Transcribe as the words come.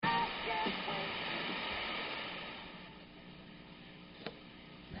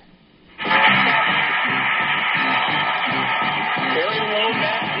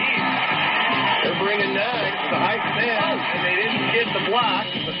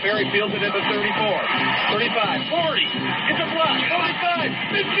Perry fields it at the 34, 35, 40. It's a block. 45.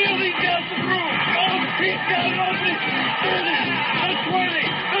 Midfield. He's got some room. Oh, he's got it open. 30, the 20,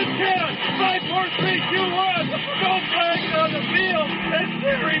 the 10. 5, 4, 3, 2, 1. No flags on the field. And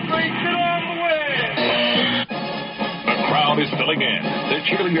Perry brings it all the way. The crowd is filling in. The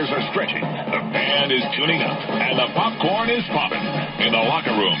cheerleaders are stretching. The band is tuning up. And the popcorn is popping. In the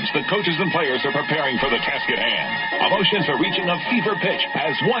locker rooms, the coaches and players are preparing for the task at hand. Emotions are reaching a fever pitch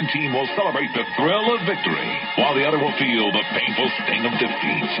as one team will celebrate the thrill of victory, while the other will feel the painful sting of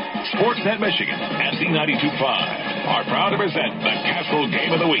defeat. Sportsnet Michigan and Z92.5 are proud to present the Castle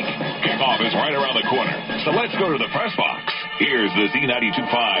Game of the Week. Kickoff is right around the corner, so let's go to the press box. Here's the Z92.5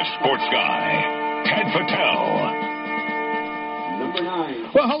 sports guy, Ted Fattel.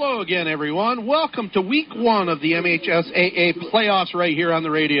 Well, hello again, everyone. Welcome to Week 1 of the MHSAA playoffs right here on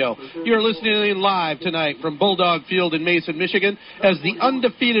the radio. You're listening in live tonight from Bulldog Field in Mason, Michigan, as the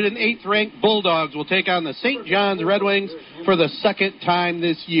undefeated and 8th-ranked Bulldogs will take on the St. John's Red Wings for the second time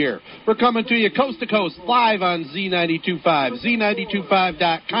this year. We're coming to you coast to coast live on Z92.5,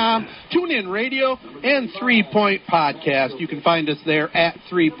 Z92.5.com, TuneIn Radio, and 3 Point Podcast. You can find us there at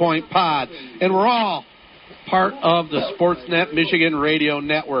 3 Point Pod. And we're all part of the Sportsnet Michigan Radio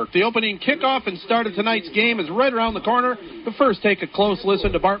Network. The opening kickoff and start of tonight's game is right around the corner. But first, take a close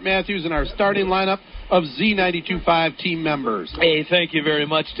listen to Bart Matthews and our starting lineup of Z92.5 team members. Hey, thank you very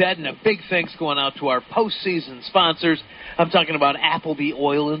much, Ted, and a big thanks going out to our postseason sponsors. I'm talking about Appleby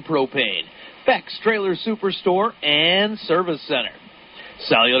Oil and Propane, Beck's Trailer Superstore and Service Center,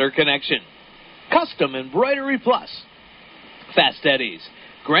 Cellular Connection, Custom Embroidery Plus, Fast Eddie's,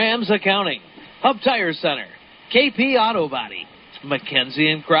 Graham's Accounting, Hub Tire Center, KP Auto Body,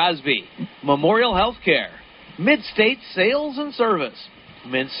 Mackenzie and Crosby, Memorial Healthcare, Midstate Sales and Service,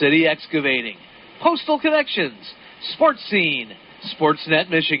 Mid-City Excavating, Postal Connections, Sports Scene, Sportsnet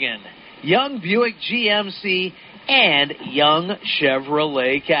Michigan, Young Buick GMC, and Young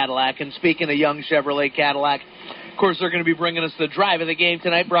Chevrolet Cadillac. And speaking of Young Chevrolet Cadillac, of course, they're going to be bringing us the drive of the game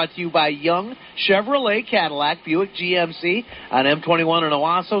tonight, brought to you by Young Chevrolet Cadillac, Buick GMC on M21 in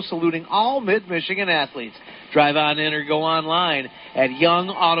Owasso, saluting all Mid-Michigan athletes. Drive on in or go online at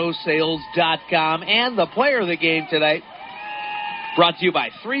youngautosales.com. And the player of the game tonight, brought to you by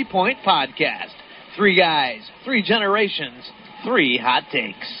 3 Point Podcast. 3 guys, 3 generations, 3 hot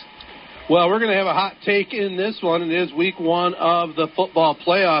takes. Well, we're going to have a hot take in this one. It is Week 1 of the football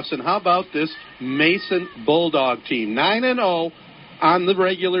playoffs. And how about this Mason Bulldog team? 9-0 on the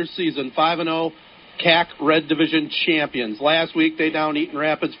regular season, 5-0 CAC Red Division champions. Last week, they downed Eaton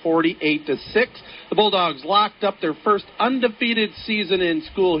Rapids 48-6. The Bulldogs locked up their first undefeated season in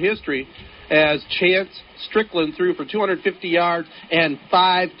school history as Chance Strickland threw for 250 yards and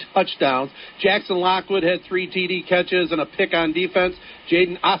 5 touchdowns. Jackson Lockwood had 3 TD catches and a pick on defense.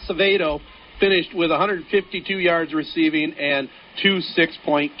 Jaden Acevedo finished with 152 yards receiving and 2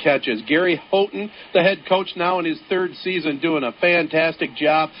 6-point catches. Gary Houghton, the head coach, now in his 3rd season, doing a fantastic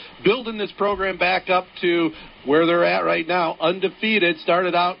job building this program back up to where they're at right now, undefeated.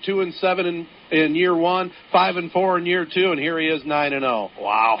 Started out 2-7 in year 1, 5-4 in year 2, and here he is 9-0.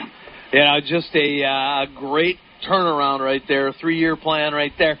 Wow. Just a great turnaround right there, a 3-year plan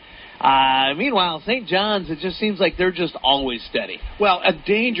right there. Meanwhile, St. John's, it just seems like they're just always steady. Well, a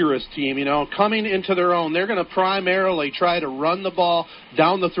dangerous team, coming into their own. They're going to primarily try to run the ball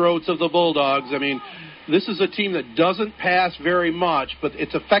down the throats of the Bulldogs. This is a team that doesn't pass very much, but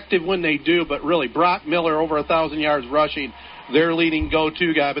it's effective when they do. But really, Brock Miller, over 1,000 yards rushing, their leading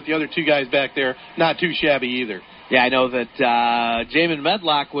go-to guy, but the other 2 guys back there, not too shabby either. Yeah, I know that Jamin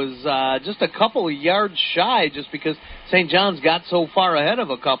Medlock was just a couple of yards shy just because St. John's got so far ahead of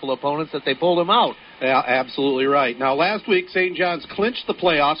a couple opponents that they pulled him out. Yeah, absolutely right. Now, last week, St. John's clinched the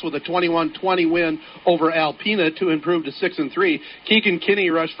playoffs with a 21-20 win over Alpena to improve to 6-3. Keegan Kinney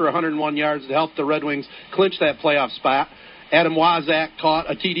rushed for 101 yards to help the Red Wings clinch that playoff spot. Adam Wazak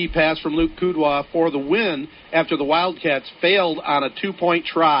caught a TD pass from Luke Kudwa for the win after the Wildcats failed on a 2-point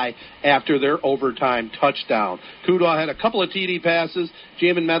try after their overtime touchdown. Kudwa had a couple of TD passes.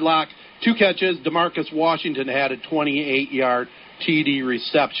 Jamin Medlock, 2 catches. DeMarcus Washington had a 28-yard TD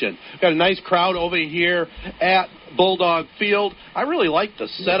reception. Got a nice crowd over here at Bulldog Field. I really like the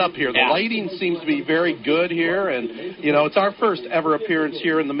setup here. The lighting seems to be very good here, and, it's our first ever appearance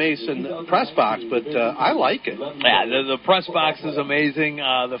here in the Mason press box, but I like it. Yeah, the press box is amazing.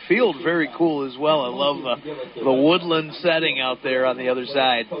 The field, very cool as well. I love the woodland setting out there on the other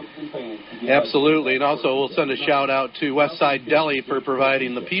side. Absolutely, and also we'll send a shout-out to Westside Deli for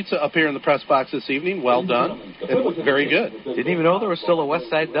providing the pizza up here in the press box this evening. Well done. Very good. Didn't even know there was still a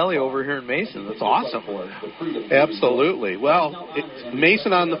Westside Deli over here in Mason. That's awesome. Absolutely. Well, it's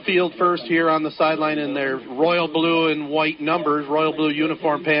Mason on the field first here on the sideline in their royal blue and white numbers, royal blue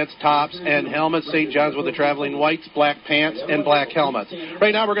uniform pants, tops, and helmets. St. John's with the traveling whites, black pants, and black helmets.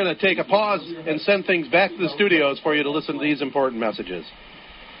 Right now we're going to take a pause and send things back to the studios for you to listen to these important messages.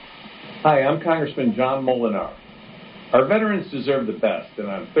 Hi, I'm Congressman John Molinar. Our veterans deserve the best, and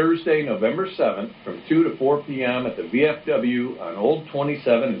on Thursday, November 7th, from 2 to 4 p.m. at the VFW on Old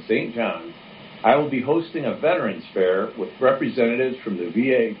 27 in St. John's, I will be hosting a Veterans Fair with representatives from the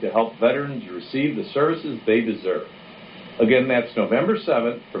VA to help veterans receive the services they deserve. Again, that's November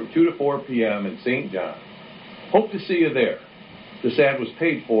 7th from 2 to 4 p.m. in St. John's. Hope to see you there. This ad was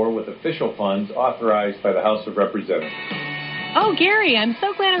paid for with official funds authorized by the House of Representatives. Oh, Gary, I'm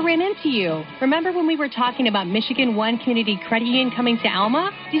so glad I ran into you. Remember when we were talking about Michigan One Community Credit Union coming to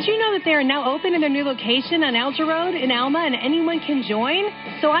Alma? Did you know that they are now open in their new location on Alger Road in Alma and anyone can join?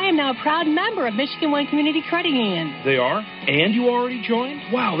 So I am now a proud member of Michigan One Community Credit Union. They are? And you already joined?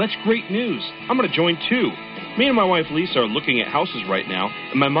 Wow, that's great news. I'm going to join too. Me and my wife Lisa are looking at houses right now,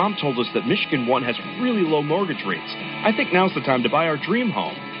 and my mom told us that Michigan One has really low mortgage rates. I think now's the time to buy our dream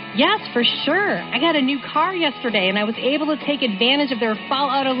home. Yes, for sure. I got a new car yesterday, and I was able to take advantage of their fall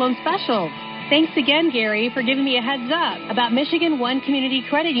auto loan special. Thanks again, Gary, for giving me a heads up about Michigan One Community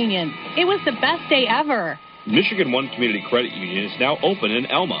Credit Union. It was the best day ever. Michigan One Community Credit Union is now open in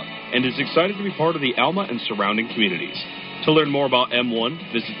Alma and is excited to be part of the Alma and surrounding communities. To learn more about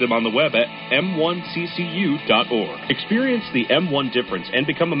M1, visit them on the web at m1ccu.org. Experience the M1 difference and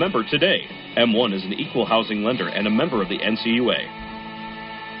become a member today. M1 is an equal housing lender and a member of the NCUA.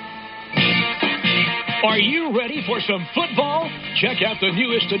 Are you ready for some football? Check out the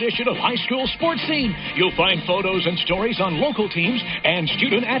newest edition of High School Sports Scene. You'll find photos and stories on local teams and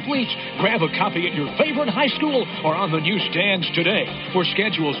student athletes. Grab a copy at your favorite high school or on the newsstands today. For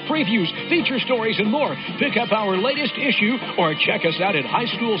schedules, previews, feature stories, and more, pick up our latest issue or check us out at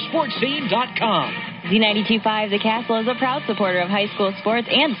highschoolsportscene.com. Z92.5 The Castle is a proud supporter of high school sports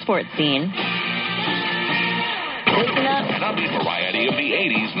and Sports Scene. Listen up. An upbeat variety of the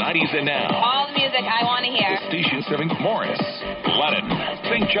 80s, 90s, and now. All the music I want to hear. Station serving Morris, Lennon,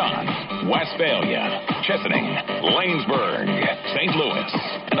 St. John's, Westphalia, Chesaning, Lanesburg, St. Louis,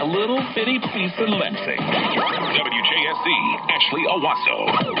 and a little bitty piece of Lansing. WJSC, Ashley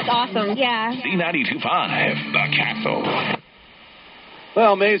Owasso. It's awesome, yeah. Z92.5, The Castle.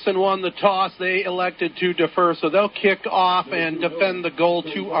 Well, Mason won the toss. They elected to defer, so they'll kick off and defend the goal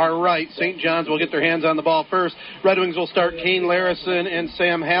to our right. St. John's will get their hands on the ball first. Red Wings will start Kane Larison and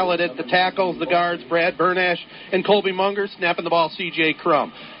Sam Hallett at the tackles. The guards, Brad Bernash and Colby Munger. Snapping the ball, C.J.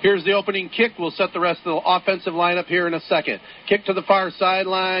 Crum. Here's the opening kick. We'll set the rest of the offensive lineup here in a second. Kick to the far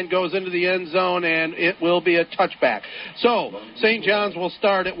sideline, goes into the end zone, and it will be a touchback. So, St. John's will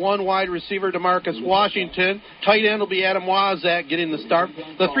start at one wide receiver, DeMarcus Washington. Tight end will be Adam Wazak getting the start.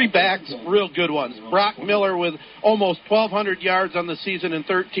 The three backs, real good ones. Brock Miller with almost 1,200 yards on the season and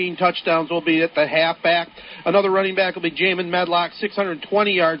 13 touchdowns will be at the halfback. Another running back will be Jamin Medlock,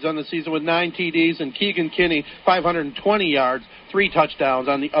 620 yards on the season with 9 TDs, and Keegan Kinney, 520 yards, 3 touchdowns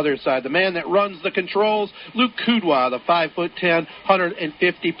on the other side. The man that runs the controls, Luke Kudwa, the 5'10",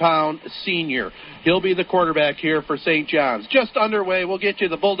 150-pound senior. He'll be the quarterback here for St. John's. Just underway, we'll get you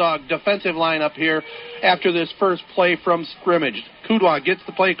the Bulldog defensive lineup here after this first play from scrimmage. Kudwa gets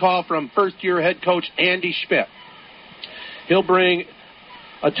the play call from first-year head coach Andy Schmidt. He'll bring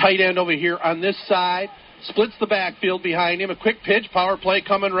a tight end over here on this side. Splits the backfield behind him. A quick pitch, power play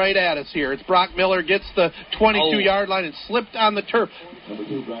coming right at us here. It's Brock Miller, gets the 22-yard line and slipped on the turf.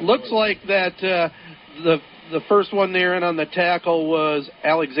 Looks like that the first one there and on the tackle was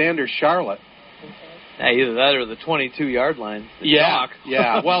Alexander Charlotte. Either that or the 22-yard line. Yeah.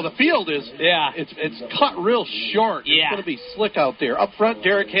 Well, the field is it's cut real short. Yeah. It's going to be slick out there. Up front,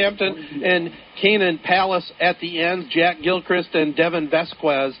 Derek Hampton and Kanan Pallas at the ends. Jack Gilchrist and Devin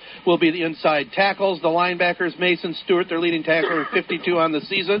Vesquez will be the inside tackles. The linebackers, Mason Stewart, their leading tackler, 52 on the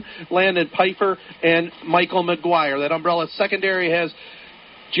season. Landon Pfeiffer and Michael McGuire. That umbrella secondary has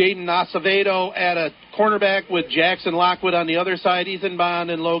Jaden Acevedo at a cornerback with Jackson Lockwood on the other side. Ethan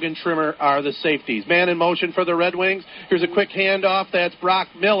Bond and Logan Trimmer are the safeties. Man in motion for the Red Wings. Here's a quick handoff. That's Brock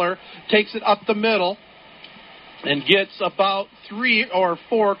Miller. Takes it up the middle and gets about 3 or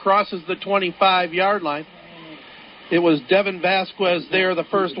 4, crosses the 25-yard line. It was Devin Vasquez there, the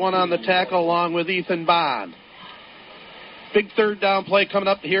first one on the tackle, along with Ethan Bond. Big third down play coming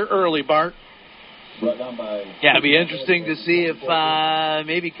up here early, Bart. Yeah, it'll be interesting to see if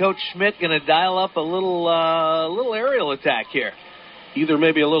maybe Coach Schmidt going to dial up a little aerial attack here. Either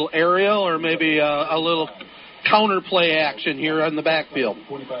maybe a little aerial or maybe a little counter play action here on the backfield.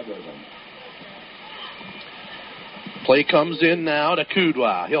 Play comes in now to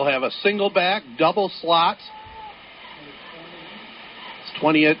Kudwa. He'll have a single back, double slots. It's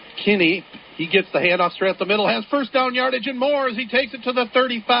 20 at Kinney. He gets the handoff straight up the middle, has first down yardage and more as he takes it to the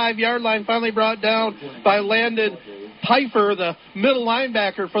 35-yard line, finally brought down by Landon Pfeiffer, the middle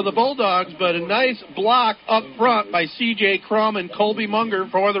linebacker for the Bulldogs, but a nice block up front by C.J. Crum and Colby Munger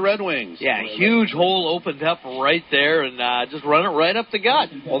for the Red Wings. Yeah, huge hole opened up right there, and just run it right up the gut.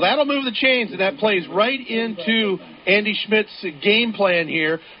 Well, that'll move the chains, and that plays right into Andy Schmidt's game plan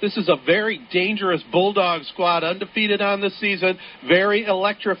here. This is a very dangerous Bulldog squad, undefeated on the season, very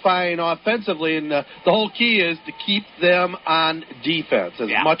electrifying offensively, and the whole key is to keep them on defense as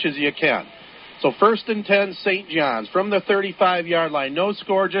much as you can. So 1st and 10, St. John's from the 35-yard line. No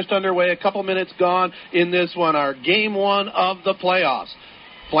score, just underway. A couple minutes gone in this one. Our game one of the playoffs.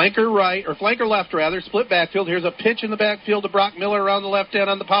 Flanker left, split backfield. Here's a pitch in the backfield to Brock Miller around the left end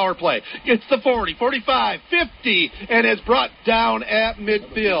on the power play. Gets the 40, 45, 50, and is brought down at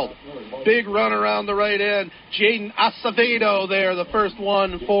midfield. Big run around the right end. Jaden Acevedo there, the first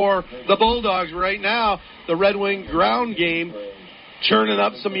one for the Bulldogs. Right now, the Red Wing ground game churning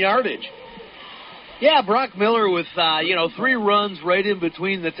up some yardage. Yeah, Brock Miller with, 3 runs right in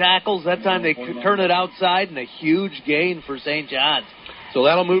between the tackles. That time they could turn it outside, and a huge gain for St. John's. So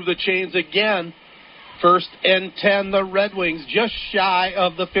that'll move the chains again. 1st and 10, the Red Wings just shy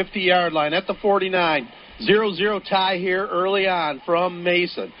of the 50-yard line at the 49. 0-0 tie here early on from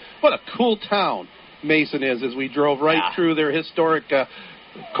Mason. What a cool town Mason is as we drove right through their historic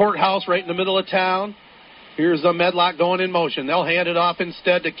courthouse right in the middle of town. Here's a Medlock going in motion. They'll hand it off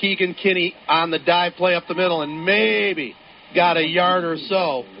instead to Keegan Kinney on the dive play up the middle, and maybe got a yard or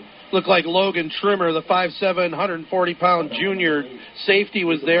so. Looked like Logan Trimmer, the 5'7", 140-pound junior safety,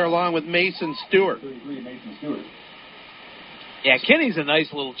 was there along with Mason Stewart. Yeah, Kinney's a nice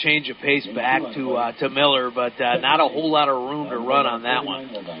little change of pace back to Miller, but not a whole lot of room to run on that one.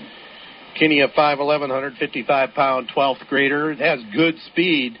 Kinney, a 5'11", 155-pound 12th grader, has good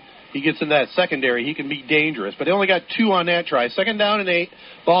speed. He gets in that secondary, he can be dangerous. But he only got 2 on that try. 2nd down and 8,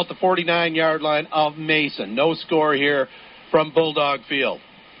 ball at the 49-yard line of Mason. No score here from Bulldog Field.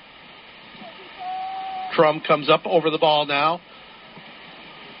 Crum comes up over the ball now.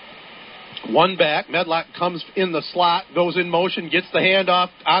 One back. Medlock comes in the slot, goes in motion, gets the handoff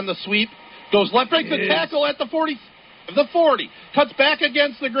on the sweep, goes left, breaks the tackle at the 40. Cuts back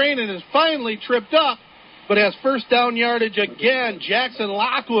against the grain and is finally tripped up, but has first down yardage again. Jackson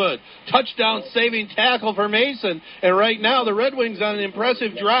Lockwood, touchdown saving tackle for Mason. And right now the Red Wings on an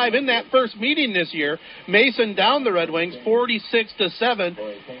impressive drive in that first meeting this year. Mason down the Red Wings 46-7.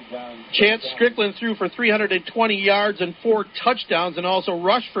 Chance Strickland threw for 320 yards and 4 touchdowns and also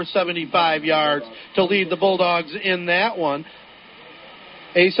rushed for 75 yards to lead the Bulldogs in that one.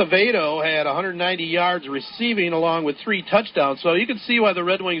 Acevedo had 190 yards receiving along with 3 touchdowns. So you can see why the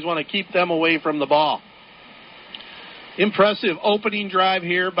Red Wings want to keep them away from the ball. Impressive opening drive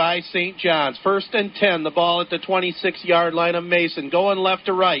here by St. John's. 1st and 10, the ball at the 26-yard line of Mason. Going left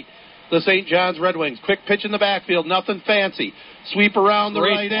to right, the St. John's Red Wings. Quick pitch in the backfield, nothing fancy. Sweep around the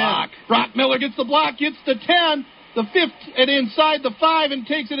right end. Brock Miller gets the block, gets the 10, the 5, and inside the 5 and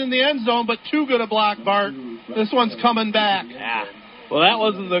takes it in the end zone, but too good a block, Bart. This one's coming back. Yeah. Well, that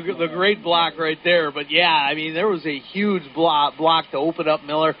wasn't the great block right there, but yeah, I mean there was a huge block to open up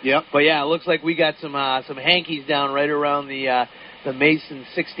Miller. Yep. But yeah, it looks like we got some hankies down right around the Mason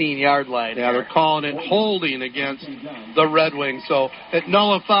 16-yard line. Yeah, they're calling it holding against the Red Wings, so it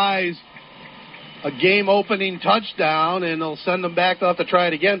nullifies a game-opening touchdown, and they'll send them back. They'll have to try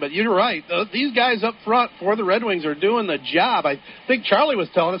it again. But you're right. These guys up front for the Red Wings are doing the job. I think Charlie was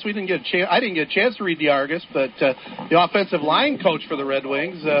telling us I didn't get a chance to read the Argus, but the offensive line coach for the Red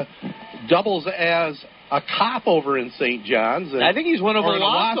Wings doubles as a cop over in St. John's. I think he's one of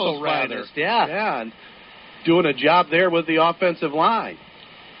Owaso's finest. Yeah, and doing a job there with the offensive line.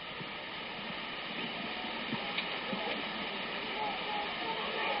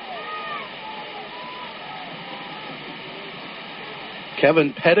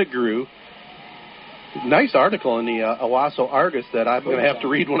 Kevin Pettigrew, nice article in the Owasso Argus that I'm going to have to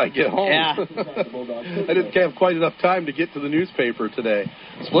read when I get home. Yeah. I didn't have quite enough time to get to the newspaper today.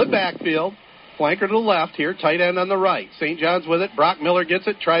 Split backfield, flanker to the left here, tight end on the right. St. John's with it. Brock Miller gets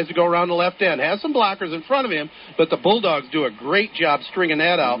it, tries to go around the left end. Has some blockers in front of him, but the Bulldogs do a great job stringing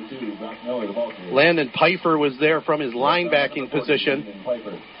that out. Landon Pfeiffer was there from his linebacking position.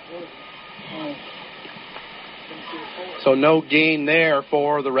 So no gain there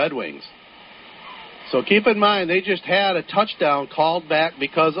for the Red Wings. So keep in mind, they just had a touchdown called back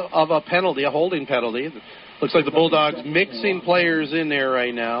because of a penalty, a holding penalty. Looks like the Bulldogs mixing players in there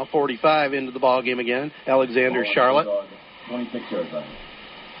right now. 45 into the ball game again. Alexander Charlotte. 26 yards line.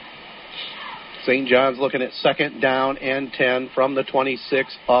 St. John's looking at 2nd down and 10 from the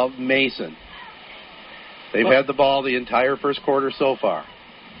 26 of Mason. They've had the ball the entire first quarter so far.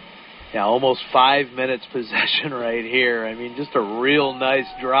 Yeah, almost 5 minutes possession right here. I mean, just a real nice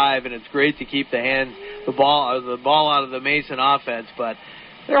drive, and it's great to keep the ball out of the Mason offense, but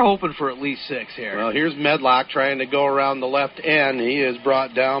they're hoping for at least 6 here. Well, here's Medlock trying to go around the left end. He is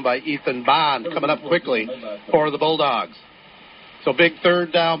brought down by Ethan Bond, coming up quickly for the Bulldogs. So big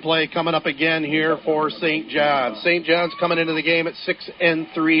 3rd down play coming up again here for St. John's. St. John's coming into the game at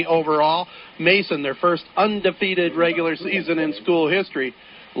 6-3 overall. Mason, their first undefeated regular season in school history.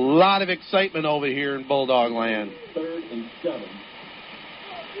 A lot of excitement over here in Bulldog land. 3rd and 7.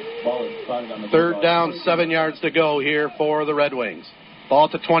 Ball is spotted on the 3rd down, 7 yards to go here for the Red Wings. Ball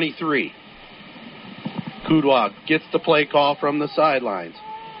to 23. Kudwa gets the play call from the sidelines.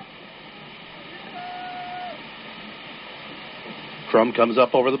 Crum comes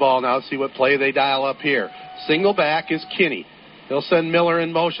up over the ball now. Let's see what play they dial up here. Single back is Kinney. They'll send Miller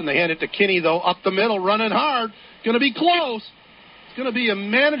in motion. They hand it to Kinney, though, up the middle, running hard. Going to be close. It's going to be a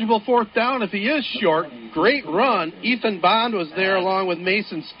manageable 4th down if he is short. Great run. Ethan Bond was there along with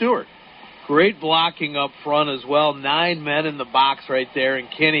Mason Stewart. Great blocking up front as well. 9 men in the box right there, and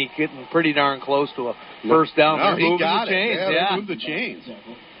Kinney getting pretty darn close to a first down. No, he got the chains. it. Yeah, moved the chains.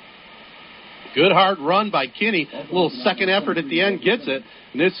 Good hard run by Kinney. A little second effort at the end gets it.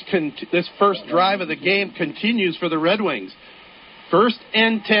 And this first drive of the game continues for the Red Wings. 1st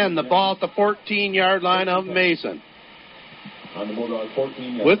and 10, the ball at the 14-yard line of Mason. On the Bulldog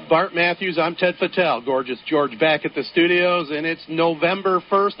 14. With Bart Matthews, I'm Ted Fattel. Gorgeous George back at the studios, and it's November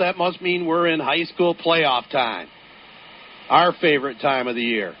 1st. That must mean we're in high school playoff time. Our favorite time of the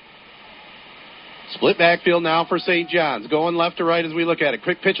year. Split backfield now for St. John's. Going left to right as we look at it.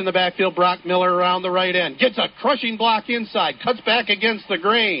 Quick pitch in the backfield. Brock Miller around the right end. Gets a crushing block inside. Cuts back against the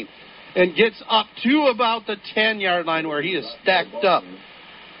grain. And gets up to about the 10-yard line where he is stacked up.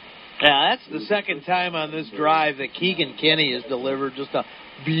 Yeah, that's the second time on this drive that Keegan Kinney has delivered just a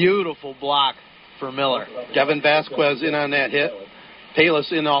beautiful block for Miller. Kevin Vasquez in on that hit.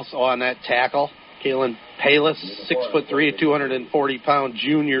 Palis in also on that tackle. Kalen Palis, 6'3", 240-pound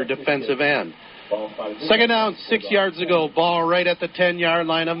junior defensive end. 2nd down, 6 yards to go. Ball right at the 10-yard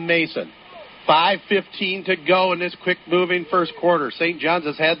line of Mason. 5:15 to go in this quick-moving first quarter. St. John's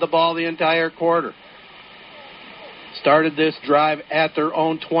has had the ball the entire quarter. Started this drive at their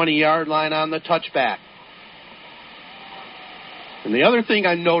own 20-yard line on the touchback. And the other thing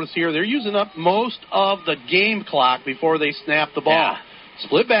I notice here, they're using up most of the game clock before they snap the ball. Yeah.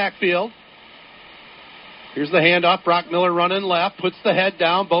 Split backfield. Here's the handoff. Brock Miller running left, puts the head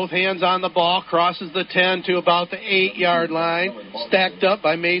down, both hands on the ball, crosses the 10 to about the 8-yard line. Stacked up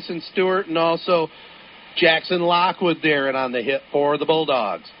by Mason Stewart and also Jackson Lockwood there and on the hit for the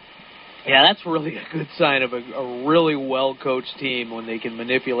Bulldogs. Yeah, that's really a good sign of a really well-coached team when they can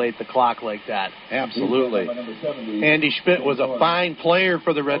manipulate the clock like that. Absolutely. Andy Schmidt was a fine player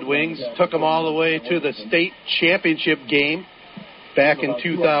for the Red Wings. Took them all the way to the state championship game back in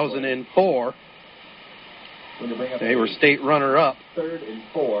 2004. They were state runner-up. 3rd and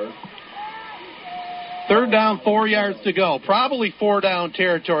 4. 3rd down, 4 yards to go. Probably 4-down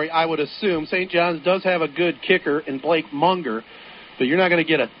territory, I would assume. St. John's does have a good kicker in Blake Munger. But you're not going to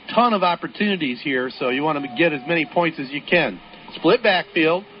get a ton of opportunities here, so you want to get as many points as you can. Split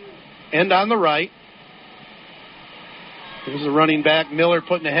backfield, end on the right. Here's the running back. Miller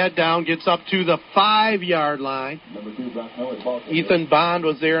putting the head down, gets up to the 5-yard line. Ethan Bond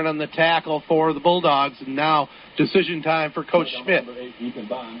was there and on the tackle for the Bulldogs, and now decision time for Coach Schmidt.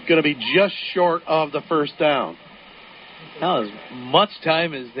 Going to be just short of the first down. Now, as much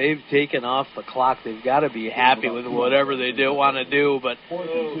time as they've taken off the clock, they've got to be happy with whatever they do want to do. But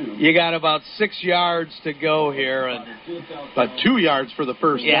you got about 6 yards to go here, and about 2 yards for the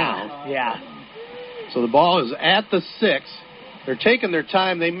first down. Yeah. So the ball is at the 6. They're taking their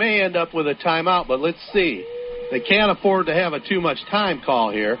time. They may end up with a timeout, but let's see. They can't afford to have a too much time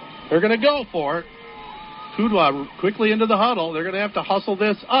call here. They're going to go for it. Kudwa quickly into the huddle. They're going to have to hustle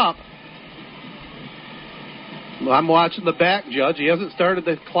this up. I'm watching the back judge. He hasn't started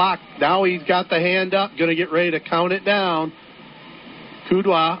the clock. Now he's got the hand up, going to get ready to count it down.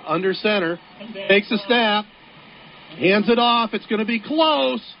 Kudwa under center. Takes a snap. Hands it off. It's going to be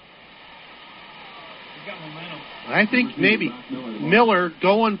close. I think maybe Miller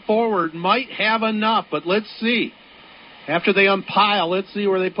going forward might have enough, but let's see. After they umpile, let's see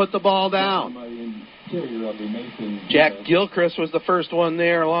where they put the ball down. Jack Gilchrist was the first one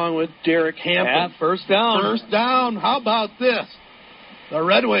there, along with Derek Hampton. Yeah, first down. First down. How about this? The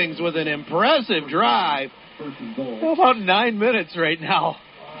Red Wings with an impressive drive. About 9 minutes right now.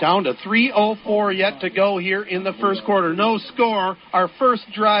 Down to 3:04 yet to go here in the first quarter. No score. Our first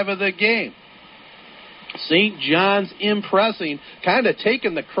drive of the game. St. John's impressing, kind of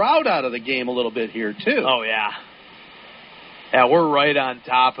taking the crowd out of the game a little bit here, too. Oh, yeah. Yeah, we're right on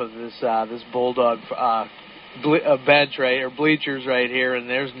top of this this Bulldog bench or bleachers right here, and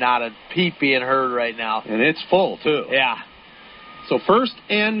there's not a peep being heard right now. And it's full, too. Yeah. So first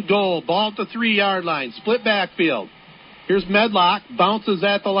and goal, ball at the 3-yard line, split backfield. Here's Medlock, bounces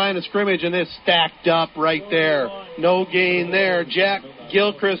at the line of scrimmage, and it's stacked up right there. No gain there. Jack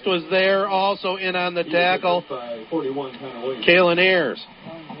Gilchrist was there, also in on the tackle. Kalen Ayers.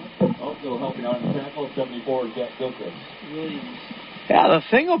 Also helping out in the tackle, 74, Jack Gilchrist. Yeah, the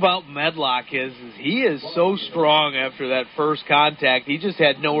thing about Medlock is he is so strong after that first contact. He just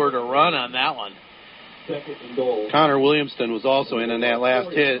had nowhere to run on that one. Second and goal. Connor Williamston was also in on that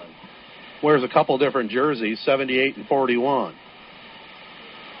last hit. Wears a couple different jerseys, 78 and 41.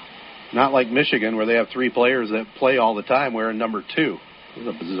 Not like Michigan, where they have 3 players that play all the time wearing number 2.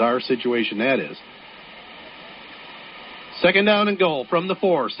 What a bizarre situation that is. Second down and goal from the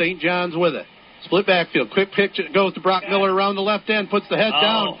 4. St. John's with it. Split backfield. Quick pitch. It goes to Brock Miller around the left end. Puts the head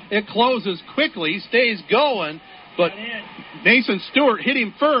down. It closes quickly. Stays going. But Mason Stewart hit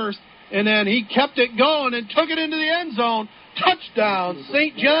him first. And then he kept it going and took it into the end zone. Touchdown,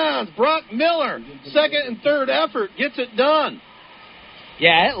 St. John's. Brock Miller. Second and third effort. Gets it done.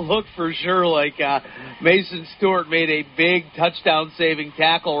 Yeah, it looked for sure like Mason Stewart made a big touchdown-saving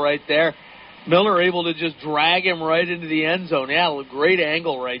tackle right there. Miller able to just drag him right into the end zone. Yeah, great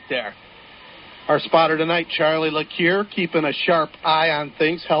angle right there. Our spotter tonight, Charlie LaCure, keeping a sharp eye on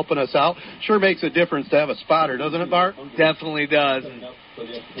things, helping us out. Sure makes a difference to have a spotter, doesn't it, Bart? Definitely does.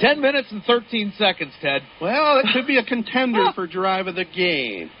 10 minutes and 13 seconds, Ted. Well, it could be a contender for drive of the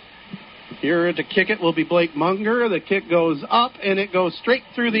game. Here to kick it will be Blake Munger. The kick goes up, and it goes straight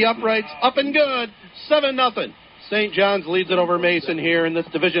through the uprights. Up and good. 7-0. St. John's leads it over Mason here in this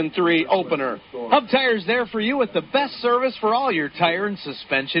Division III opener. Hub Tire's there for you with the best service for all your tire and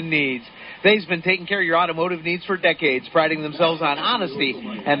suspension needs. They've been taking care of your automotive needs for decades, priding themselves on honesty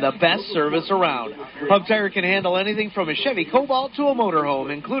and the best service around. Hub Tire can handle anything from a Chevy Cobalt to a motorhome,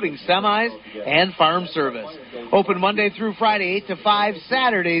 including semis and farm service. Open Monday through Friday, 8 to 5,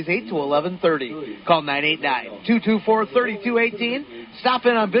 Saturdays, 8 to 11:30. Call 989-224-3218. Stop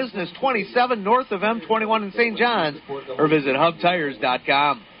in on Business 27 north of M21 in St. John's, or visit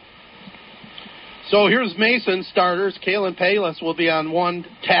hubtires.com. So here's Mason starters. Kalen Payless will be on one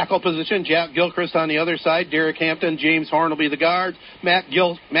tackle position. Jack Gilchrist on the other side. Derek Hampton, James Horn will be the guards. Max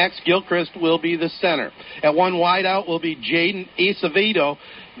Gilchrist will be the center. At one wideout will be Jaden Acevedo.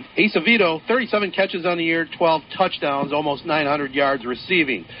 Acevedo, 37 catches on the year, 12 touchdowns, almost 900 yards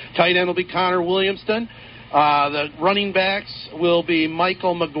receiving. Tight end will be Connor Williamston. The running backs will be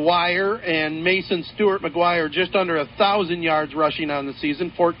Michael McGuire and Mason Stewart. McGuire just under 1,000 yards rushing on the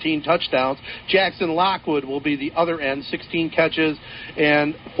season, 14 touchdowns. Jackson Lockwood will be the other end, 16 catches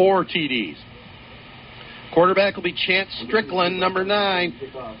and 4 TDs. Quarterback will be Chance Strickland, number 9.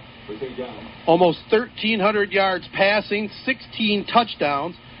 Almost 1,300 yards passing, 16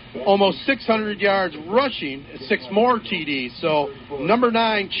 touchdowns. Almost 600 yards rushing, 6 more TDs. So, number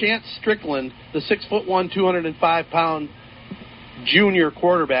 9, Chance Strickland, the 6'1", 205-pound junior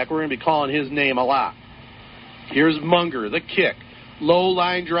quarterback. We're going to be calling his name a lot. Here's Munger, the kick. Low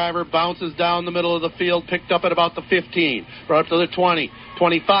line driver, bounces down the middle of the field, picked up at about the 15. Right up to the 20,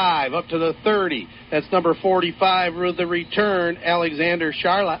 25, up to the 30. That's number 45 with the return, Alexander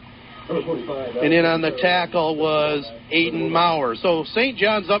Charlotte. And in on the tackle was Aiden Maurer. So St.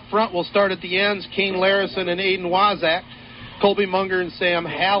 John's up front will start at the ends. Kane Larison and Aiden Wazak. Colby Munger and Sam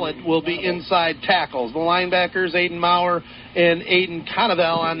Hallett will be inside tackles. The linebackers, Aiden Maurer and Aiden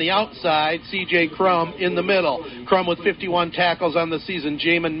Conovel on the outside. C.J. Crum in the middle. Crum with 51 tackles on the season.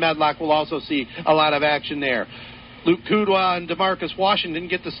 Jamin Medlock will also see a lot of action there. Luke Kudwa and DeMarcus Washington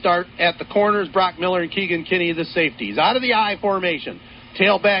get the start at the corners. Brock Miller and Keegan Kinney the safeties. Out of the I formation.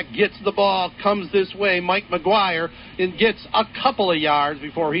 Tailback gets the ball, comes this way. Mike McGuire and gets a couple of yards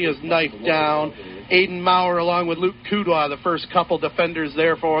before he is knifed down. Aiden Maurer along with Luke Kudwa, the first couple defenders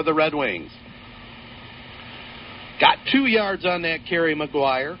there for the Red Wings. Got 2 yards on that carry,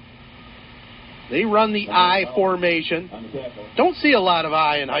 McGuire. They run the I formation. Don't see a lot of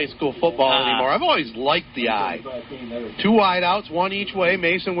I in high school football anymore. I've always liked the I. 2 wideouts, 1 each way.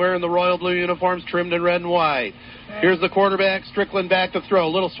 Mason wearing the royal blue uniforms, trimmed in red and white. Here's the quarterback, Strickland back to throw.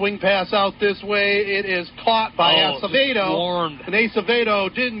 Little swing pass out this way. It is caught by Acevedo. And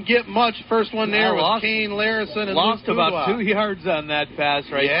Acevedo didn't get much. First one there was Kane Larison and lost Luke about 2 yards on that pass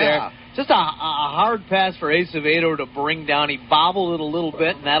there. Just a hard pass for Acevedo to bring down. He bobbled it a little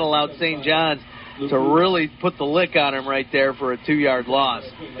bit, and that allowed St. John's to really put the lick on him right there for a 2-yard loss.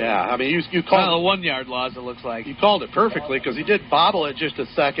 Yeah, I mean, you called a 1-yard loss, it looks like. You called it perfectly because he did bobble it just a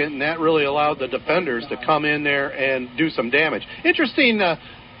second, and that really allowed the defenders to come in there and do some damage. Interesting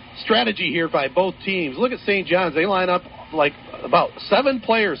strategy here by both teams. Look at St. John's. They line up like about 7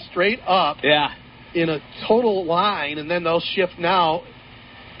 players straight up in a total line, and then they'll shift now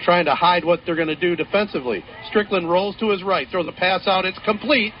trying to hide what they're going to do defensively. Strickland rolls to his right, throws a pass out. It's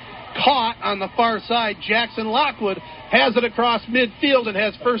complete. Caught on the far side. Jackson Lockwood has it across midfield and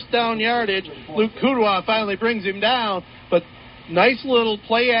has first down yardage. Luke Kudowa finally brings him down, but nice little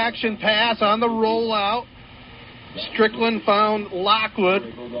play action pass on the rollout. Strickland found Lockwood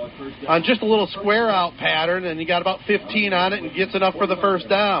on just a little square out pattern, and he got about 15 on it and gets enough for the first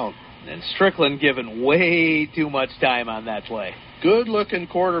down. And Strickland given way too much time on that play. Good-looking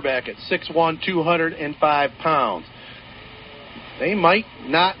quarterback at 6'1", 205 pounds. They might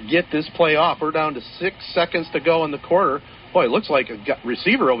not get this play off. We're down to 6 seconds to go in the quarter. Boy, it looks like a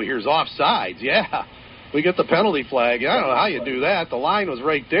receiver over here is offsides. Yeah, we get the penalty flag. I don't know how you do that. The line was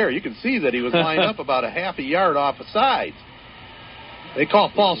right there. You can see that he was lined up about a half a yard off the sides. They call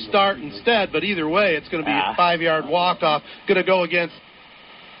false start instead, but either way, it's going to be a 5-yard walk-off. Going to go against...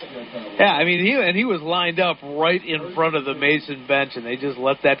 Yeah, I mean, he was lined up right in front of the Mason bench, and they just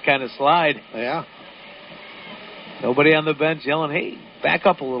let that kind of slide. Yeah. Nobody on the bench yelling, hey, back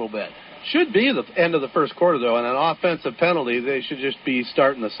up a little bit. Should be the end of the first quarter, though, and an offensive penalty, they should just be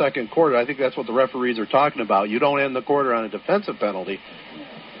starting the second quarter. I think that's what the referees are talking about. You don't end the quarter on a defensive penalty.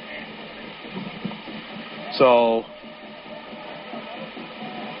 So,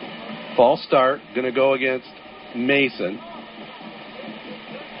 false start, going to go against Mason.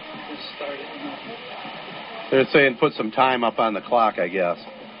 They're saying put some time up on the clock, I guess.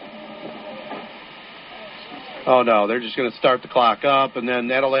 Oh, no, they're just going to start the clock up, and then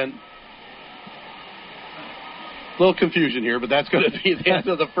that'll end. A little confusion here, but that's going to be the end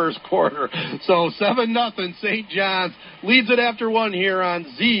of the first quarter. So 7-0, St. John's leads it after 1 here on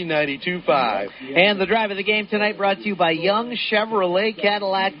Z92.5. And the drive of the game tonight brought to you by Young Chevrolet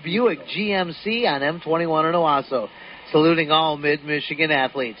Cadillac Buick GMC on M21 in Owasso. Saluting all Mid-Michigan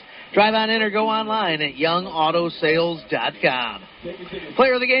athletes. Drive on in or go online at youngautosales.com.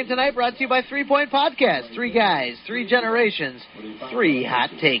 Player of the game tonight brought to you by 3 Point Podcast. 3 guys, 3 generations, 3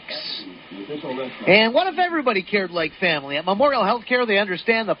 hot takes. And what if everybody cared like family? At Memorial Healthcare, they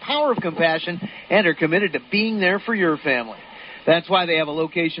understand the power of compassion and are committed to being there for your family. That's why they have a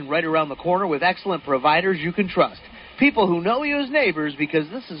location right around the corner with excellent providers you can trust. People who know you as neighbors, because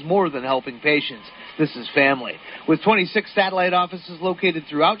this is more than helping patients. This is family. With 26 satellite offices located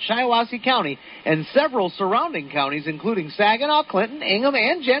throughout Shiawassee County and several surrounding counties, including Saginaw, Clinton, Ingham,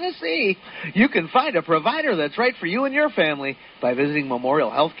 and Genesee, you can find a provider that's right for you and your family by visiting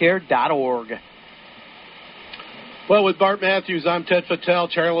memorialhealthcare.org. Well, with Bart Matthews, I'm Ted Fattel.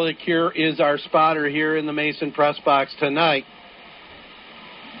 Charlie Kier is our spotter here in the Mason press box tonight.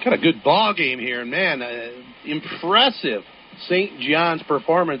 Got a good ball game here, man. Impressive St. John's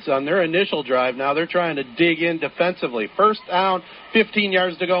performance on their initial drive. Now they're trying to dig in defensively. First down, 15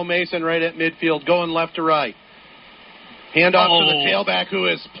 yards to go. Mason right at midfield, going left to right. Hand off to the tailback who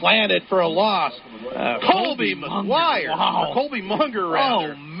is planted for a loss. Colby McGuire. Wow. Or Colby Munger,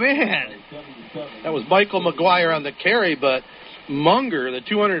 rather. Oh, man. That was Michael McGuire on the carry, but Munger, the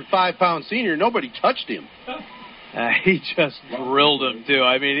 205-pound senior, nobody touched him. He just drilled him, too.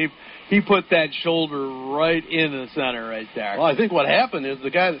 I mean, he put that shoulder right in the center right there. Well, I think what happened is the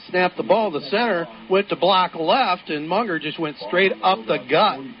guy that snapped the ball, the center, went to block left, and Munger just went straight up the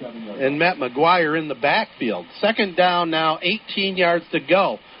gut and met McGuire in the backfield. Second down now, 18 yards to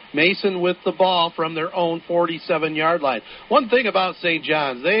go. Mason with the ball from their own 47-yard line. One thing about St.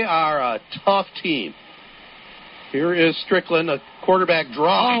 John's, they are a tough team. Here is Strickland, a quarterback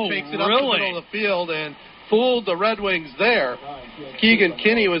draw. He takes it up the middle of the field and fooled the Red Wings there. Keegan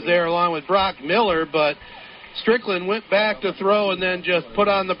Kinney was there along with Brock Miller, but Strickland went back to throw and then just put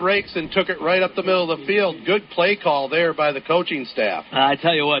on the brakes and took it right up the middle of the field. Good play call there by the coaching staff. I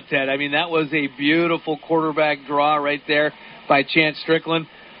tell you what, Ted, I mean, that was a beautiful quarterback draw right there by Chance Strickland.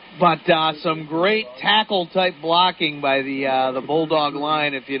 But some great tackle-type blocking by the Bulldog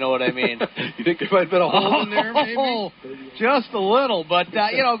line, if you know what I mean. You think there might have been a hole in there, maybe? Just a little. But,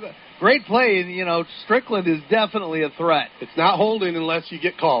 great play. Strickland is definitely a threat. It's not holding unless you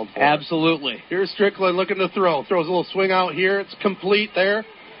get called for it. Absolutely. Here's Strickland looking to throw. Throws a little swing out here. It's complete there.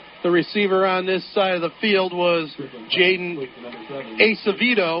 The receiver on this side of the field was Jaden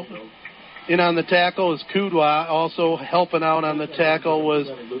Acevedo. In on the tackle is Kudwa. Also helping out on the tackle was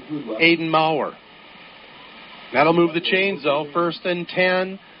Aiden Maurer. That'll move the chains, though. 1st and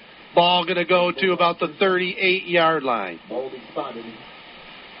 10. Ball going to go to about the 38-yard line.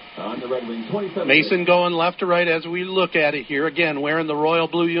 Mason going left to right as we look at it here. Again, wearing the royal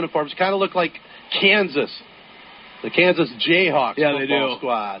blue uniforms. Kind of look like Kansas. The Kansas Jayhawks football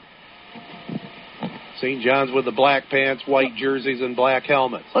squad. St. John's with the black pants, white jerseys, and black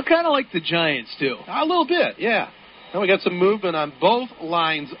helmets. Look kind of like the Giants, too. A little bit, yeah. Now we got some movement on both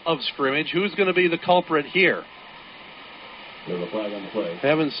lines of scrimmage. Who's going to be the culprit here? There's a flag on the play.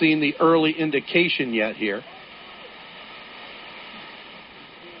 Haven't seen the early indication yet here.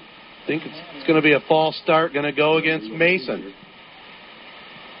 I think it's going to be a false start, going to go against Mason.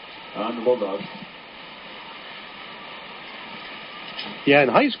 On the Bulldogs. Yeah, in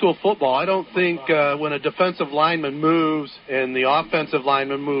high school football, I don't think when a defensive lineman moves and the offensive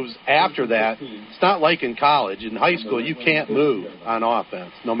lineman moves after that, it's not like in college. In high school, you can't move on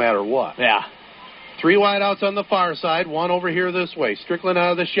offense, no matter what. Yeah. 3 wideouts on the far side, 1 over here this way. Strickland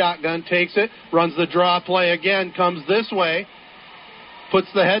out of the shotgun, takes it, runs the draw play again, comes this way, puts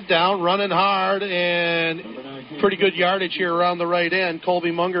the head down, running hard, and pretty good yardage here around the right end.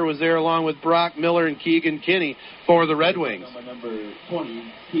 Colby Munger was there along with Brock Miller and Keegan Kinney for the Red Wings. Number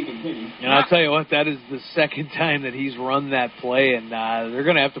 20, Keegan Kinney. And I'll tell you what, that is the second time that he's run that play, and they're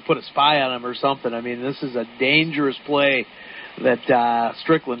going to have to put a spy on him or something. I mean, this is a dangerous play that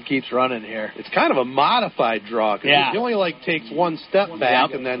Strickland keeps running here. It's kind of a modified draw. Yeah. He only takes 1 step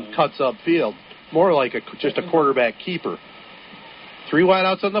back and then cuts upfield. More like just a quarterback keeper. 3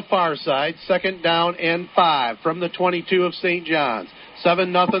 wideouts on the far side. 2nd down and 5 from the 22 of St. John's.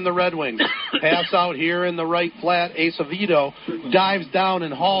 7-0 the Red Wings. Pass out here in the right flat. Acevedo dives down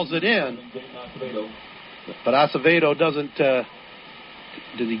and hauls it in. But Acevedo doesn't... did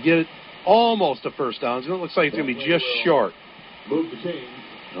he get it? Almost a first down. It looks like it's going to be just short. Move the chains.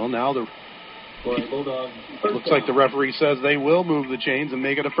 Well, now looks like the referee says they will move the chains and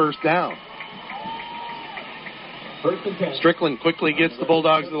make it a first down. Strickland quickly gets the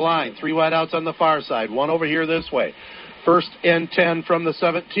Bulldogs to the line. 3 wideouts on the far side. 1 over here this way. 1st and 10 from the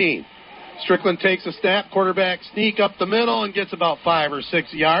 17. Strickland takes a snap. Quarterback sneak up the middle and gets about 5 or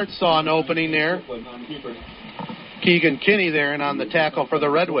 6 yards. Saw an opening there. Keegan Kinney there and on the tackle for the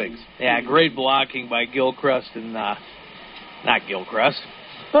Red Wings. Yeah, great blocking by Gilchrist and not Gilchrist.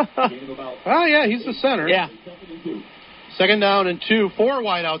 Oh, yeah, he's the center. Yeah. 2nd down and 2. 4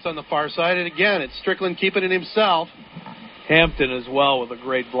 wideouts on the far side. And again, it's Strickland keeping it himself. Hampton as well with a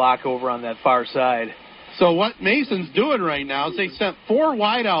great block over on that far side. So what Mason's doing right now is they sent 4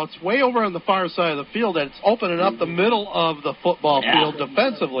 wideouts way over on the far side of the field, and it's opening up the middle of the football field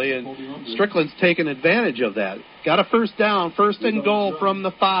defensively, and Strickland's taking advantage of that. Got a first down, 1st and goal from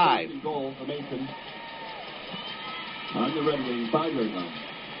the 5. On the Red Wing 5-yard line.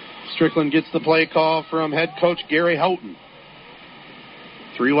 Strickland gets the play call from head coach Gary Houghton.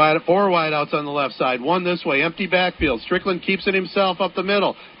 4 wideouts on the left side. 1 this way. Empty backfield. Strickland keeps it himself up the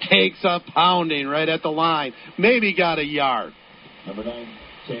middle. Takes a pounding right at the line. Maybe got a yard. Number 9,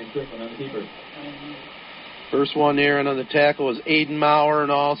 Shane Strickland on the keeper. First one there and on the tackle was Aiden Maurer,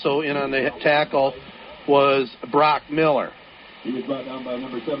 and also in on the tackle was Brock Miller. He was brought down by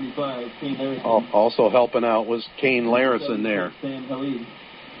number 75, Kane Larison. Also helping out was Kane Larison there. Sam Khalid.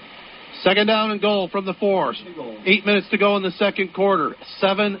 2nd down and goal from the 4. 8 minutes to go in the second quarter.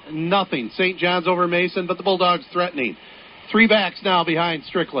 7-0. St. John's over Mason, but the Bulldogs threatening. 3 backs now behind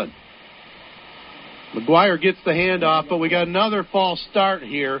Strickland. McGuire gets the handoff, but we got another false start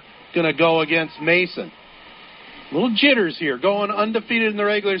here. Going to go against Mason. Little jitters here. Going undefeated in the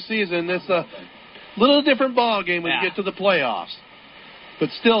regular season. This a little different ball game when you get to the playoffs. But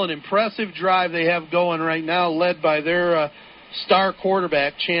still an impressive drive they have going right now, led by their star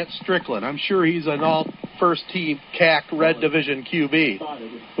quarterback, Chance Strickland. I'm sure he's an all first-team CAC Red Division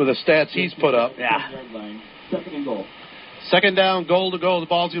QB with the stats he's put up. Yeah. 2nd and goal. 2nd down, goal to go. The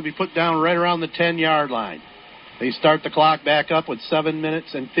ball's going to be put down right around the 10-yard line. They start the clock back up with 7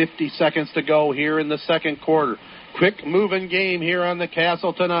 minutes and 50 seconds to go here in the second quarter. Quick moving game here on the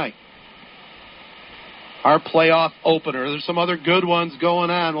Castle tonight. Our playoff opener. There's some other good ones going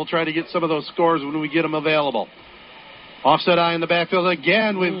on. We'll try to get some of those scores when we get them available. Offset eye in the backfield.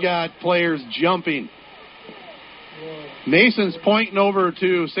 Again, we've got players jumping. Mason's pointing over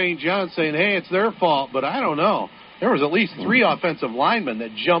to St. John saying, hey, it's their fault, but I don't know. There was at least 3 offensive linemen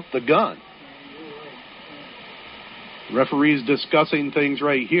that jumped the gun. Referees discussing things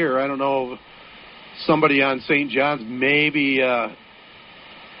right here. I don't know if somebody on St. John's maybe, what are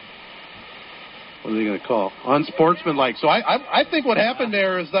they going to call? Unsportsmanlike. So I think what happened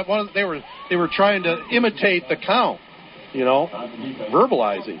there is that they were trying to imitate the count,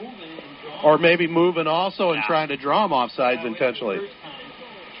 verbalizing. Or maybe moving also and trying to draw them offsides intentionally.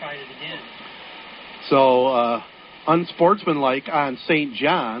 So, unsportsmanlike on St.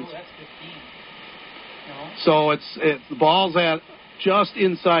 John's. So the ball's at just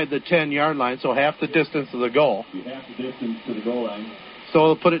inside the 10-yard line, so half the distance to the goal. Half the distance to the goal line. So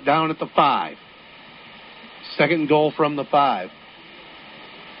they'll put it down at the 5. Second goal from the 5.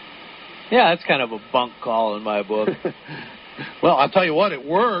 Yeah, that's kind of a bunk call in my book. Well, I'll tell you what, it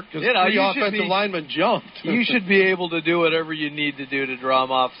worked because 3 you offensive linemen jumped. You should be able to do whatever you need to do to draw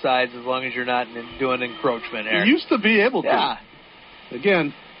them off sides as long as you're not doing encroachment here. You used to be able to. Yeah.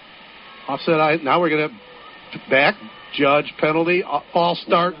 Again, offset eye. Now we're going to back, judge, penalty, false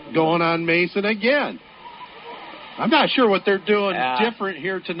start going on Mason again. I'm not sure what they're doing different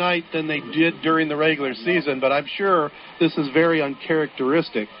here tonight than they did during the regular season, but I'm sure this is very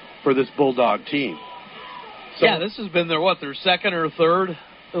uncharacteristic for this Bulldog team. So, this has been their second or third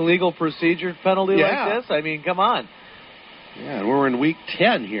illegal procedure penalty like this? I mean, come on. Yeah, and we're in week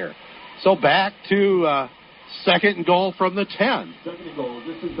 10 here. So back to second and goal from the 10. Second and goal,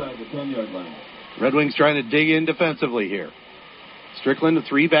 just inside the 10-yard line. Red Wings trying to dig in defensively here. Strickland, the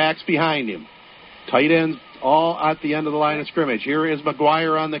 3 backs behind him. Tight ends all at the end of the line of scrimmage. Here is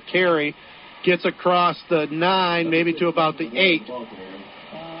McGuire on the carry. Gets across the 9, maybe to about the 8.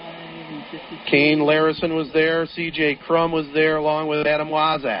 Kane Larison was there. C.J. Crum was there along with Adam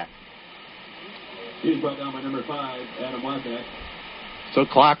Wazak. He's brought down by number 5, Adam Wazak. So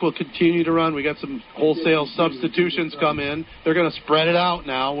clock will continue to run. We got some wholesale substitutions come in. They're going to spread it out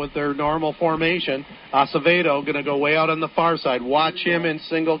now with their normal formation. Acevedo going to go way out on the far side. Watch him in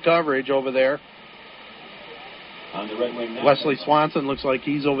single coverage over there. On the Red Wing now. Wesley Swanson looks like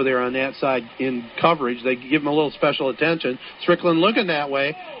he's over there on that side in coverage. They give him a little special attention. Strickland looking that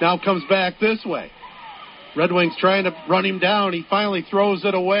way. Now comes back this way. Red Wings trying to run him down. He finally throws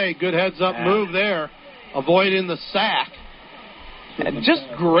it away. Good heads-up move there. Avoiding the sack. And just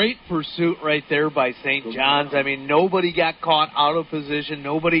great pursuit right there by St. John's. I mean, nobody got caught out of position.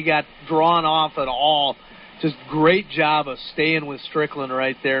 Nobody got drawn off at all. Just great job of staying with Strickland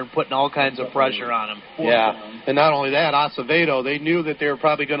right there and putting all kinds of pressure on him. Yeah, and not only that, Acevedo, they knew that they were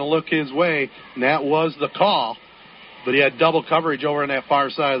probably going to look his way, and that was the call. But he had double coverage over on that far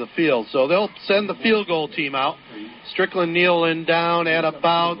side of the field. So they'll send the field goal team out. Strickland kneeling down at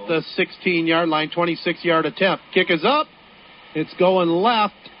about the 16-yard line, 26-yard attempt. Kick is up. It's going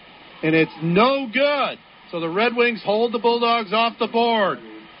left, and it's no good. So the Red Wings hold the Bulldogs off the board.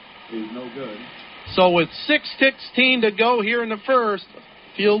 It's no good. So with 6:16 to go here in the first,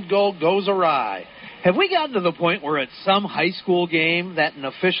 field goal goes awry. Have we gotten to the point where at some high school game that an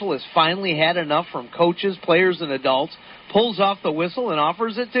official has finally had enough from coaches, players, and adults, pulls off the whistle and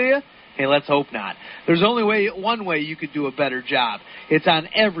offers it to you? Hey, let's hope not. There's only one way you could do a better job. It's on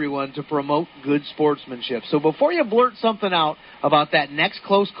everyone to promote good sportsmanship. So before you blurt something out about that next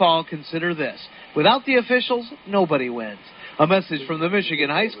close call, consider this. Without the officials, nobody wins. A message from the Michigan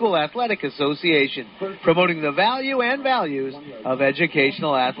High School Athletic Association, promoting the value and values of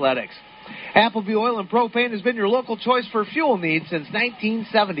educational athletics. Appleby Oil and Propane has been your local choice for fuel needs since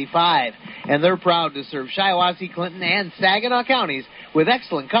 1975, and they're proud to serve Shiawassee, Clinton, and Saginaw counties with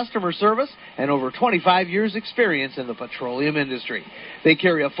excellent customer service and over 25 years' experience in the petroleum industry. They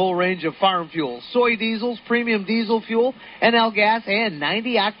carry a full range of farm fuels, soy diesels, premium diesel fuel, NL gas, and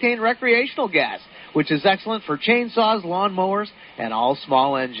 90-octane recreational gas, which is excellent for chainsaws, lawn mowers, and all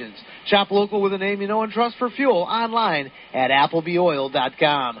small engines. Shop local with a name you know and trust for fuel online at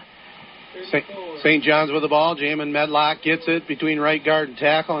ApplebyOil.com. St. John's with the ball. Jamin Medlock gets it between right guard and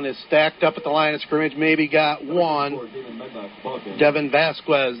tackle and is stacked up at the line of scrimmage. Maybe got one. Devin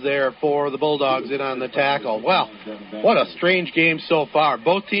Vasquez there for the Bulldogs in on the tackle. Well, what a strange game so far.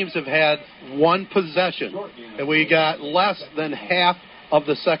 Both teams have had one possession, and we got less than half of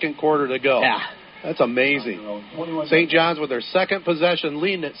the second quarter to go. Yeah. That's amazing. St. John's with their second possession,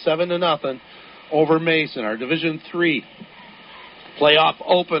 leading at 7-0 over Mason, our Division III playoff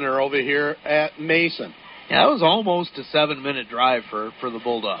opener over here at Mason. Yeah, that was almost a 7-minute drive for the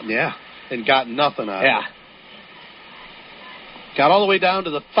Bulldogs. Yeah, and got nothing out of Yeah. it. Got all the way down to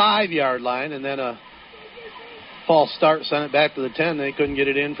the 5-yard line, and then a False start, sent it back to the 10. They couldn't get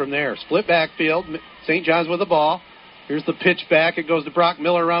it in from there. Split backfield. St. John's with the ball. Here's the pitch back. It goes to Brock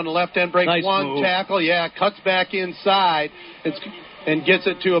Miller around the left end. Breaks Nice one move. tackle. Yeah, cuts back inside and gets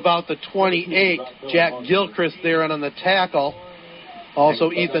it to about the 28. Jack Gilchrist there on the tackle.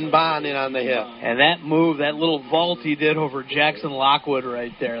 Also Ethan Bond in on the hit. And that move, that little vault he did over Jackson Lockwood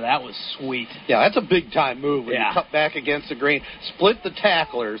right there, that was sweet. Yeah, that's a big-time move when you cut back against the grain. Split the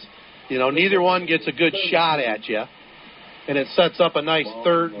tacklers. You know, neither one gets a good shot at you. And it sets up a nice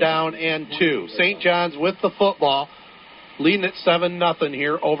 3rd down and 2. St. John's with the football, leading at 7-0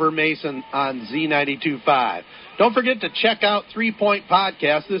 here over Mason on Z92.5. Don't forget to check out 3 Point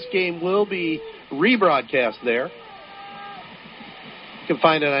Podcast. This game will be rebroadcast there. You can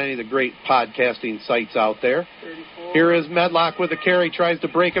find it on any of the great podcasting sites out there. Here is Medlock with the carry, tries to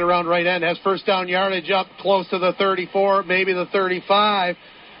break it around right end, has first down yardage up close to the 34, maybe the 35.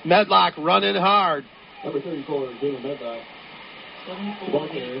 Medlock running hard. Number 34, David Medlock.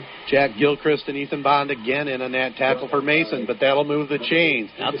 Jack Gilchrist and Ethan Bond again in on that tackle for Mason, but that'll move the chains.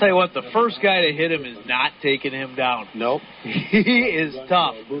 I'll tell you what, the first guy to hit him is not taking him down. Nope. He is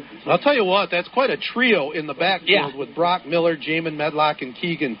tough. I'll tell you what, that's quite a trio in the backfield with Brock Miller, Jamin Medlock, and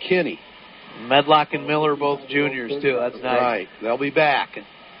Keegan Kinney. Medlock and Miller both juniors, too. That's nice. Right. They'll be back.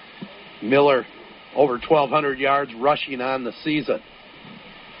 Miller over 1,200 yards rushing on the season.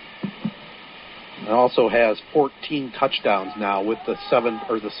 And also has 14 touchdowns now with the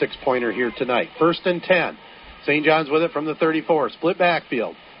 6-pointer here tonight. 1st and 10. St. John's with it from the 34. Split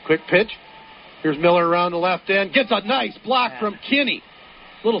backfield. Quick pitch. Here's Miller around the left end. Gets a nice block from Kinney.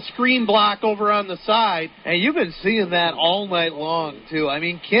 Little screen block over on the side. And you've been seeing that all night long, too. I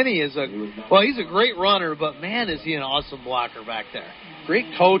mean, Kinney is he's a great runner, but, man, is he an awesome blocker back there. Great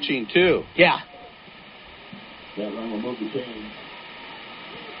coaching, too. Yeah. That run will move the chain.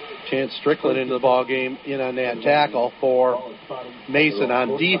 Chance Strickland into the ball game in on that tackle for Mason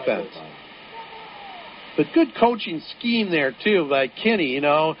on defense. But good coaching scheme there, too, by Kinney, you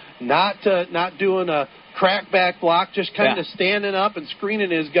know, not doing a crackback block, just kind of standing up and screening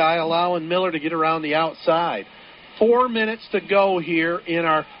his guy, allowing Miller to get around the outside. 4 minutes to go here in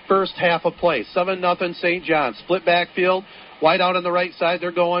our first half of play. 7-0 St. John. Split backfield. White out on the right side.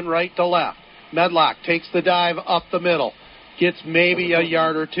 They're going right to left. Medlock takes the dive up the middle. Gets maybe a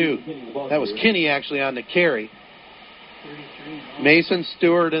yard or two. That was Kinney actually on the carry. Mason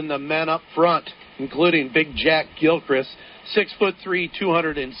Stewart and the men up front, including big Jack Gilchrist, 6'3",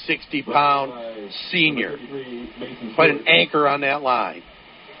 260-pound senior. Quite an anchor on that line.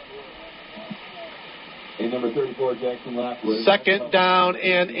 And number 34, Jackson Lockwood. 2nd down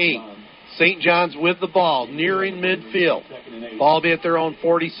and 8. St. John's with the ball, nearing midfield. Ball be at their own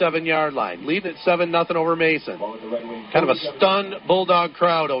 47-yard line. Leading at 7-0 over Mason. Kind of a stunned Bulldog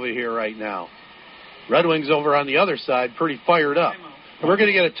crowd over here right now. Red Wings over on the other side, pretty fired up. And we're going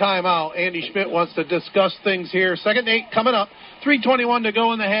to get a timeout. Andy Schmidt wants to discuss things here. 2nd and 8 coming up. 3:21 to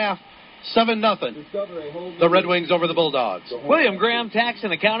go in the half. 7-0. The Red Wings over the Bulldogs. William Graham Tax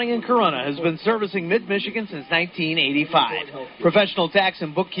and Accounting in Corunna has been servicing Mid-Michigan since 1985. Professional tax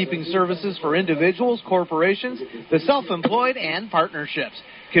and bookkeeping services for individuals, corporations, the self-employed, and partnerships.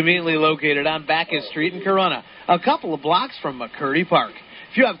 Conveniently located on Bacchus Street in Corunna, a couple of blocks from McCurdy Park.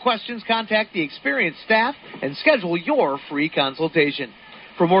 If you have questions, contact the experienced staff and schedule your free consultation.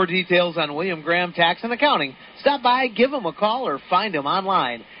 For more details on William Graham Tax and Accounting, stop by, give him a call, or find him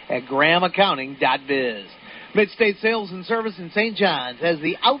online at grahamaccounting.biz. Mid-State Sales and Service in St. John's has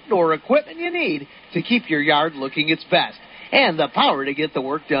the outdoor equipment you need to keep your yard looking its best and the power to get the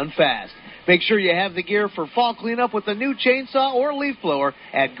work done fast. Make sure you have the gear for fall cleanup with the new chainsaw or leaf blower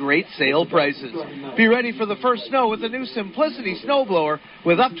at great sale prices. Be ready for the first snow with the new Simplicity snowblower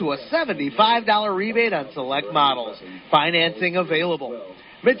with up to a $75 rebate on select models. Financing available.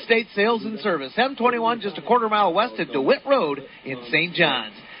 Mid-State Sales and Service, M21, just a quarter mile west of DeWitt Road in St.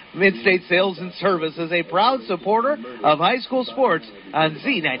 John's. Mid-State Sales and Service is a proud supporter of high school sports on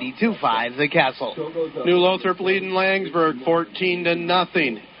Z92.5 The Castle. New Lothrop leading Langsburg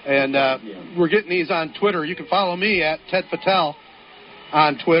 14-0. And we're getting these on Twitter. You can follow me at Ted Patel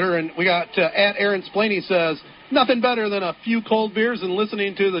on Twitter. And we got at Aaron Splaney says, nothing better than a few cold beers and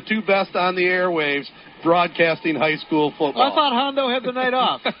listening to the two best on the airwaves broadcasting high school football. I thought Hondo had the night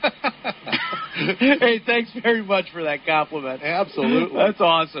off. Hey, thanks very much for that compliment. Absolutely. That's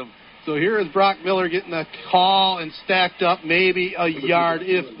awesome. So here is Brock Miller getting a call and stacked up maybe a yard,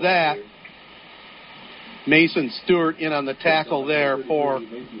 if that. Mason Stewart in on the tackle there for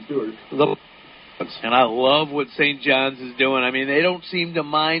the... And I love what St. John's is doing. I mean, they don't seem to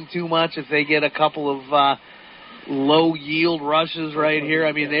mind too much if they get a couple of low-yield rushes right here.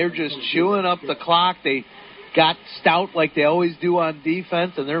 I mean, they're just chewing up the clock. They got stout like they always do on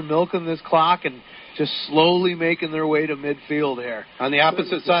defense, and they're milking this clock and just slowly making their way to midfield here. On the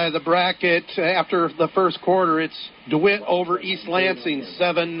opposite side of the bracket, after the first quarter, it's DeWitt over East Lansing,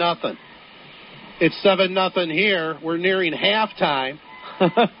 7-0. It's 7-0 here. We're nearing halftime.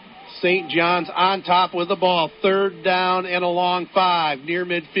 St. John's on top with the ball. 3rd down and a long 5 near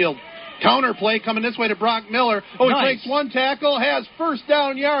midfield. Counter play coming this way to Brock Miller. Oh, he breaks one tackle, has first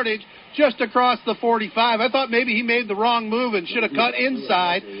down yardage just across the 45. I thought maybe he made the wrong move and should have cut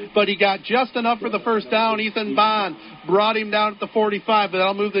inside, but he got just enough for the first down. Ethan Bond brought him down at the 45, but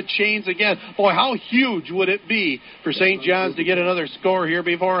that'll move the chains again. Boy, how huge would it be for St. John's to get another score here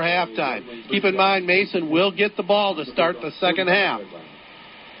before halftime? Keep in mind, Mason will get the ball to start the second half.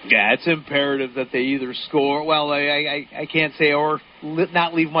 Yeah, it's imperative that they either score. Well, I can't say or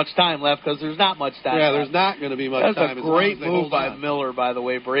not leave much time left because there's not much time left. There's not going to be much That's time. That's a great move by Miller, by the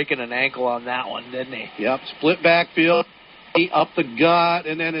way, breaking an ankle on that one, didn't he? Yep, split backfield, up the gut,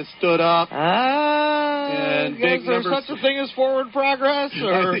 and then it stood up. And is there such a thing as forward progress?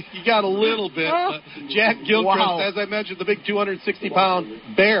 Or? You got a little bit. Jack Gilchrist, as I mentioned, the big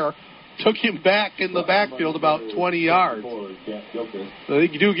 260-pound bear, took him back in the backfield about 20 yards. So they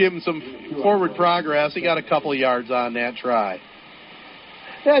do give him some forward progress. He got a couple of yards on that try.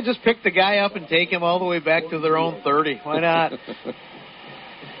 Yeah, just pick the guy up and take him all the way back to their own 30. Why not?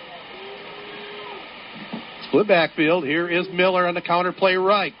 Split backfield. Here is Miller on the counter play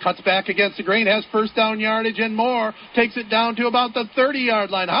right. Cuts back against the grain, has first down yardage and more. Takes it down to about the 30-yard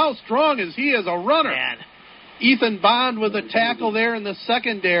line. How strong is he as a runner? Man. Ethan Bond with a tackle there in the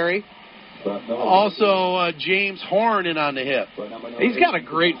secondary. Also, James Horn in on the hip. He's got a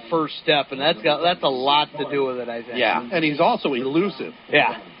great first step, and that's a lot to do with it, I think. Yeah, and he's also elusive.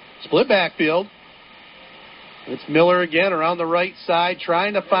 Yeah. Split backfield. It's Miller again around the right side,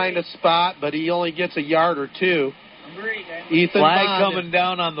 trying to find a spot, but he only gets a yard or two. Ethan Flag Bond coming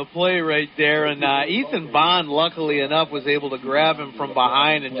down on the play right there, and Ethan Bond, luckily enough, was able to grab him from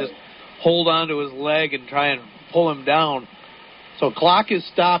behind and just hold onto his leg and try and pull him down. So clock is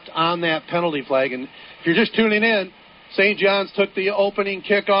stopped on that penalty flag. And if you're just tuning in, St. John's took the opening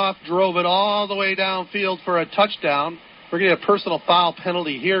kickoff, drove it all the way downfield for a touchdown. We're going to get a personal foul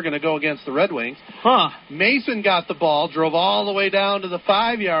penalty here, going to go against the Red Wings. Mason got the ball, drove all the way down to the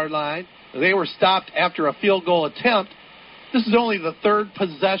 5-yard line. They were stopped after a field goal attempt. This is only the 3rd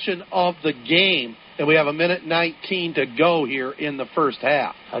possession of the game, and we have 1:19 to go here in the first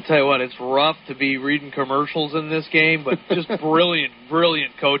half. I'll tell you what, it's rough to be reading commercials in this game, but just brilliant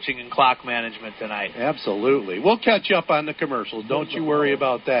coaching and clock management tonight. Absolutely. We'll catch up on the commercials. Don't you worry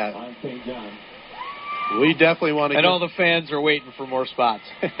about that. We definitely want to. I know the fans are waiting for more spots.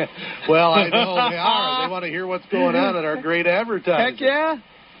 Well, I know they are. They want to hear what's going on at our great advertising. Heck yeah.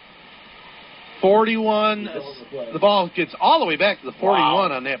 41. The ball gets all the way back to the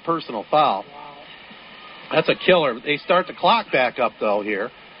 41 on that personal foul. That's a killer. They start the clock back up, though, here.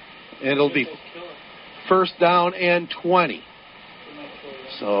 And it'll be first down and 20.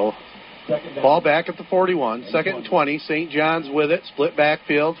 So, ball back at the 41. 2nd and 20. St. John's with it. Split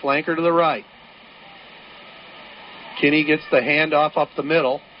backfield. Flanker to the right. Kinney gets the handoff up the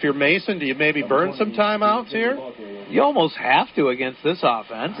middle. If you're Mason, do you maybe burn some timeouts here? You almost have to against this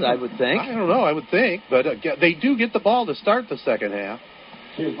offense, I would think. I don't know. I would think. But they do get the ball to start the second half.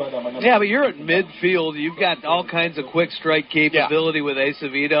 Yeah, but you're at midfield. You've got all kinds of quick strike capability with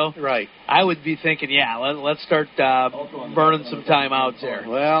Acevedo. Right. I would be thinking, let's start burning some timeouts here.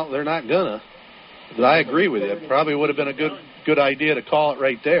 Well, they're not gonna. But I agree with you. It probably would have been a good idea to call it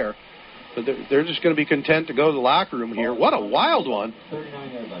right there. But they're just going to be content to go to the locker room here. What a wild one.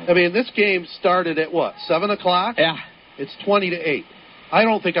 I mean, this game started at, 7 o'clock? Yeah. It's 20-8. I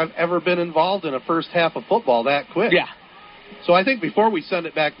don't think I've ever been involved in a first half of football that quick. Yeah. So I think before we send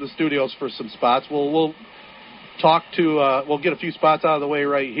it back to the studios for some spots, we'll talk to, we'll get a few spots out of the way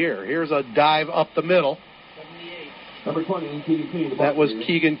right here. Here's a dive up the middle. Number 20, Keegan Kinney. That was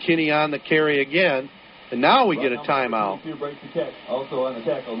Keegan Kinney on the carry again. And now we get a timeout. Also on the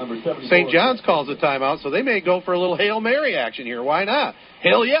tackle, number 74. St. John's calls a timeout, so they may go for a little Hail Mary action here. Why not?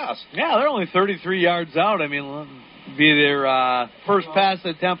 Hell yes. Yeah, they're only 33 yards out. I mean, be their first pass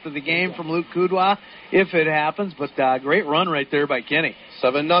attempt of the game from Luke Kudwa, if it happens. But great run right there by Kinney.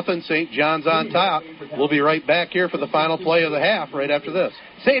 7-0, St. John's on top. We'll be right back here for the final play of the half right after this.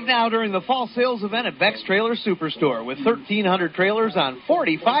 Save now during the fall sales event at Beck's Trailer Superstore. With 1,300 trailers on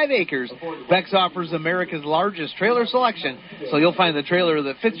 45 acres, Beck's offers America's largest trailer selection, so you'll find the trailer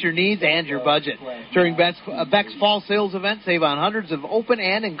that fits your needs and your budget. During Beck's fall sales event, save on hundreds of open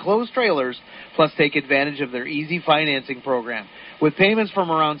and enclosed trailers, plus take advantage of their easy financing program, with payments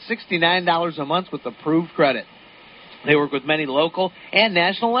from around $69 a month with approved credit. They work with many local and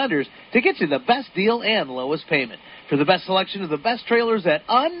national lenders to get you the best deal and lowest payment. For the best selection of the best trailers at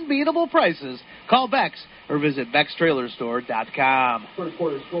unbeatable prices, call Beck's or visit Beck'sTrailerStore.com. First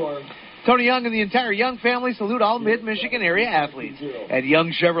quarter score. Tony Young and the entire Young family salute all mid-Michigan area athletes. At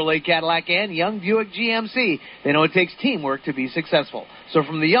Young Chevrolet Cadillac and Young Buick GMC, they know it takes teamwork to be successful. So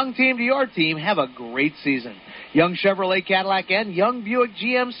from the Young team to your team, have a great season. Young Chevrolet Cadillac and Young Buick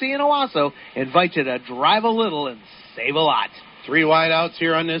GMC in Owasso invite you to drive a little and save a lot. 3 wideouts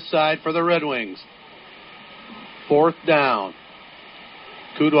here on this side for the Red Wings. 4th down.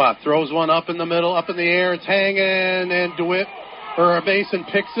 Kudwa throws one up in the middle, up in the air. It's hanging, and Mason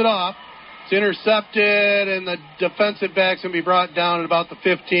picks it off. It's intercepted, and the defensive back's going to be brought down at about the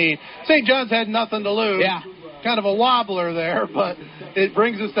 15. St. John's had nothing to lose. Yeah. Kind of a wobbler there, but it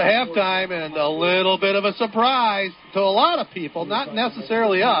brings us to halftime, and a little bit of a surprise to a lot of people, not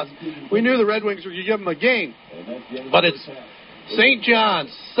necessarily us. We knew the Red Wings were going to give them a game, but it's St.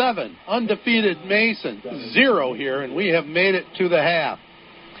 John's 7, undefeated Mason 0 here, and we have made it to the half.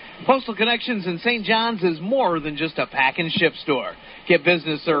 Postal Connections in St. John's is more than just a pack and ship store. Get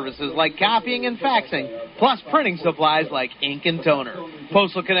business services like copying and faxing, plus printing supplies like ink and toner.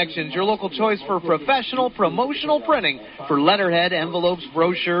 Postal Connections, your local choice for professional promotional printing for letterhead, envelopes,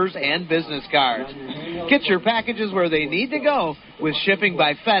 brochures, and business cards. Get your packages where they need to go with shipping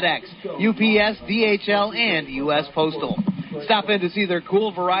by FedEx, UPS, DHL, and U.S. Postal. Stop in to see their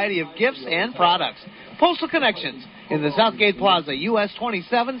cool variety of gifts and products. Postal Connections in the Southgate Plaza, US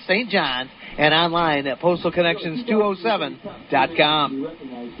 27, St. John, and online at postalconnections207.com.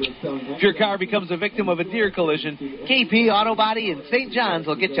 If your car becomes a victim of a deer collision, KP Auto Body in St. John's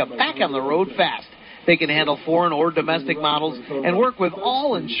will get you back on the road fast. They can handle foreign or domestic models and work with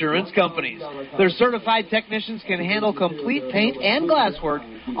all insurance companies. Their certified technicians can handle complete paint and glasswork,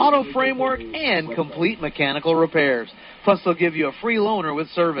 auto framework, and complete mechanical repairs. Plus, they'll give you a free loaner with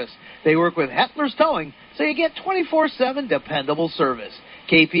service. They work with Hetler's Towing, so you get 24/7 dependable service.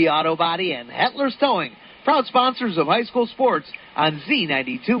 KP Auto Body and Hetler's Towing, proud sponsors of high school sports on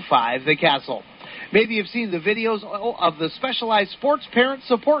Z92.5 The Castle. Maybe you've seen the videos of the specialized sports parent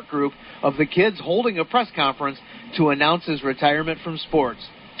support group of the kids holding a press conference to announce his retirement from sports.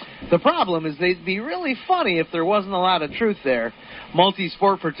 The problem is they'd be really funny if there wasn't a lot of truth there.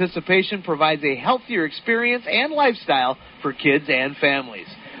 Multi-sport participation provides a healthier experience and lifestyle for kids and families.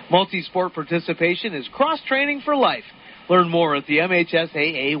 Multi-sport participation is cross-training for life. Learn more at the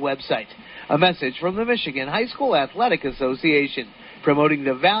MHSAA website. A message from the Michigan High School Athletic Association, promoting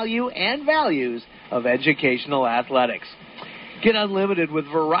the value and values of educational athletics. Get unlimited with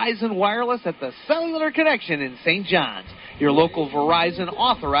Verizon Wireless at the Cellular Connection in St. John's, your local Verizon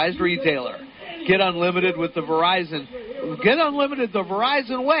authorized retailer. Get unlimited the Verizon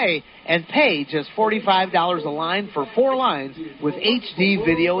way and pay just $45 a line for 4 lines with HD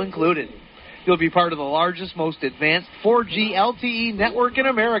video included. You'll be part of the largest, most advanced 4G LTE network in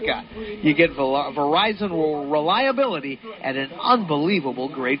America. You get Verizon reliability at an unbelievable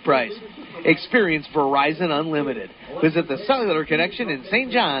great price. Experience Verizon Unlimited. Visit the Cellular Connection in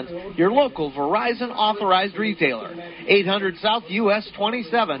St. John's, your local Verizon authorized retailer. 800 South US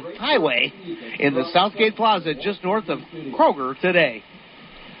 27 Highway in the Southgate Plaza just north of Kroger today.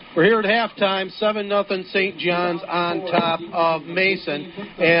 We're here at halftime, 7-0 St. John's on top of Mason.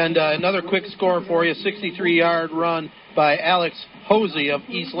 And another quick score for you, 63-yard run by Alex Hosey of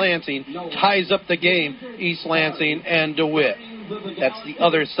East Lansing. Ties up the game, East Lansing and DeWitt. That's the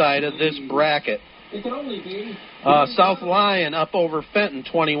other side of this bracket. South Lyon up over Fenton,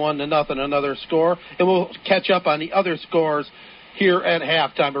 21-0, another score. And we'll catch up on the other scores here at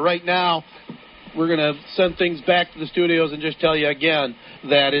halftime. But right now, we're going to send things back to the studios and just tell you again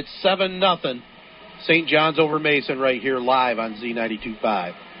that it's 7-0 St. John's over Mason right here live on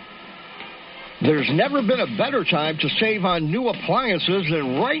Z92.5. There's never been a better time to save on new appliances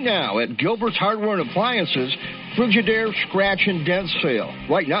than right now at Gilbert's Hardware and Appliances. Frigidaire Scratch and Dent Sale.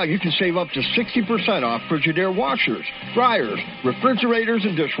 Right now, you can save up to 60% off Frigidaire washers, dryers, refrigerators,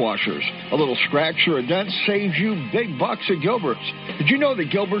 and dishwashers. A little scratch or a dent saves you big bucks at Gilbert's. Did you know that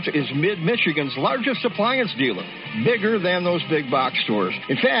Gilbert's is Mid-Michigan's largest appliance dealer? Bigger than those big box stores.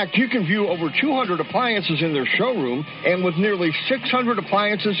 In fact, you can view over 200 appliances in their showroom, and with nearly 600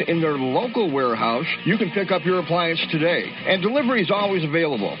 appliances in their local warehouse, you can pick up your appliance today. And delivery is always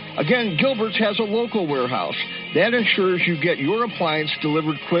available. Again, Gilbert's has a local warehouse. That ensures you get your appliance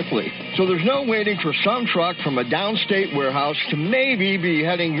delivered quickly. So there's no waiting for some truck from a downstate warehouse to maybe be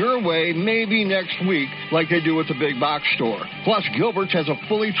heading your way maybe next week like they do at the big box store. Plus, Gilbert's has a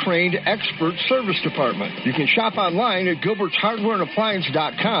fully trained expert service department. You can shop online at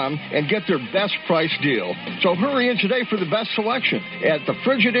gilbertshardwareandappliance.com and get their best price deal. So hurry in today for the best selection at the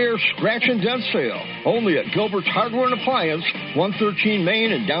Frigidaire Scratch and Dent Sale. Only at Gilbert's Hardware and Appliance, 113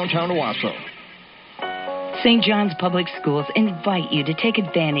 Main in downtown Owasso. St. John's Public Schools invite you to take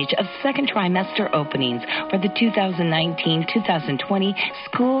advantage of second trimester openings for the 2019-2020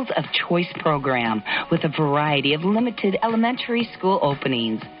 Schools of Choice program with a variety of limited elementary school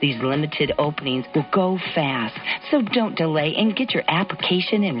openings. These limited openings will go fast, so don't delay and get your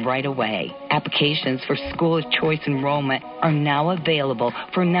application in right away. Applications for School of Choice enrollment are now available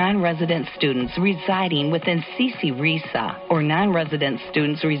for non-resident students residing within CC-RESA or non-resident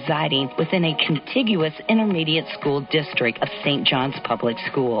students residing within a contiguous intermediate school district of St. John's Public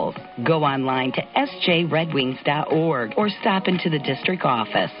Schools. Go online to sjredwings.org or stop into the district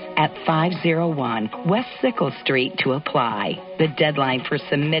office at 501 West Sickle Street to apply. The deadline for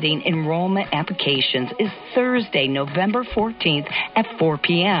submitting enrollment applications is Thursday, November 14th at 4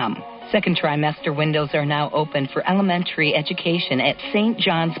 p.m. Second trimester windows are now open for elementary education at St.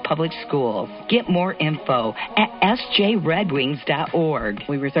 John's Public Schools. Get more info at sjredwings.org.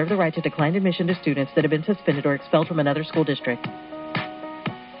 We reserve the right to decline admission to students that have been suspended or expelled from another school district.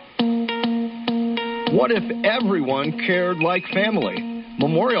 What if everyone cared like family?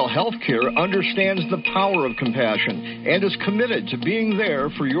 Memorial Healthcare understands the power of compassion and is committed to being there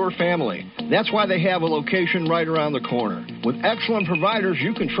for your family. That's why they have a location right around the corner with excellent providers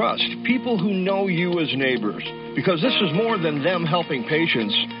you can trust, people who know you as neighbors. Because this is more than them helping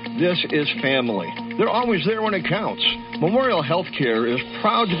patients. This is family. They're always there when it counts. Memorial Healthcare is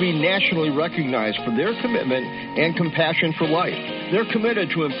proud to be nationally recognized for their commitment and compassion for life. They're committed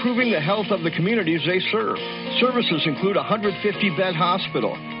to improving the health of the communities they serve. Services include a 150-bed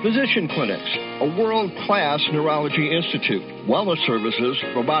hospital, physician clinics, a world-class neurology institute, wellness services,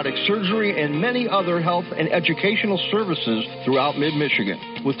 robotic surgery, and many other health and educational services throughout mid-Michigan.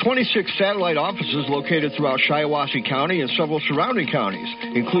 With 26 satellite offices located throughout Shiawassee County and several surrounding counties,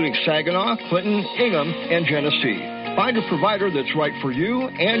 including Saginaw, Clinton, Ingham, and Genesee. Find a provider that's right for you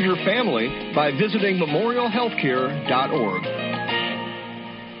and your family by visiting memorialhealthcare.org.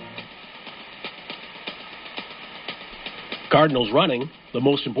 Cardinals running, the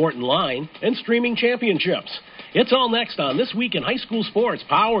most important line, and streaming championships. It's all next on This Week in High School Sports,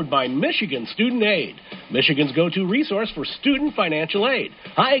 powered by Michigan Student Aid, Michigan's go-to resource for student financial aid.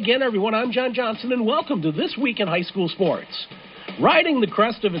 Hi again, everyone. I'm John Johnson, and welcome to This Week in High School Sports. Riding the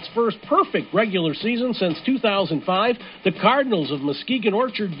crest of its first perfect regular season since 2005, the Cardinals of Muskegon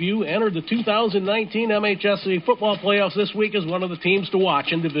Orchard View entered the 2019 MHSAA football playoffs this week as one of the teams to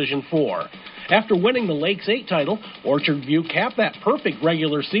watch in Division IV. After winning the Lakes 8 title, Orchard View capped that perfect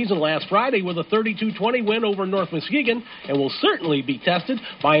regular season last Friday with a 32-20 win over North Muskegon and will certainly be tested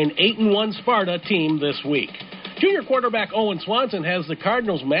by an 8-1 Sparta team this week. Junior quarterback Owen Swanson has the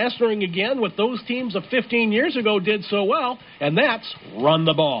Cardinals mastering again what those teams of 15 years ago did so well, and that's run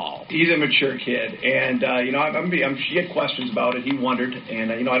the ball. He's a mature kid, and, he had questions about it. He wondered,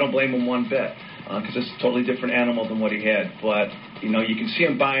 and, I don't blame him one bit because it's a totally different animal than what he had. But, you can see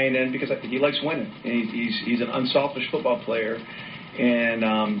him buying in because he likes winning. And he's an unselfish football player. And,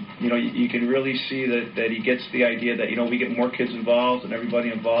 you can really see that he gets the idea that, we get more kids involved and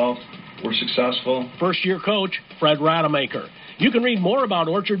everybody involved. We're successful. First-year coach, Fred Rademacher. You can read more about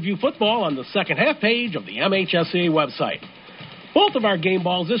Orchard View football on the second half page of the MHSAA website. Both of our game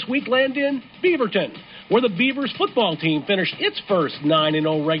balls this week land in Beaverton, where the Beavers football team finished its first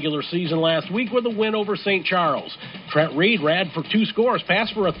 9-0 regular season last week with a win over St. Charles. Trent Reed ran for 2 scores,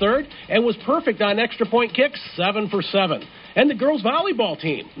 passed for a third, and was perfect on extra point kicks, 7 for 7. And the girls volleyball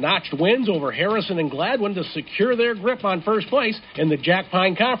team notched wins over Harrison and Gladwin to secure their grip on first place in the Jack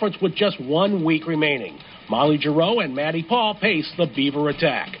Pine Conference with just 1 week remaining. Molly Giroux and Maddie Paul pace the Beaver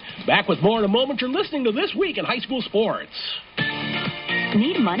attack. Back with more in a moment. You're listening to This Week in High School Sports.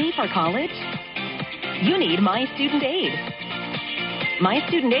 Need money for college? You need My Student Aid. My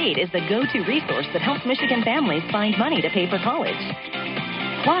Student Aid is the go-to resource that helps Michigan families find money to pay for college.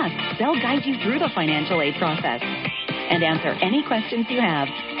 Plus, they'll guide you through the financial aid process and answer any questions you have.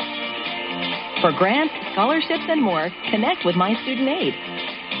 For grants, scholarships, and more, connect with My Student Aid,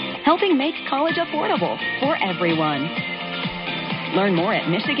 helping make college affordable for everyone. Learn more at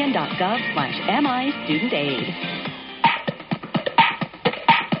michigan.gov/MIStudentAid.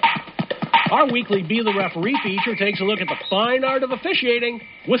 Our weekly Be the Referee feature takes a look at the fine art of officiating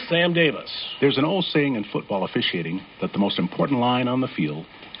with Sam Davis. There's an old saying in football officiating that the most important line on the field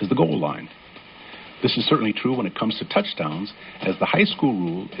is the goal line. This is certainly true when it comes to touchdowns, as the high school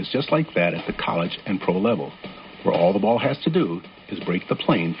rule is just like that at the college and pro level, where all the ball has to do is break the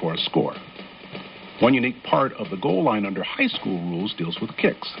plane for a score. One unique part of the goal line under high school rules deals with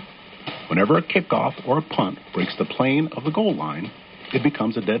kicks. Whenever a kickoff or a punt breaks the plane of the goal line, it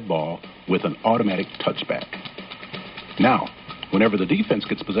becomes a dead ball with an automatic touchback. Now, whenever the defense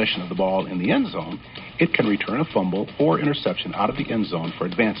gets possession of the ball in the end zone, it can return a fumble or interception out of the end zone for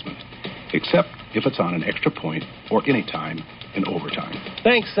advancement, except if it's on an extra point or any time in overtime.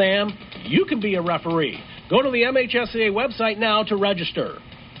 Thanks, Sam. You can be a referee. Go to the MHSAA website now to register.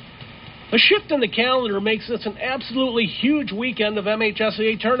 A shift in the calendar makes this an absolutely huge weekend of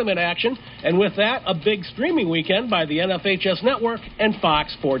MHSAA tournament action, and with that, a big streaming weekend by the NFHS Network and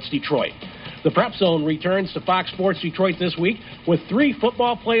Fox Sports Detroit. The Prep Zone returns to Fox Sports Detroit this week with 3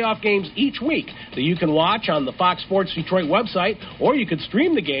 football playoff games each week that you can watch on the Fox Sports Detroit website, or you could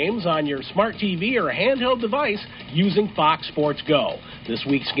stream the games on your smart TV or handheld device using Fox Sports Go. This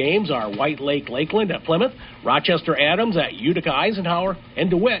week's games are White Lake Lakeland at Plymouth, Rochester Adams at Utica Eisenhower, and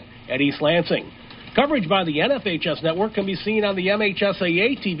DeWitt at East Lansing. Coverage by the NFHS Network can be seen on the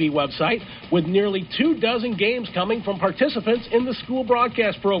MHSAA TV website, with nearly 24 games coming from participants in the school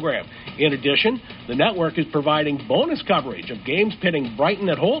broadcast program. In addition, the network is providing bonus coverage of games pitting Brighton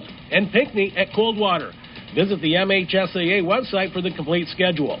at Holt and Pinckney at Coldwater. Visit the MHSAA website for the complete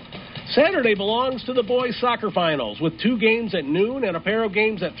schedule. Saturday belongs to the boys' soccer finals, with 2 games at noon and a pair of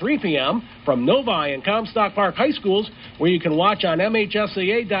games at 3 p.m. from Novi and Comstock Park High Schools, where you can watch on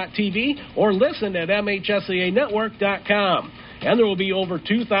MHSAA.tv or listen at MHSAAnetwork.com. And there will be over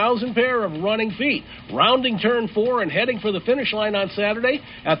 2,000 pair of running feet, rounding turn 4 and heading for the finish line on Saturday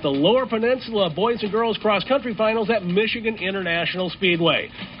at the Lower Peninsula Boys and Girls Cross Country Finals at Michigan International Speedway.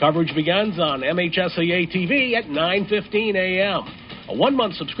 Coverage begins on MHSAA TV at 9:15 a.m. A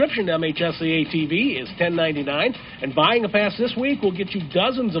 1-month subscription to MHSAA TV is $10.99, and buying a pass this week will get you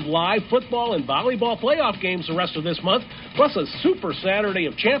dozens of live football and volleyball playoff games the rest of this month, plus a super Saturday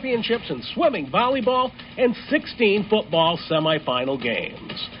of championships in swimming, volleyball, and 16 football semifinal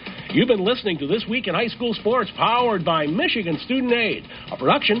games. You've been listening to This Week in High School Sports, powered by Michigan Student Aid, a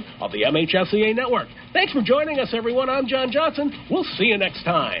production of the MHSAA Network. Thanks for joining us, everyone. I'm John Johnson. We'll see you next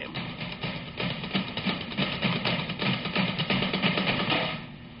time.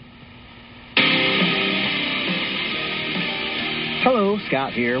 Hello,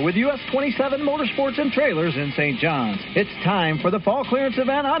 Scott here with US 27 Motorsports and Trailers in St. John's. It's time for the fall clearance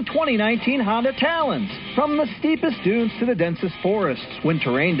event on 2019 Honda Talons. From the steepest dunes to the densest forests, when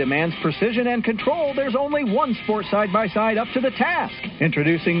terrain demands precision and control, there's only one sport side-by-side up to the task.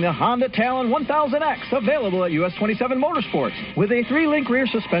 Introducing the Honda Talon 1000X, available at US 27 Motorsports. With a 3-link rear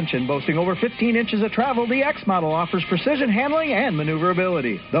suspension boasting over 15 inches of travel, the X model offers precision handling and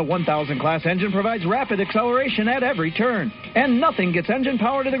maneuverability. The 1000 class engine provides rapid acceleration at every turn. And nothing gets engine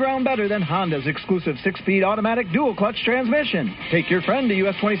power to the ground better than Honda's exclusive 6-speed automatic dual-clutch transmission. Take your friend to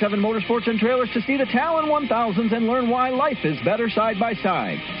US 27 Motorsports and Trailers to see the Talon 1000s and learn why life is better side by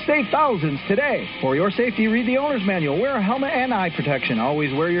side. Save thousands today. For your safety, read the owner's manual. Wear a helmet and eye protection.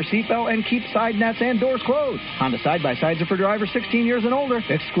 Always wear your seatbelt and keep side nets and doors closed. Honda side-by-sides are for drivers 16 years and older.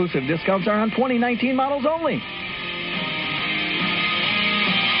 Exclusive discounts are on 2019 models only.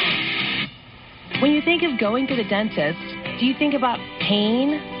 When you think of going to the dentist, do you think about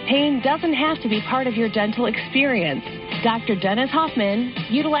pain? Pain doesn't have to be part of your dental experience. Dr. Dennis Hoffman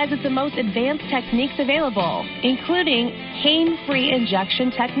utilizes the most advanced techniques available, including pain-free injection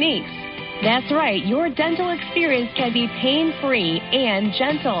techniques. That's right, your dental experience can be pain-free and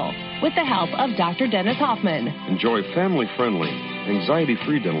gentle with the help of Dr. Dennis Hoffman. Enjoy family-friendly,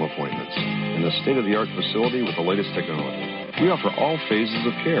 anxiety-free dental appointments in a state-of-the-art facility with the latest technology. We offer all phases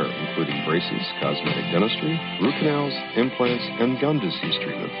of care, including braces, cosmetic dentistry, root canals, implants, and gum disease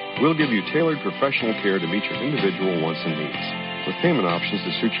treatment. We'll give you tailored professional care to meet your individual wants and needs, with payment options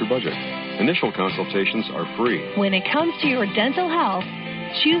to suit your budget. Initial consultations are free. When it comes to your dental health,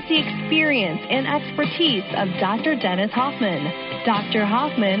 choose the experience and expertise of Dr. Dennis Hoffman. Dr.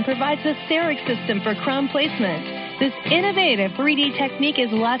 Hoffman provides a CEREC system for crown placement, This innovative 3D technique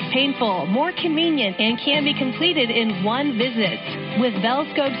is less painful, more convenient, and can be completed in one visit. With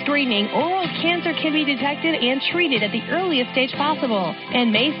Velscope screening, oral cancer can be detected and treated at the earliest stage possible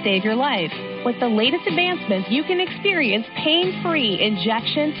and may save your life. With the latest advancements, you can experience pain-free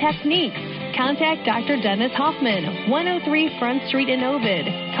injection techniques. Contact Dr. Dennis Hoffman, 103 Front Street in Ovid.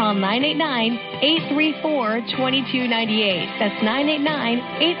 Call 989-834-2298. That's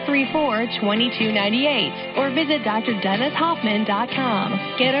 989-834-2298. Or visit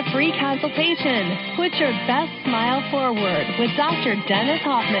drdennishoffman.com. Get a free consultation. Put your best smile forward with Dr. Dennis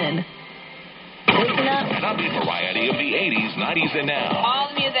Hoffman. Listen up. The variety of the 80s, 90s, and now. All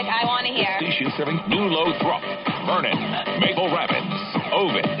the music I want to hear. Station serving New Lothrop, Vernon, Maple Rapids,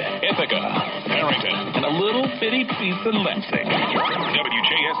 Ovid, Ithaca, Barrington, and a little bitty piece of Lansing.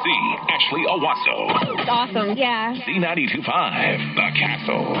 WJSC, Ashley Owasso. It's awesome, yeah. C92.5, The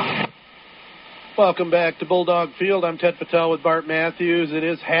Castle. Welcome back to Bulldog Field. I'm Ted Patel with Bart Matthews. It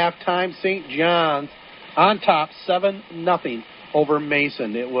is halftime. St. John's on top, 7-0 over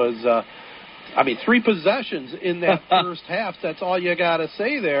Mason. It was... 3 possessions in that first half. That's all you got to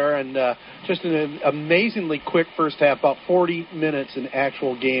say there. And just an amazingly quick first half, about 40 minutes in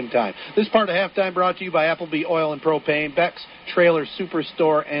actual game time. This part of halftime brought to you by Appleby Oil and Propane, Beck's Trailer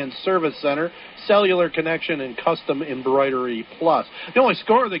Superstore and Service Center, Cellular Connection, and Custom Embroidery Plus. The only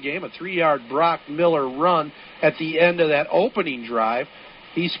score of the game, a 3-yard Brock Miller run at the end of that opening drive.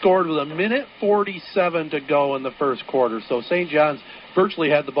 He scored with 1:47 to go in the first quarter. So St. John's virtually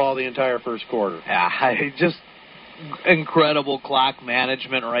had the ball the entire first quarter. Yeah, just incredible clock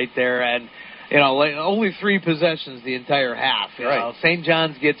management right there. And, only 3 possessions the entire half. Right. St.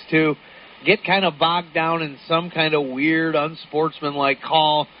 John's get kind of bogged down in some kind of weird, unsportsmanlike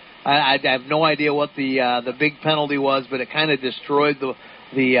call. I have no idea what the big penalty was, but it kind of destroyed the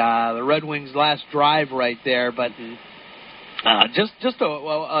Red Wings' last drive right there. But just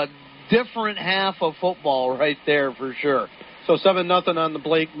a different half of football right there for sure. So 7-0 on the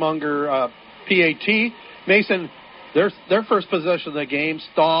Blake Munger PAT. Mason, their first possession of the game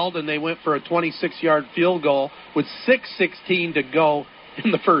stalled, and they went for a 26-yard field goal with 6:16 to go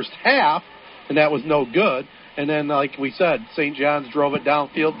in the first half, and that was no good. And then, like we said, St. John's drove it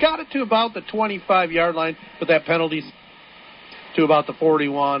downfield, got it to about the 25-yard line, but that penalty to about the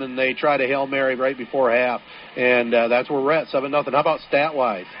 41, and they tried a Hail Mary right before half. And that's where we're at, 7-0. How about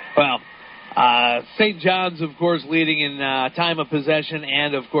stat-wise? Well, St. John's, of course, leading in time of possession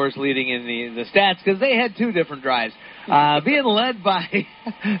and, of course, leading in the stats because they had 2 different drives. Being led by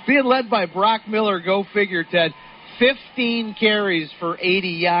Brock Miller, go figure, Ted, 15 carries for 80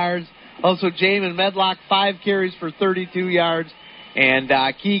 yards. Also, Jamin Medlock, 5 carries for 32 yards. And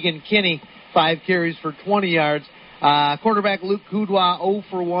Keegan Kinney, 5 carries for 20 yards. Quarterback Luke Kudwa 0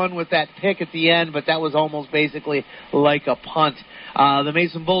 for 1 with that pick at the end, but that was almost basically like a punt. The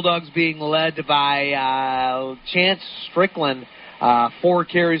Mason Bulldogs being led by Chance Strickland, 4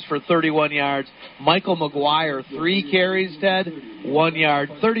 carries for 31 yards. Michael McGuire, 3 carries, Ted, 1 yard.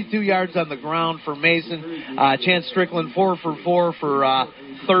 32 yards on the ground for Mason. Chance Strickland, 4 for 4 for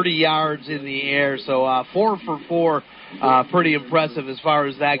 30 yards in the air. So 4 for 4. Pretty impressive as far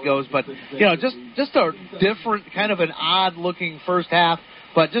as that goes. But, just a different, kind of an odd-looking first half,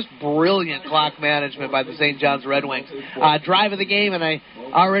 but just brilliant clock management by the St. John's Red Wings. Drive of the game, and I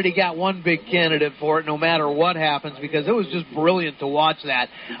already got one big candidate for it no matter what happens because it was just brilliant to watch that.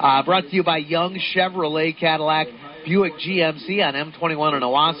 Brought to you by Young Chevrolet Cadillac Buick GMC on M21 in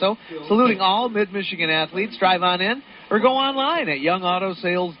Owasso. Saluting all Mid-Michigan athletes. Drive on in or go online at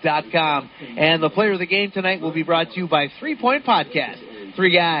youngautosales.com. And the player of the game tonight will be brought to you by 3 Point Podcast.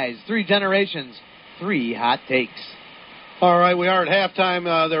 3 guys, 3 generations, 3 hot takes. All right, we are at halftime.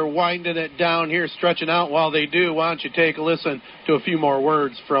 They're winding it down here, stretching out. While they do, why don't you take a listen to a few more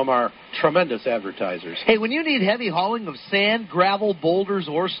words from our tremendous advertisers. Hey, when you need heavy hauling of sand, gravel, boulders,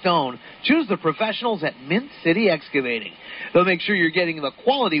 or stone, choose the professionals at Mint City Excavating. They'll make sure you're getting the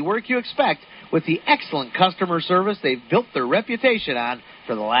quality work you expect with the excellent customer service they've built their reputation on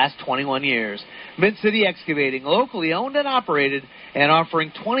for the last 21 years. Mint City Excavating, locally owned and operated, and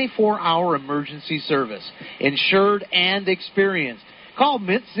offering 24-hour emergency service. Insured and experienced. Call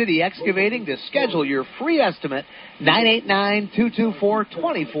Mint City Excavating to schedule your free estimate,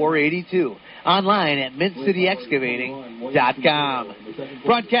 989-224-2482. Online at mintcityexcavating.com.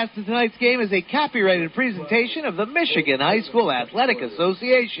 Broadcast of tonight's game is a copyrighted presentation of the Michigan High School Athletic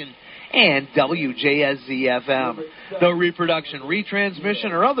Association and WJSZ-FM. No reproduction,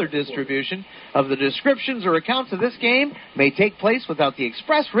 retransmission, or other distribution of the descriptions or accounts of this game may take place without the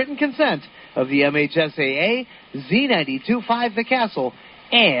express written consent of the MHSAA, Z92.5 The Castle,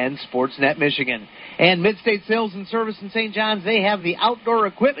 and Sportsnet Michigan. And Midstate Sales and Service in St. John's, they have the outdoor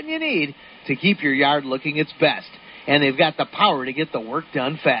equipment you need to keep your yard looking its best. And they've got the power to get the work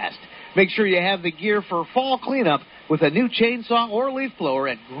done fast. Make sure you have the gear for fall cleanup with a new chainsaw or leaf blower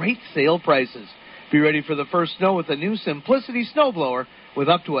at great sale prices. Be ready for the first snow with the new Simplicity snowblower with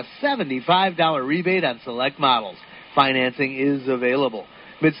up to a $75 rebate on select models. Financing is available.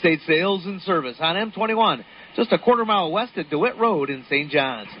 Midstate Sales and Service on M21, just a quarter mile west of DeWitt Road in St.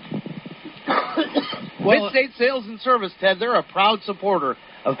 John's. Midstate Sales and Service, Ted, they're a proud supporter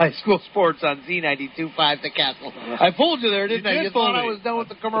of high school sports on Z92.5 The Castle. I fooled you there, didn't I? You thought I was done with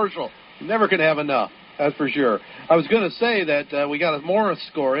the commercial. You're never going to have enough. That's for sure. I was going to say that we got a Morris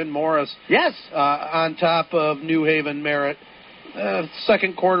score in. Morris, yes, on top of New Haven Merritt.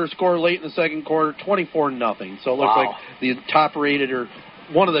 Second quarter score late in the second quarter, 24-0. So it looks like the top-rated or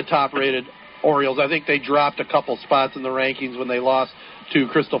one of the top-rated Orioles. I think they dropped a couple spots in the rankings when they lost to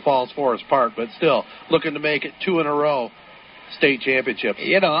Crystal Falls Forest Park, but still looking to make it 2 in a row state championships.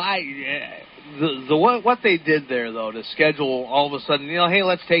 You know, what they did there, though, to schedule all of a sudden, hey,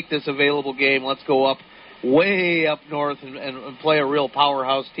 let's take this available game, let's go up way up north and play a real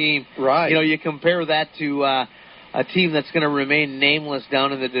powerhouse team. Right. You compare that to a team that's going to remain nameless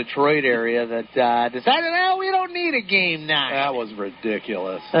down in the Detroit area that decided, we don't need a game 9. That was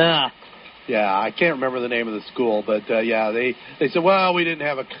ridiculous. Yeah, I can't remember the name of the school, but, they said, well, we didn't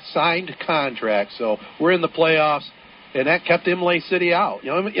have a signed contract, so we're in the playoffs. And that kept Imlay City out.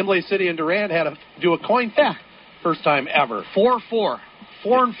 Imlay City and Durant had to do a coin flip. First time ever. 4-4. 4-4,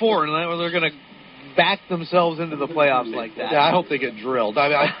 and they're going to back themselves into the playoffs like that. Yeah, I hope they get drilled.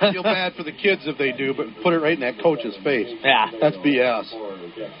 I feel bad for the kids if they do, but put it right in that coach's face. Yeah. That's BS.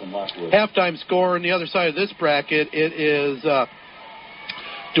 Halftime score on the other side of this bracket, it is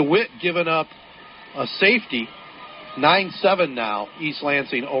DeWitt giving up a safety. 9-7 now, East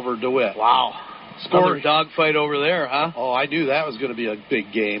Lansing over DeWitt. Wow. Score dogfight over there, huh? Oh, I knew that was going to be a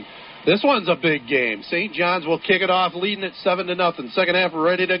big game. This one's a big game. St. John's will kick it off, leading it 7-0. Second half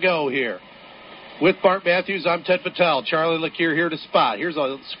ready to go here. With Bart Matthews, I'm Ted Patel. Charlie Lakier here to spot. Here's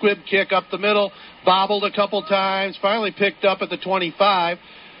a squib kick up the middle, bobbled a couple times, finally picked up at the 25.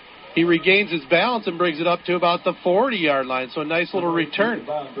 He regains his balance and brings it up to about the 40-yard line. So a nice little return.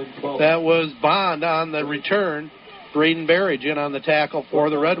 That was Bond on the return. Braden Berridge in on the tackle for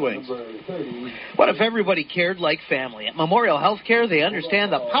the Red Wings. What if everybody cared like family? At Memorial Healthcare, they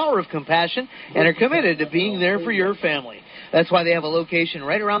understand the power of compassion and are committed to being there for your family. That's why they have a location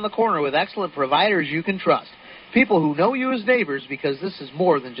right around the corner with excellent providers you can trust. People who know you as neighbors, because this is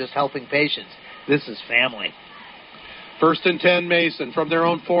more than just helping patients. This is family. 1st and 10, Mason from their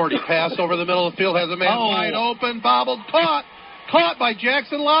own 40. Pass over the middle of the field, has a man wide open, bobbled, caught. Caught by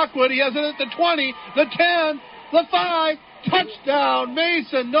Jackson Lockwood. He has it at the 20, the 10, the 5, touchdown,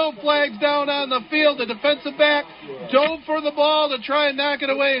 Mason. No flags down on the field. The defensive back dove for the ball to try and knock it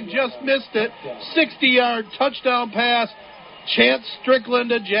away and just missed it. 60-yard touchdown pass. Chance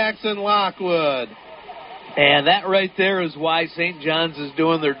Strickland to Jackson Lockwood. And that right there is why St. John's is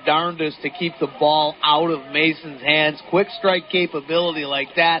doing their darndest to keep the ball out of Mason's hands. Quick strike capability like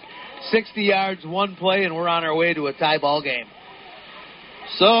that. 60 yards, one play, and we're on our way to a tie ball game.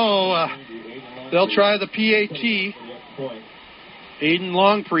 So they'll try the PAT. Aiden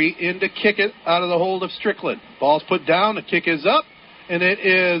Longpre in to kick it out of the hold of Strickland. Ball's put down, the kick is up, and it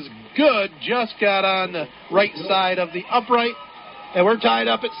is good. Just got on the right side of the upright, and we're tied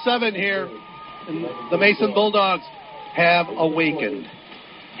up at 7 here. And the Mason Bulldogs have awakened.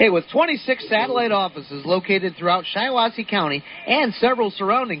 Hey, with 26 satellite offices located throughout Shiawassee County and several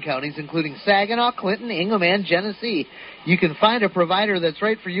surrounding counties, including Saginaw, Clinton, Ingham, and Genesee, you can find a provider that's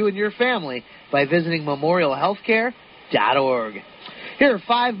right for you and your family by visiting memorialhealthcare.org. Here are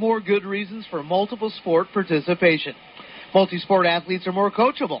 5 more good reasons for multiple sport participation. Multi-sport athletes are more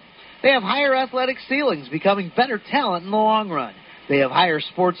coachable. They have higher athletic ceilings, becoming better talent in the long run. They have higher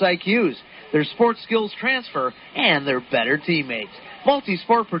sports IQs. Their sports skills transfer, and they're better teammates.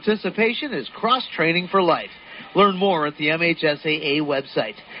 Multi-sport participation is cross-training for life. Learn more at the MHSAA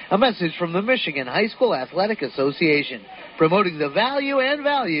website. A message from the Michigan High School Athletic Association, promoting the value and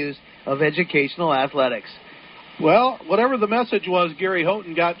values of educational athletics. Well, whatever the message was Gary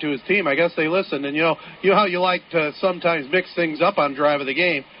Houghton got to his team, I guess they listened. And you know how you like to sometimes mix things up on drive of the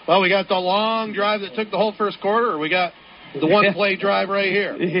game. Well, we got the long drive that took the whole first quarter, or we got the one-play drive right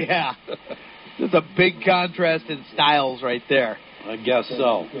here. Yeah. There's a big contrast in styles right there. I guess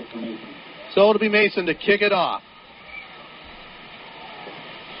so. So it'll be Mason to kick it off.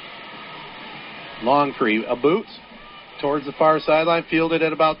 Longpre, a boot towards the far sideline, fielded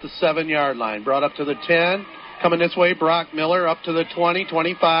at about the 7-yard line. Brought up to the 10, Coming this way, Brock Miller up to the 20,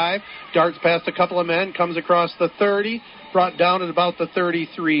 25. Darts past a couple of men, comes across the 30, brought down at about the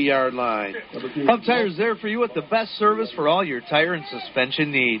 33-yard line. Hub Tire's there for you with the best service for all your tire and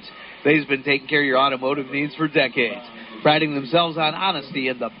suspension needs. They've been taking care of your automotive needs for decades, priding themselves on honesty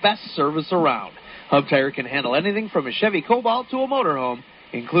and the best service around. Hub Tire can handle anything from a Chevy Cobalt to a motorhome,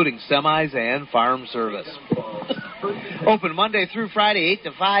 including semis and farm service. Open Monday through Friday, 8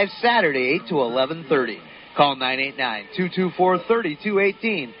 to 5, Saturday, 8 to 11:30. Call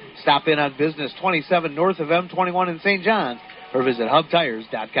 989-224-3218. Stop in on Business 27 north of M21 in St. John's or visit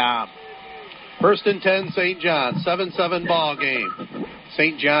hubtires.com. First and 10, St. John's. 7-7 ball game.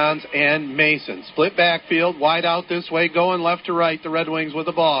 St. John's and Mason. Split backfield, wide out this way, going left to right. The Red Wings with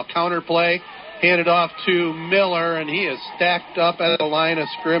the ball. Counter play, handed off to Miller, and he is stacked up at the line of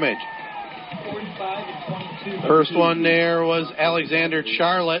scrimmage. 45 and 22. First one there was Alexander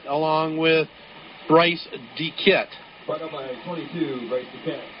Charlotte along with Bryce DeKitt. Brought up by 22, Bryce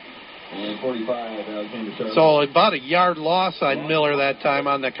DeKitt. And 45, Alexander Charlotte. So about a yard loss on Miller that time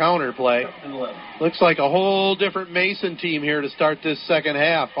on the counter play. Looks like a whole different Mason team here to start this second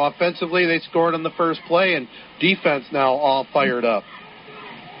half. Offensively, they scored on the first play, and defense now all fired up.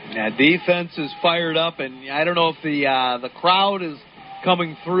 Yeah, defense is fired up, and I don't know if the crowd is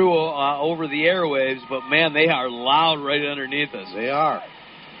coming through over the airwaves, but, man, they are loud right underneath us. They are.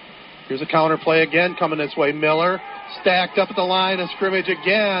 Here's a counter play again coming this way. Miller stacked up at the line of scrimmage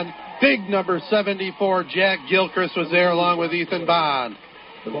again. Big number 74, Jack Gilchrist, was there along with Ethan Bond.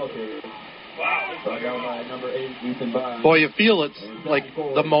 The ball carrier. Wow. Brought down by number 8, Ethan Bond. Boy, you feel it's like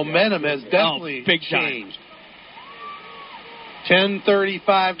the momentum has definitely big changed.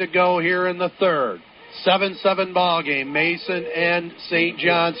 10:35 to go here in the third. 7-7 ball game. Mason and St.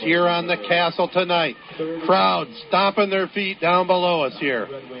 John's here on the Castle tonight. Crowd stomping their feet down below us here.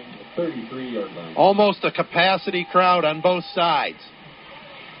 33-yard line. Almost a capacity crowd on both sides.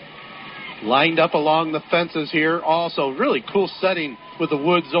 Lined up along the fences here. Also, really cool setting with the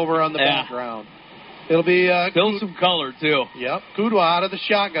woods over on the background. It'll be build some color too. Yep. Kudwa out of the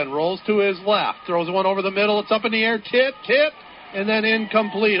shotgun, rolls to his left, throws one over the middle. It's up in the air, tip, and then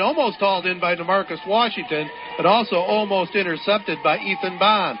incomplete. Almost hauled in by DeMarcus Washington, but also almost intercepted by Ethan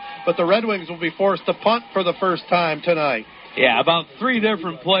Bond. But the Red Wings will be forced to punt for the first time tonight. Yeah, about three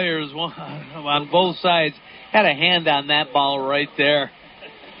different players on both sides had a hand on that ball right there.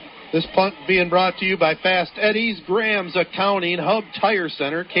 This punt being brought to you by Fast Eddie's, Graham's Accounting, Hub Tire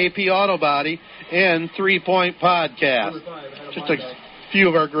Center, KP Auto Body, and 3 Point Podcast. Just a few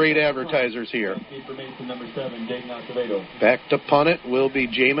of our great advertisers here. Number 7, Jaden Acevedo. Back to punt it will be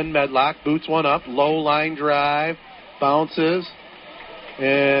Jamin Medlock. Boots one up, low line drive, bounces,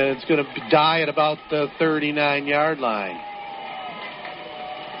 and it's going to die at about the 39-yard line.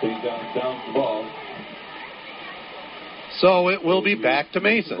 St. John's down the ball. So it will be back to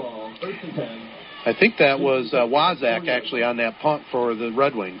Mason. I think that was Wazak actually on that punt for the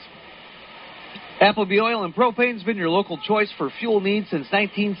Red Wings. Appleby Oil and Propane's been your local choice for fuel needs since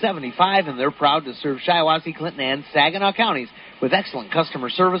 1975, and they're proud to serve Shiawassee, Clinton, and Saginaw counties with excellent customer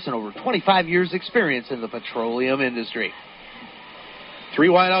service and over 25 years' experience in the petroleum industry. 3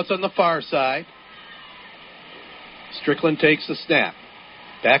 wideouts on the far side. Strickland takes the snap.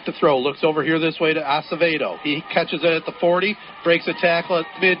 Back to throw. Looks over here this way to Acevedo. He catches it at the 40, breaks a tackle at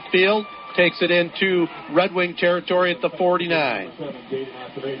midfield, takes it into Red Wing territory at the 49.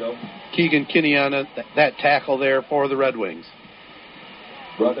 Keegan Kinney on that tackle there for the Red Wings.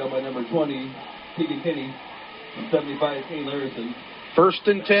 Brought down by number 20, Keegan Kinney, and 75, Kane Larison. First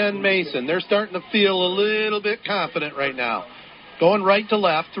and 10, Mason. They're starting to feel a little bit confident right now. Going right to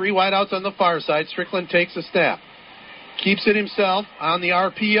left, 3 wideouts on the far side. Strickland takes a snap. Keeps it himself on the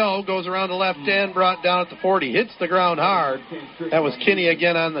RPO, goes around the left end, brought down at the 40, hits the ground hard. That was Kinney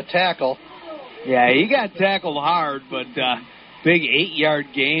again on the tackle. Yeah, he got tackled hard, but big 8-yard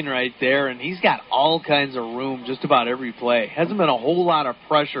gain right there, and he's got all kinds of room just about every play. Hasn't been a whole lot of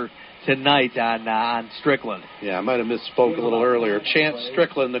pressure tonight on Strickland. Yeah, I might have misspoke a little earlier. Chance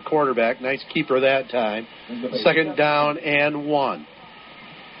Strickland, the quarterback, nice keeper that time. 2nd down and 1.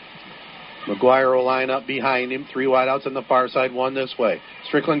 McGuire will line up behind him. 3 wideouts on the far side, 1 this way.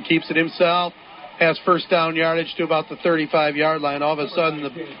 Strickland keeps it himself. Has first down yardage to about the 35-yard line. All of a sudden, the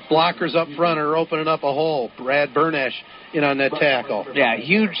blockers up front are opening up a hole. Brad Bernesh in on that tackle. Yeah,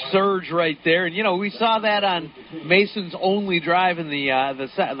 huge surge right there. And, you know, we saw that on Mason's only drive in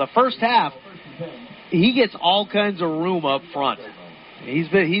the first half. He gets all kinds of room up front. He's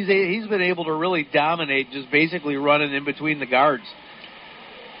been able to really dominate, just basically running in between the guards.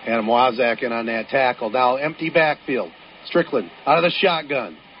 Adam Wazak in on that tackle. Now empty backfield. Strickland out of the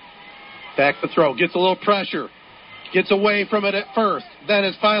shotgun. Back the throw. Gets a little pressure. Gets away from it at first. Then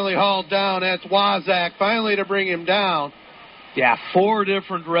is finally hauled down. That's Wazak finally to bring him down. Yeah, 4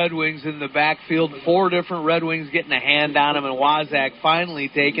 different Red Wings in the backfield, 4 different Red Wings getting a hand on him, and Wazak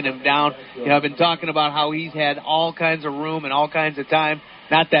finally taking him down. You know, I've been talking about how he's had all kinds of room and all kinds of time.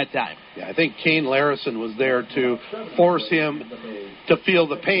 Not that time. Yeah, I think Kane Larison was there to force him to feel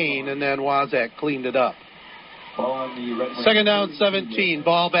the pain, and then Wazak cleaned it up. Second down, 17.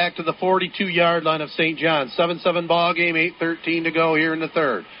 Ball back to the 42-yard line of St. John's. 7-7 ball game, 8:13 to go here in the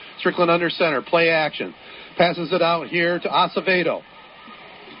third. Strickland under center, play action. Passes it out here to Acevedo.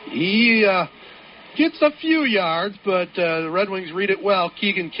 He gets a few yards, but the Red Wings read it well.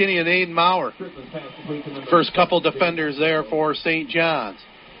 Keegan Kinney and Aiden Maurer. First couple defenders there for St. John's.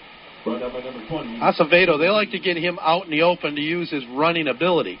 Acevedo, they like to get him out in the open to use his running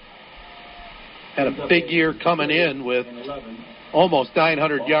ability. Had a big year coming in with almost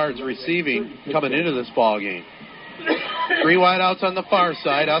 900 yards receiving coming into this ball game. 3 wideouts on the far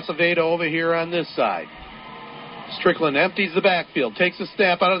side. Acevedo over here on this side. Strickland empties the backfield, takes a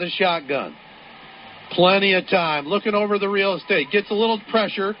snap out of the shotgun. Plenty of time, looking over the real estate. Gets a little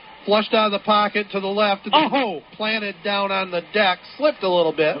pressure, flushed out of the pocket to the left. Planted down on the deck, slipped a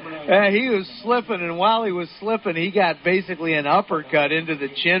little bit. He was slipping, and while he was slipping, he got basically an uppercut into the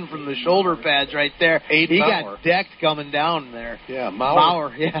chin from the shoulder pads right there. He got decked coming down there. Yeah,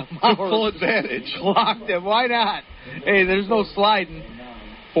 Maurer. Maurer. Full advantage. Clocked him. Why not? Hey, there's no sliding.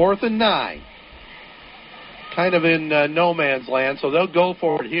 4th and 9. Kind of in no man's land, so they'll go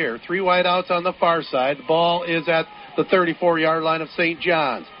for it here. 3 wideouts on the far side. The ball is at the 34-yard line of St.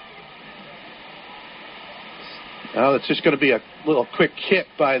 John's. Now it's just going to be a little quick kick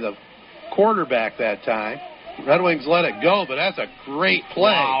by the quarterback that time. Red Wings let it go, but that's a great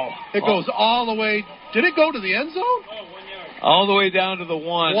play. Wow. It goes all the way. Did it go to the end zone? All the way down to the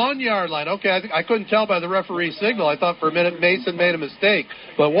 1-yard line. Okay, I couldn't tell by the referee's signal. I thought for a minute Mason made a mistake.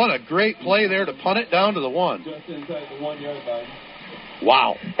 But what a great play there to punt it down to the 1. Just inside the 1-yard line.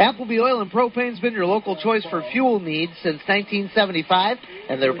 Wow. Appleby Oil and Propane's been your local choice for fuel needs since 1975,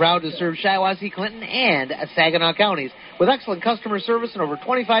 and they're proud to serve Shiawassee, Clinton, and Saginaw counties with excellent customer service and over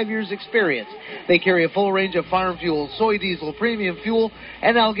 25 years' experience. They carry a full range of farm fuel, soy diesel, premium fuel,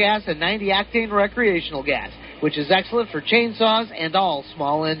 NL gas, and 90-octane recreational gas, which is excellent for chainsaws and all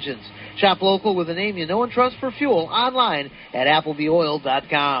small engines. Shop local with a name you know and trust for fuel online at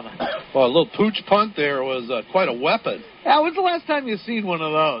ApplebyOil.com. Well, a little pooch punt there was quite a weapon. Yeah, when's the last time you've seen one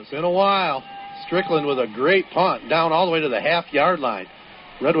of those? Been a while. Strickland with a great punt down all the way to the half-yard line.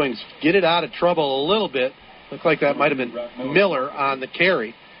 Red Wings get it out of trouble a little bit. Looked like that might have been Miller on the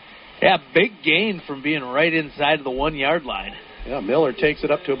carry. Yeah, big gain from being right inside of the 1-yard line. Yeah, Miller takes it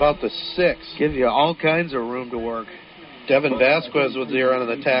up to about the 6. Gives you all kinds of room to work. Devin Vasquez was there on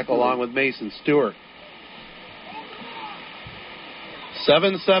the tackle along with Mason Stewart.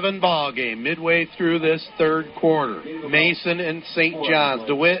 7-7 ball game midway through this third quarter. Mason and St. John's,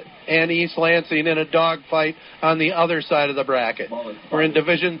 DeWitt and East Lansing in a dogfight on the other side of the bracket. We're in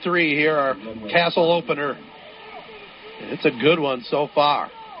Division III here, our Castle opener. It's a good one so far.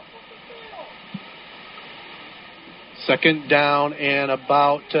 Second down and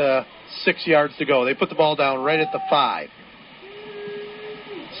about 6 yards to go. They put the ball down right at the 5.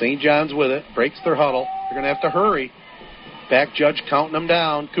 St. John's with it, breaks their huddle. They're going to have to hurry. Back judge counting them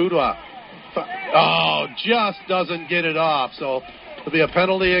down. Kudwa. Oh, just doesn't get it off. So there'll be a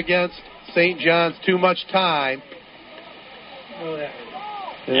penalty against St. John's. Too much time.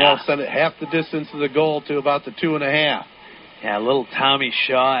 And they'll send it half the distance to the goal to about the 2.5. Yeah, a little Tommy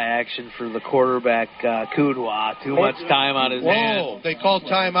Shaw action for the quarterback, Kudwa. Too much time on his hands. Whoa, they called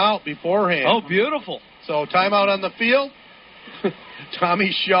timeout beforehand. Oh, beautiful. So timeout on the field.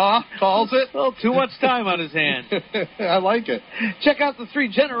 Tommy Shaw calls it. Well, too much time on his hand. I like it. Check out the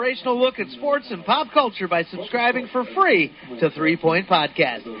 3-generational look at sports and pop culture by subscribing for free to 3 Point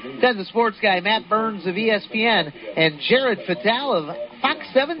Podcast. Then the sports guy Matt Burns of ESPN and Jared Fatale of Fox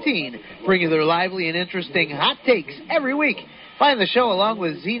 17 bring you their lively and interesting hot takes every week. Find the show along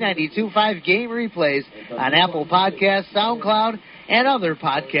with Z92.5 game replays on Apple Podcasts, SoundCloud, and other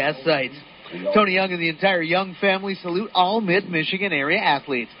podcast sites. Tony Young and the entire Young family salute all mid-Michigan area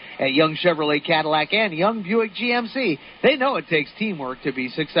athletes at Young Chevrolet Cadillac and Young Buick GMC. They know it takes teamwork to be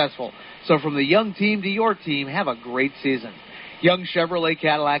successful. So from the Young team to your team, have a great season. Young Chevrolet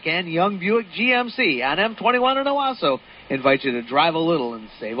Cadillac and Young Buick GMC on M21 in Owasso invite you to drive a little and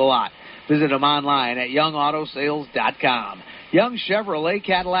save a lot. Visit them online at YoungAutoSales.com. Young Chevrolet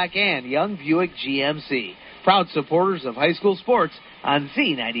Cadillac and Young Buick GMC. Proud supporters of high school sports on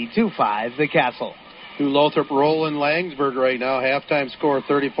Z92.5 The Castle. New Lothrop rolling Langsberg right now. Halftime score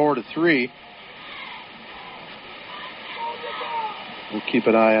 34-3. We'll keep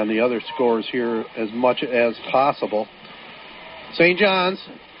an eye on the other scores here as much as possible. St. John's,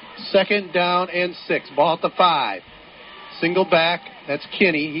 2nd down and 6. Ball at the 5. Single back. That's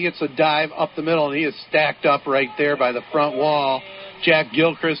Kinney. He gets a dive up the middle, and he is stacked up right there by the front wall. Jack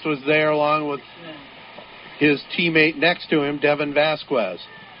Gilchrist was there along with his teammate next to him, Devin Vasquez.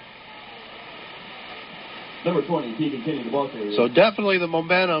 Number 20, Keegan Kinney, the ball carrier. So definitely the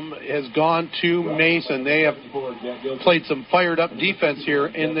momentum has gone to Mason. They have played some fired-up defense here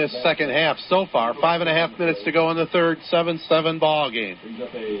in this second half so far. 5.5 minutes to go in the third, 7-7 ball game. Brings up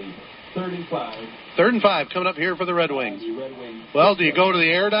a 3rd and 5. 3rd and 5 coming up here for the Red Wings. Well, do you go to the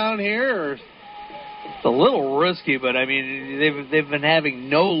air down here? Or? It's a little risky, but, I mean, they've been having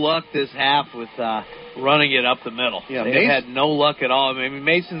no luck this half with running it up the middle. Yeah, they've had no luck at all. I mean,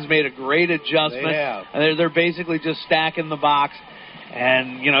 Mason's made a great adjustment. They have. They're basically just stacking the box.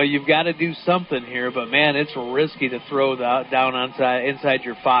 And, you know, you've got to do something here. But, man, it's risky to throw down inside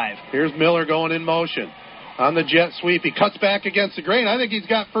your 5. Here's Miller going in motion. On the jet sweep. He cuts back against the grain. I think he's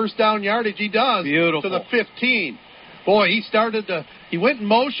got first down yardage. He does. Beautiful. To the 15. Boy, he went in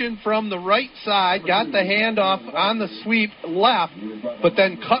motion from the right side, got the handoff on the sweep left, but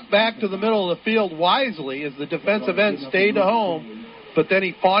then cut back to the middle of the field wisely as the defensive end stayed home. But then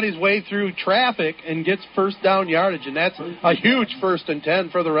he fought his way through traffic and gets first down yardage, and that's a huge 1st and 10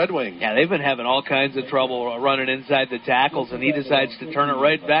 for the Red Wings. Yeah, they've been having all kinds of trouble running inside the tackles, and he decides to turn it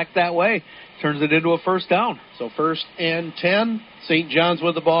right back that way. Turns it into a first down. So 1st and 10. St. John's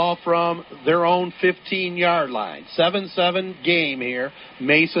with the ball from their own 15-yard line. 7-7 game here.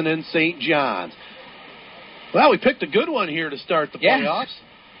 Mason and St. John's. Well, we picked a good one here to start the playoffs.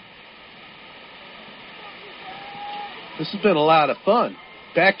 This has been a lot of fun.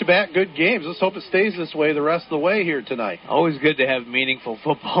 Back-to-back good games. Let's hope it stays this way the rest of the way here tonight. Always good to have meaningful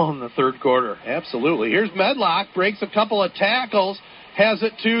football in the third quarter. Absolutely. Here's Medlock. Breaks a couple of tackles. Has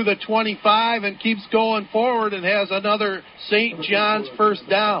it to the 25 and keeps going forward and has another St. John's first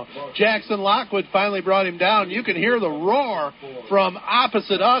down. Jackson Lockwood finally brought him down. You can hear the roar from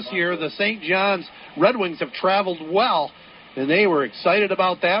opposite us here. The St. John's Red Wings have traveled well, and they were excited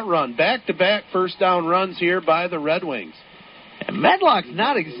about that run. Back-to-back first down runs here by the Red Wings. And Medlock's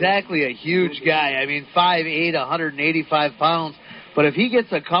not exactly a huge guy. I mean, 5'8", 185 pounds. But if he gets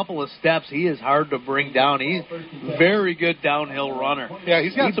a couple of steps, he is hard to bring down. He's a very good downhill runner. Yeah, he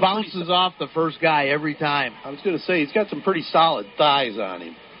bounces off the first guy every time. I was going to say, he's got some pretty solid thighs on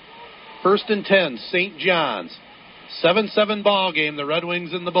him. 1st and 10, St. John's. 7-7 ball game, the Red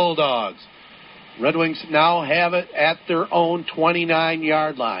Wings and the Bulldogs. Red Wings now have it at their own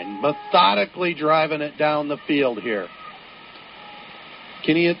 29-yard line, methodically driving it down the field here.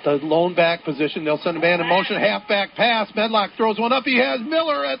 Kinney at the lone back position. They'll send a man in motion. Halfback pass. Medlock throws one up. He has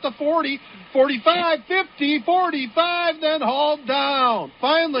Miller at the 40, 45, 50, 45, then hauled down.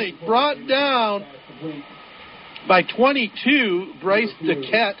 Finally brought down by 22, Bryce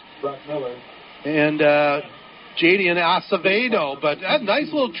Duquette and Jadian Acevedo. But a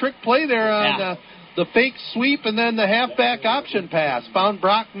nice little trick play there on the fake sweep and then the halfback option pass. Found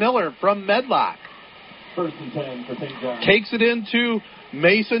Brock Miller from Medlock. 1st and 10 for St. John's. Takes it into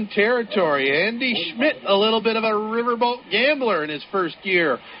Mason territory. Andy Schmidt, a little bit of a riverboat gambler in his first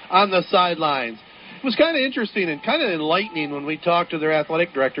year on the sidelines. It was kind of interesting and kind of enlightening when we talked to their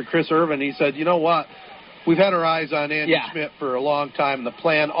athletic director, Chris Irvin. He said, you know what, we've had our eyes on Andy Schmidt for a long time. The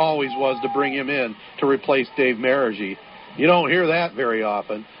plan always was to bring him in to replace Dave Marigy. You don't hear that very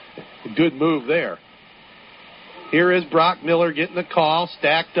often. A good move there. Here is Brock Miller getting the call,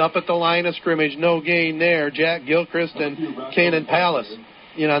 stacked up at the line of scrimmage. No gain there. Jack Gilchrist and Kanan Pallas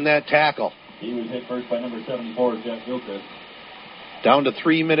in on that tackle. He was hit first by number 74, Jack Gilchrist. Down to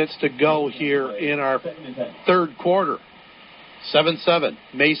 3 minutes to go here in our third quarter. 7-7,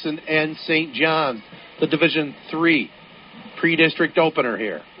 Mason and St. John's, the Division III pre-district opener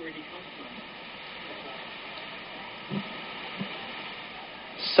here.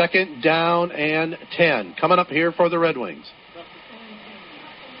 Second down and 10. Coming up here for the Red Wings.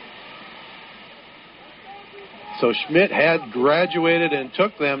 So Schmidt had graduated and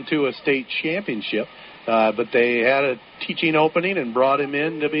took them to a state championship, but they had a teaching opening and brought him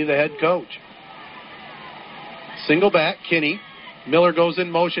in to be the head coach. Single back, Kinney. Miller goes in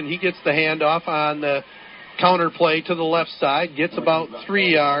motion. He gets the handoff on the counter play to the left side, gets about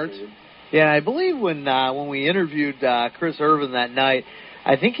 3 yards. Yeah, I believe when we interviewed Chris Irvin that night,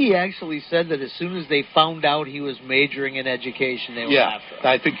 I think he actually said that as soon as they found out he was majoring in education, they were after him.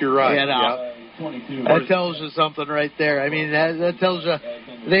 I think you're right. That tells you something right there. I mean, that tells you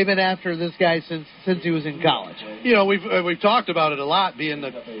they've been after this guy since he was in college. You know, we've talked about it a lot, being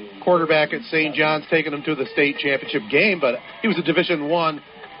the quarterback at St. John's, taking him to the state championship game, but he was a Division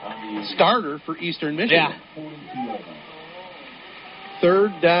I starter for Eastern Michigan. Yeah.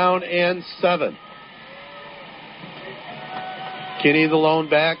 3rd down and 7. Kinney, the lone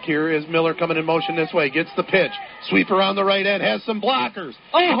back. Here is Miller coming in motion this way. Gets the pitch. Sweep around the right end. Has some blockers.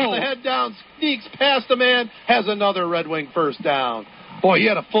 Gets the head down. Sneaks past the man. Has another Red Wing first down. Boy, he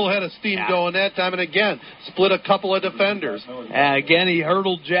had a full head of steam going that time. And again, split a couple of defenders. Again, he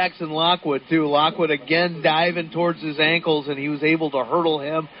hurdled Jackson Lockwood, too. Lockwood again diving towards his ankles, and he was able to hurdle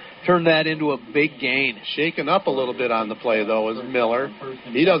him, turn that into a big gain. Shaken up a little bit on the play, though, is Miller.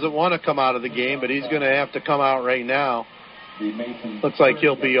 He doesn't want to come out of the game, but he's going to have to come out right now. Looks like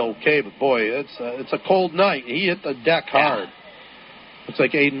he'll be okay, but boy, it's a cold night. He hit the deck hard. Looks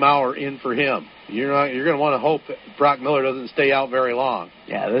like Aiden Maurer in for him. You're going to want to hope that Brock Miller doesn't stay out very long.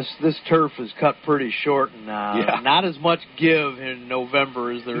 Yeah, this turf is cut pretty short, and not as much give in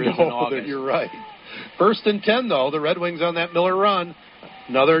November as there is in August. You're right. 1st and 10, though. The Red Wings on that Miller run.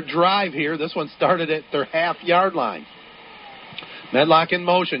 Another drive here. This one started at their half-yard line. Medlock in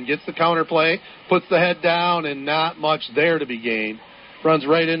motion, gets the counter play, puts the head down, and not much there to be gained. Runs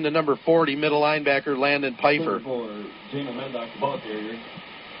right into number 40, middle linebacker Landon Piper.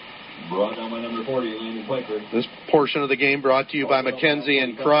 Brought down by number 40, Landon Piper. This portion of the game brought to you by McKenzie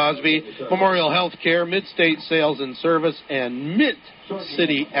and Crosby, Memorial Healthcare, Mid-State Sales and Service, and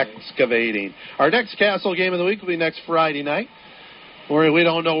Mid-City Excavating. Our next Castle game of the week will be next Friday night. We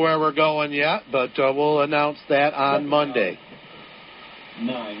don't know where we're going yet, but we'll announce that on Monday.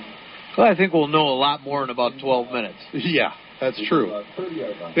 9. Well, I think we'll know a lot more in about 12 minutes. Yeah, that's true.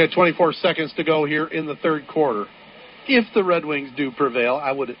 We have 24 seconds to go here in the third quarter. If the Red Wings do prevail,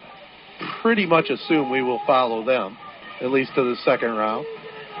 I would pretty much assume we will follow them, at least to the second round.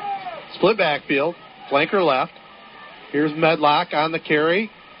 Split backfield, flanker left. Here's Medlock on the carry,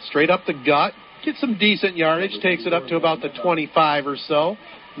 straight up the gut. Gets some decent yardage, takes it up to about the 25 or so.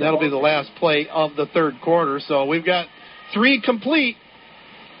 And that'll be the last play of the third quarter. So we've got 3 complete.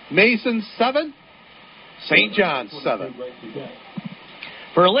 Mason 7, St. John's 7.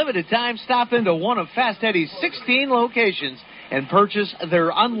 For a limited time, stop into one of Fast Eddie's 16 locations and purchase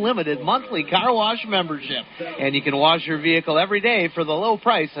their unlimited monthly car wash membership. And you can wash your vehicle every day for the low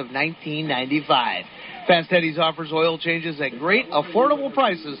price of $19.95. Fast Eddie's offers oil changes at great affordable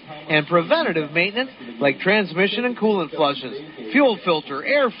prices and preventative maintenance like transmission and coolant flushes, fuel filter,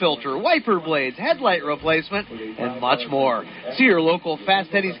 air filter, wiper blades, headlight replacement, and much more. See your local Fast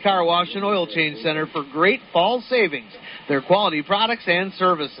Eddie's Car Wash and Oil Change Center for great fall savings, their quality products and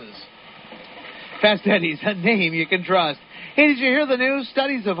services. Fast Eddie's, a name you can trust. Hey, did you hear the news?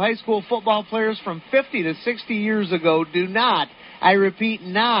 Studies of high school football players from 50 to 60 years ago do not, I repeat,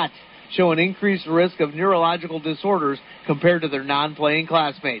 not, show an increased risk of neurological disorders compared to their non-playing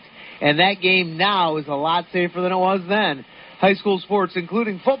classmates. And that game now is a lot safer than it was then. High school sports,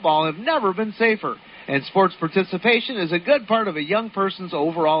 including football, have never been safer. And sports participation is a good part of a young person's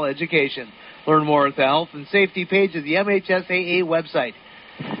overall education. Learn more at the Health and Safety page of the MHSAA website.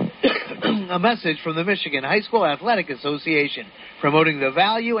 A message from the Michigan High School Athletic Association, promoting the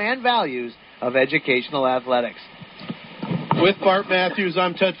value and values of educational athletics. With Bart Matthews,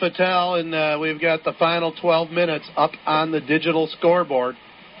 I'm Ted Fattel, and we've got the final 12 minutes up on the digital scoreboard.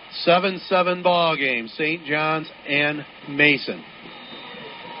 7-7 ball game, St. John's and Mason.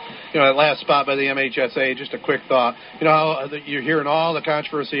 You know, that last spot by the MHSA, just a quick thought. You know how you're hearing all the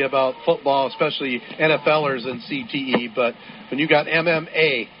controversy about football, especially NFLers and CTE, but when you got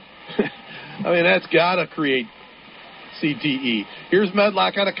MMA, I mean, that's got to create CTE. Here's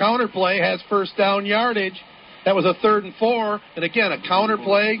Medlock on a counter play, has first down yardage. That was a 3rd and 4. And again, a counter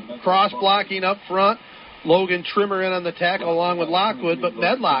play, cross blocking up front. Logan Trimmer in on the tackle along with Lockwood, but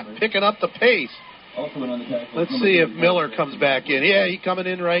Medlock picking up the pace. Let's see if Miller comes back in. Yeah, he's coming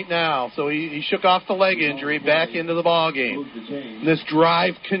in right now. So he shook off the leg injury, back into the ball game. And this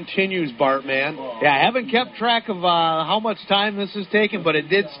drive continues, Bart, man. Yeah, I haven't kept track of how much time this has taken, but it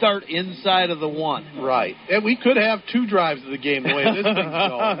did start inside of the 1. Right. And we could have 2 drives of the game the way this thing's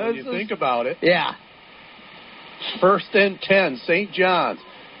going when you think about it. Yeah. 1st and 10, St. John's.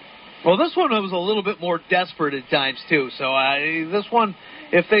 Well, this one was a little bit more desperate at times, too. So this one,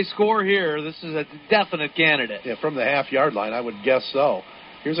 if they score here, this is a definite candidate. Yeah, from the half-yard line, I would guess so.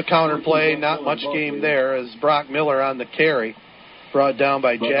 Here's a counter play, not much game there, as Brock Miller on the carry. Brought down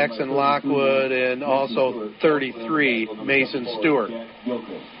by Jackson Lockwood and also 33, Mason Stewart.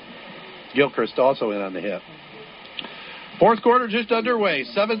 Gilchrist also in on the hit. Fourth quarter just underway.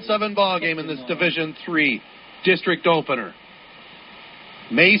 7-7 ball game in this Division III district opener.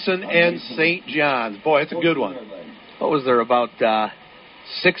 Mason and St. John's. Boy, it's a good one. What was there, about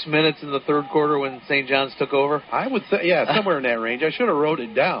 6 minutes in the third quarter when St. John's took over? I would say, yeah, somewhere in that range. I should have wrote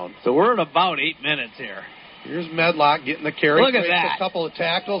it down. So we're at about 8 minutes here. Here's Medlock getting the carry. Look at that. A couple of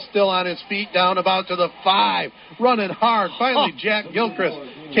tackles, still on his feet, down about to the 5. Running hard. Finally, Jack Gilchrist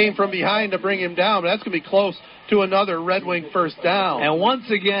came from behind to bring him down. But that's going to be close to another Red Wing first down. And once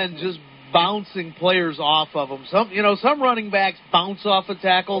again, just bouncing players off of him. Some running backs bounce off of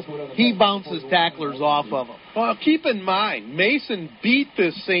tackles. He bounces tacklers off of them. Well, keep in mind, Mason beat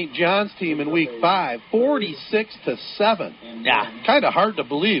this St. John's team in Week 5, 46-7. Yeah. Kind of hard to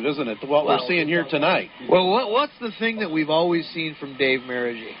believe, isn't it, what we're seeing here tonight? Well, what's the thing that we've always seen from Dave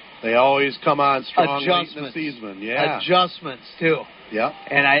Marigi? They always come on strong late in the Adjustments. season. Yeah. Adjustments, too. Yep.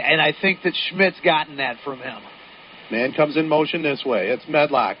 And I think that Schmidt's gotten that from him. Man comes in motion this way. It's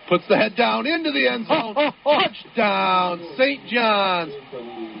Medlock. Puts the head down into the end zone. Touchdown, St. John's.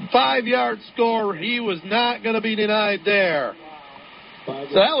 5-yard score. He was not going to be denied there. So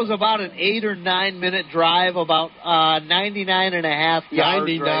that was about an 8 or 9 minute drive, about 99 and a half yards.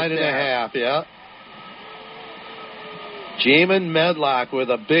 99 and a half, yeah. Jamin Medlock with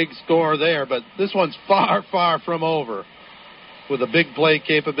a big score there, but this one's far, far from over. With a big play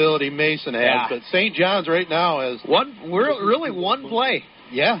capability Mason has. Yeah. But St. John's right now has really one play.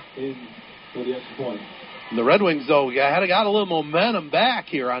 Yeah. The Red Wings, though, got a little momentum back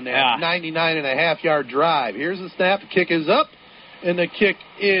here on that 99-and-a-half-yard drive. Here's the snap. The kick is up, and the kick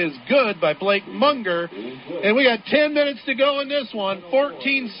is good by Blake Munger. And we got 10 minutes to go in this one.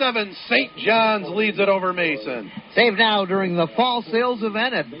 14-7, St. John's leads it over Mason. Save now during the fall sales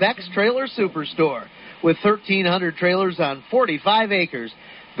event at Beck's Trailer Superstore. With 1,300 trailers on 45 acres,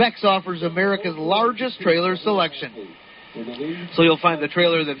 Beck's offers America's largest trailer selection. So you'll find the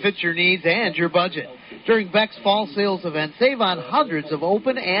trailer that fits your needs and your budget. During Beck's fall sales event, save on hundreds of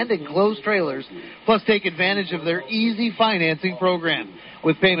open and enclosed trailers, plus take advantage of their easy financing program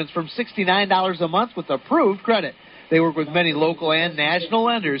with payments from $69 a month with approved credit. They work with many local and national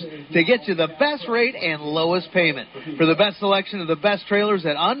lenders to get you the best rate and lowest payment. For the best selection of the best trailers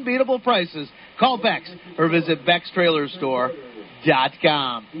at unbeatable prices, call Beck's or visit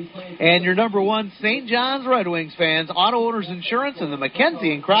Beck'sTrailerStore.com. And your number one St. John's Red Wings fans, Auto Owners Insurance and the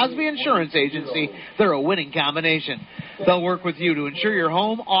Mackenzie and Crosby Insurance Agency, they're a winning combination. They'll work with you to insure your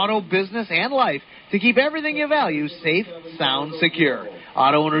home, auto, business, and life to keep everything you value safe, sound, secure.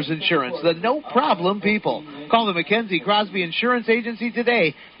 Auto Owners Insurance, the no-problem people. Call the Mackenzie Crosby Insurance Agency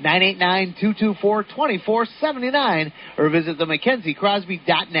today, 989-224-2479, or visit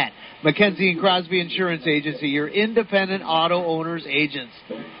themackenziecrosby.net. Mackenzie and Crosby Insurance Agency, your independent auto owners agents.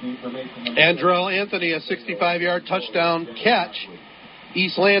 Andrell Anthony, a 65-yard touchdown catch.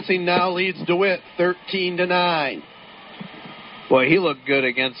 East Lansing now leads DeWitt 13-9. Boy, he looked good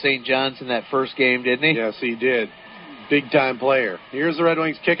against St. John's in that first game, didn't he? Yes, he did. Big-time player. Here's the Red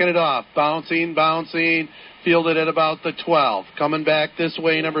Wings kicking it off. Bouncing. Fielded at about the 12. Coming back this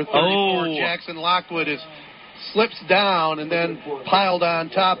way, number 34, Jackson Lockwood slips down and then piled on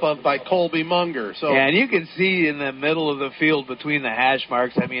top of by Colby Munger. So yeah, and you can see in the middle of the field between the hash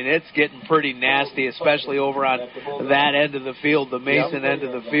marks, I mean, it's getting pretty nasty, especially over on that end of the field, the Mason end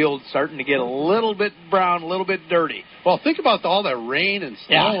of the field, starting to get a little bit brown, a little bit dirty. Well, think about all that rain and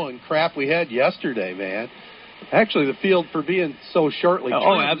snow and crap we had yesterday, man. Actually, the field, for being so shortly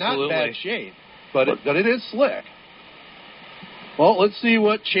trimmed, not in bad shape, but it is slick. Well, let's see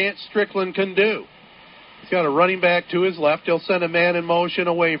what Chance Strickland can do. He's got a running back to his left. He'll send a man in motion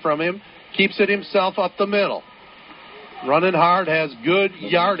away from him. Keeps it himself up the middle. Running hard, has good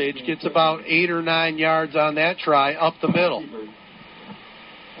yardage, gets about 8 or 9 yards on that try up the middle.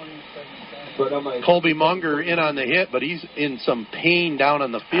 Colby Munger in on the hit, but he's in some pain down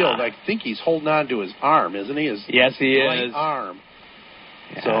on the field. I think he's holding on to his arm, isn't he? Yes, he right is. Arm.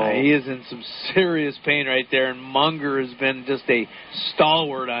 So he is in some serious pain right there, and Munger has been just a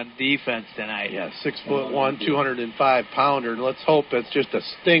stalwart on defense tonight. Yeah, 6'1", 205-pounder. Let's hope it's just a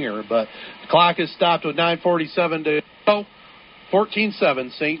stinger. But the clock is stopped with 9:47 to go.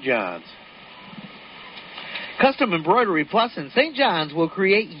 14-7, St. John's. Custom Embroidery Plus in St. John's will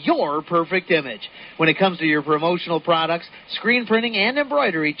create your perfect image. When it comes to your promotional products, screen printing, and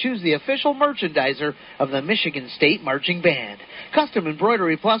embroidery, choose the official merchandiser of the Michigan State Marching Band. Custom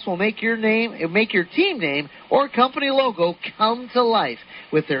Embroidery Plus will make your team name or company logo come to life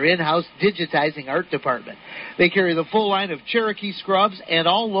with their in-house digitizing art department. They carry the full line of Cherokee scrubs and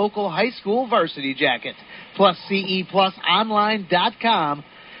all local high school varsity jackets, plus CEPlusOnline.com,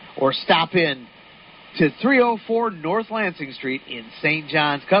 or stop in to 304 North Lansing Street in St.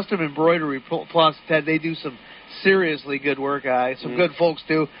 John's. Custom Embroidery Plus, Ted, they do some seriously good work. Some good folks,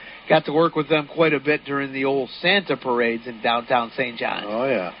 too. Got to work with them quite a bit during the old Santa parades in downtown St. John. Oh,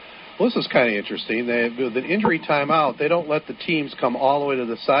 yeah. Well, this is kind of interesting. With an injury timeout, they don't let the teams come all the way to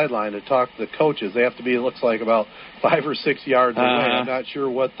the sideline to talk to the coaches. They have to be, it looks like, about 5 or 6 yards away. I'm not sure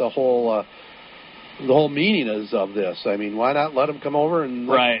what the whole meaning is of this. I mean, why not let them come over and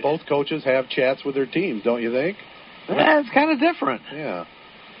let both coaches have chats with their teams, don't you think? Yeah, it's kind of different. Yeah.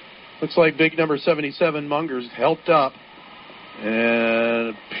 Looks like big number 77, Munger's helped up. And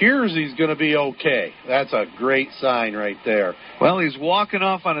it appears he's going to be okay. That's a great sign right there. Well, he's walking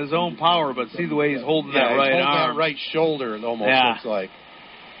off on his own power, but see the way he's holding that right holding arm. that right shoulder, it almost looks like.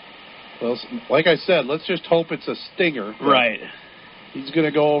 Well, like I said, let's just hope it's a stinger. Right. He's going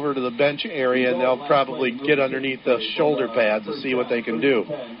to go over to the bench area, and they'll probably get underneath the shoulder pads to see what they can do.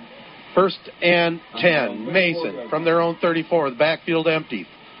 1st and 10, Mason from their own 34, the backfield empty.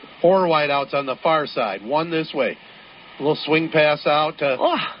 4 wideouts on the far side, 1 this way. A little swing pass out to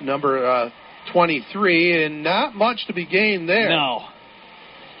number 23, and not much to be gained there. No.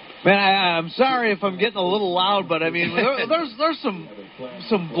 Man, I'm sorry if I'm getting a little loud, but I mean, there's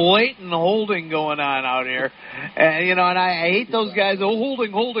some blatant holding going on out here, and I hate those guys.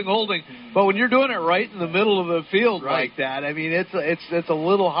 Holding. But when you're doing it right in the middle of the field like that, I mean, it's a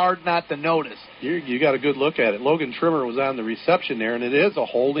little hard not to notice. You got a good look at it. Logan Trimmer was on the reception there, and it is a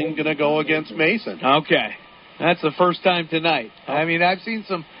holding going to go against Mason. Okay. That's the first time tonight. I mean, I've seen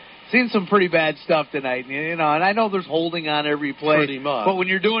some pretty bad stuff tonight, and I know there's holding on every play. Pretty much. But when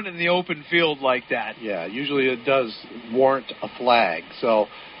you're doing it in the open field like that. Yeah, usually it does warrant a flag. So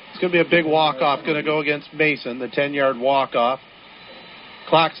it's going to be a big walk-off, going to go against Mason, the 10-yard walk-off.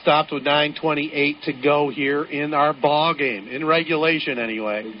 Clock stopped with 9:28 to go here in our ball game, in regulation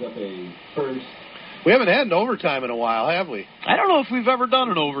anyway. We haven't had an overtime in a while, have we? I don't know if we've ever done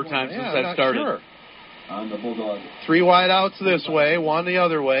an overtime since that started. Sure. On the Bulldog. 3 wideouts this way, 1 the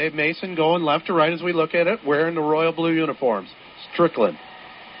other way. Mason going left to right as we look at it, wearing the royal blue uniforms. Strickland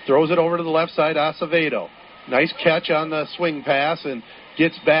throws it over to the left side, Acevedo. Nice catch on the swing pass and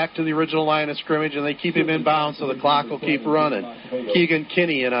gets back to the original line of scrimmage, and they keep him in bounds so the clock will keep running. Keegan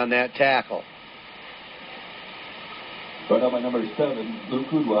Kinney in on that tackle. Right on by number 7, Luke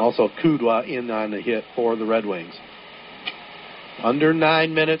Kudwa. Also Kudwa in on the hit for the Red Wings. Under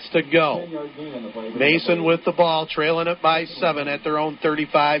 9 minutes to go. Mason with the ball, trailing it by 7 at their own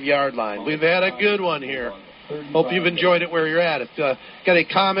 35-yard line. We've had a good one here. Hope you've enjoyed it where you're at. If got any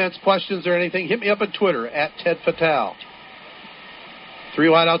comments, questions, or anything, hit me up on Twitter, at Ted Fatale. 3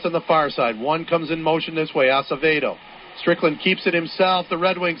 wideouts on the far side. 1 comes in motion this way, Acevedo. Strickland keeps it himself. The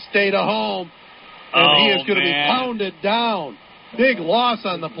Red Wings stay to home. And he is going to be pounded down. Big loss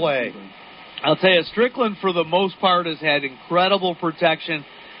on the play. I'll tell you, Strickland, for the most part, has had incredible protection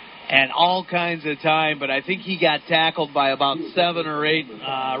and all kinds of time, but I think he got tackled by about 7 or 8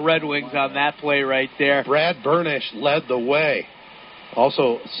 Red Wings on that play right there. Brad Burnish led the way.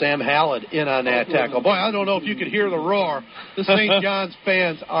 Also, Sam Hallett in on that tackle. Boy, I don't know if you could hear the roar. The St. John's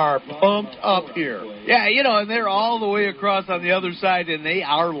fans are pumped up here. Yeah, and they're all the way across on the other side, and they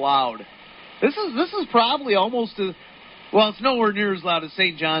are loud. This is probably almost it's nowhere near as loud as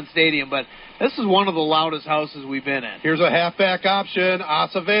St. John's Stadium, but this is one of the loudest houses we've been in. Here's a halfback option.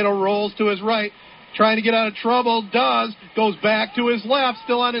 Acevedo rolls to his right, trying to get out of trouble. Goes back to his left,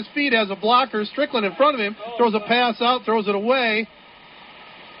 still on his feet, has a blocker. Strickland in front of him, throws a pass out, throws it away.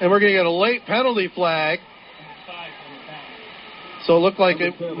 And we're going to get a late penalty flag. So it looked like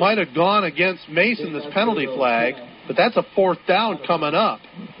it might have gone against Mason, this penalty flag. But that's a 4th down coming up.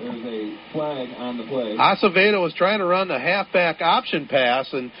 There's a flag on the play. Acevedo was trying to run the halfback option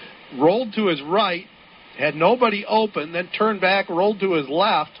pass and rolled to his right, had nobody open, then turned back, rolled to his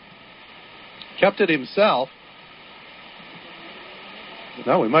left, kept it himself.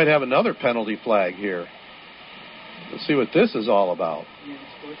 Now we might have another penalty flag here. Let's see what this is all about.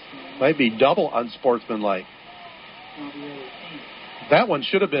 Might be double unsportsmanlike. That one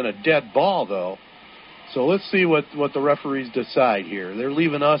should have been a dead ball, though. So let's see what the referees decide here. They're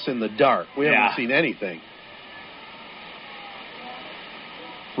leaving us in the dark. We haven't seen anything.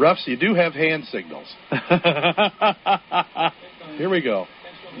 Refs, you do have hand signals. Here we go.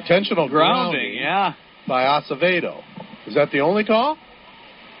 Intentional grounding by Acevedo. Is that the only call?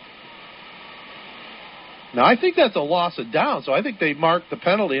 Now, I think that's a loss of down, so I think they marked the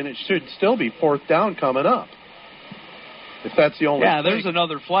penalty, and it should still be 4th down coming up. If that's the only thing. There's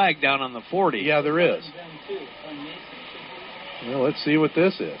another flag down on the 40. Yeah, there is. Well, let's see what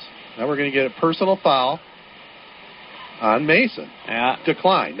this is. Now we're going to get a personal foul on Mason. Yeah.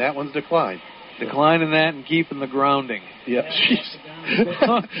 Decline. That one's declined. Declining that and keeping the grounding. Yeah,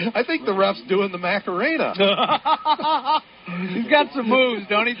 I think the ref's doing the Macarena. He's got some moves,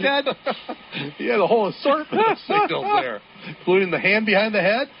 don't he, Ted? He had a whole assortment of signals there, including the hand behind the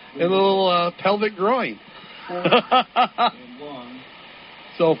head and the little pelvic groin.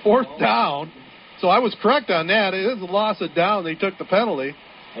 So 4th down. So I was correct on that. It is a loss of down. They took the penalty.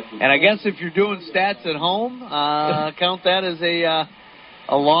 And I guess if you're doing stats at home, count that as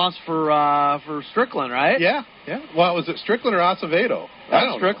a loss for Strickland, right? Yeah. Well, was it Strickland or Acevedo? I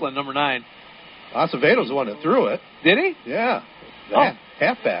don't Strickland, number 9. Acevedo's the one that threw it. Did he? Yeah.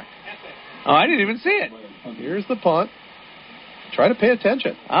 Halfback. Oh, I didn't even see it. Here's the punt. Try to pay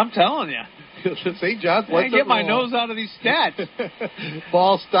attention. I'm telling you. St. John's I get my nose out of these stats.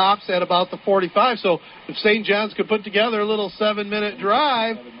 Ball stops at about the 45. So if St. John's could put together a little 7-minute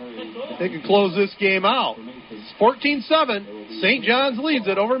drive, they could close this game out. 14-7. St. John's leads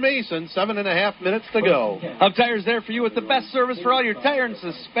it over Mason. 7.5 minutes to go. Hub Tire's there for you with the best service for all your tire and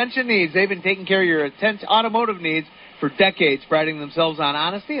suspension needs. They've been taking care of your automotive needs for decades, priding themselves on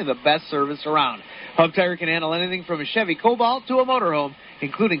honesty and the best service around. Hub Tire can handle anything from a Chevy Cobalt to a motorhome,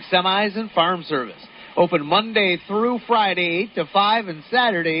 including semis and farm service. Open Monday through Friday, 8 to 5, and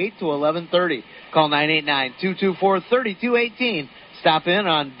Saturday, 8 to 11:30. Call 989-224-3218. Stop in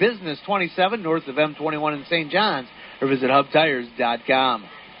on Business 27 north of M21 in St. John's, or visit hubtires.com.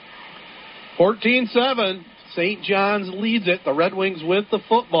 14-7. St. John's leads it. The Red Wings with the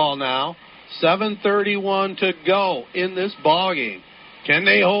football now. 7:31 to go in this ball game. Can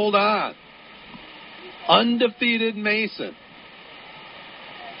they hold on? Undefeated Mason.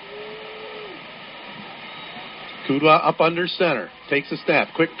 Kudwa up under center. Takes a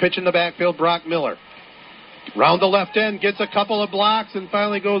snap. Quick pitch in the backfield. Brock Miller. Round the left end. Gets a couple of blocks and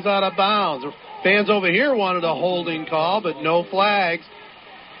finally goes out of bounds. Fans over here wanted a holding call, but no flags.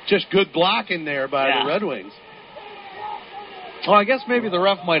 Just good blocking there by the Red Wings. Well, I guess maybe the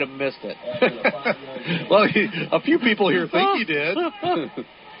ref might have missed it. Well, a few people here think he did.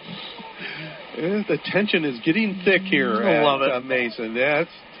 The tension is getting thick here at Mason. That's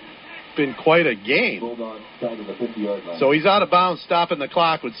been quite a game. So he's out of bounds, stopping the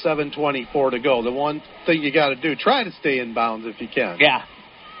clock with 7:24 to go. The one thing you got to do, try to stay in bounds if you can. Yeah.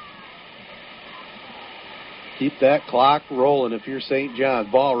 Keep that clock rolling if you're St.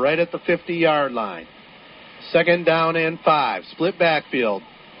 John's. Ball right at the 50-yard line. 2nd down and 5. Split backfield.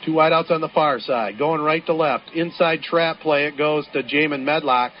 2 wideouts on the far side. Going right to left. Inside trap play. It goes to Jamin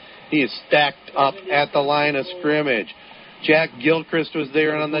Medlock. He is stacked up at the line of scrimmage. Jack Gilchrist was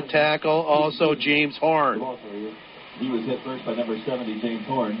there on the tackle. Also James Horn. He was hit first by number 70, James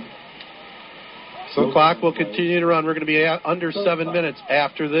Horn. So the clock will continue to run. We're going to be under 7 minutes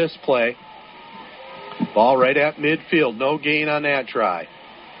after this play. Ball right at midfield. No gain on that try.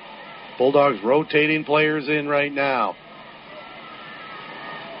 Bulldogs rotating players in right now.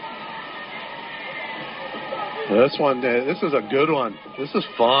 This is a good one. This is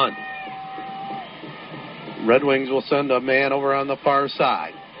fun. Red Wings will send a man over on the far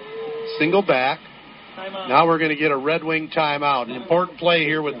side. Single back. Now we're going to get a Red Wing timeout. An important play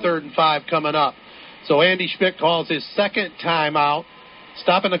here with 3rd and 5 coming up. So Andy Schmidt calls his 2nd timeout.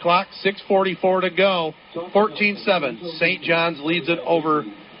 Stopping the clock, 6:44 to go. 14-7. St. John's leads it over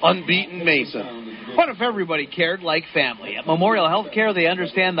unbeaten Mason. What if everybody cared like family? At Memorial Healthcare, they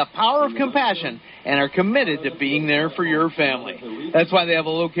understand the power of compassion and are committed to being there for your family. That's why they have a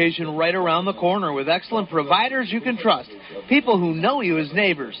location right around the corner with excellent providers you can trust, people who know you as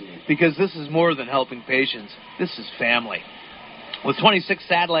neighbors, because this is more than helping patients. This is family. With 26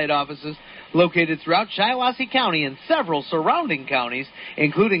 satellite offices located throughout Shiawassee County and several surrounding counties,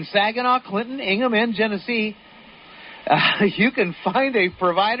 including Saginaw, Clinton, Ingham, and Genesee, you can find a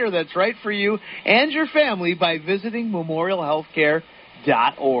provider that's right for you and your family by visiting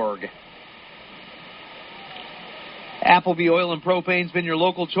memorialhealthcare.org. Appleby Oil and Propane's been your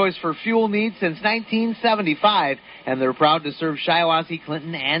local choice for fuel needs since 1975, and they're proud to serve Shiawassee,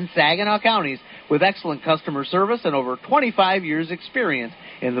 Clinton, and Saginaw counties with excellent customer service and over 25 years' experience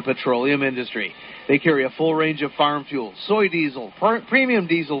in the petroleum industry. They carry a full range of farm fuel, soy diesel, premium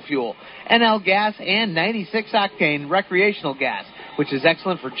diesel fuel, NL gas, and 96-octane recreational gas, which is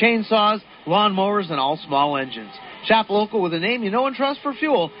excellent for chainsaws, lawnmowers, and all small engines. Shop local with a name you know and trust for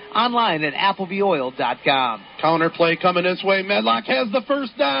fuel online at ApplebyOil.com. Counter play coming this way. Medlock has the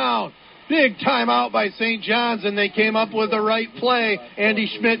 1st down. Big timeout by St. John's, and they came up with the right play. Andy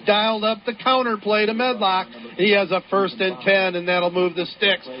Schmidt dialed up the counter play to Medlock. He has a 1st and 10, and that'll move the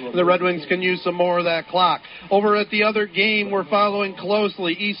sticks. The Red Wings can use some more of that clock. Over at the other game, we're following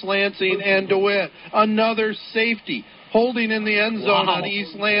closely East Lansing and DeWitt. Another safety. holding in the end zone on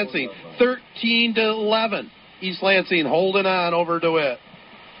East Lansing. 13-11. East Lansing holding on over DeWitt.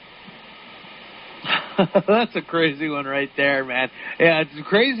 That's a crazy one right there, man. Yeah, it's a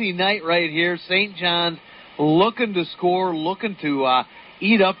crazy night right here. St. John's looking to score, looking to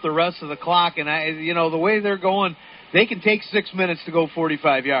eat up the rest of the clock. And, the way they're going, they can take 6 minutes to go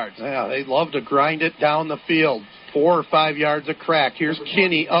 45 yards. Yeah, they love to grind it down the field. 4 or 5 yards a crack. Here's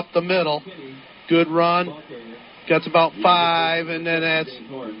Kinney up the middle. Good run. Gets about 5, and then that's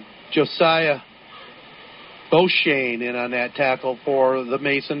Josiah Beauchene in on that tackle for the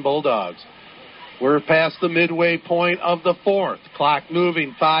Mason Bulldogs. We're past the midway point of the fourth. Clock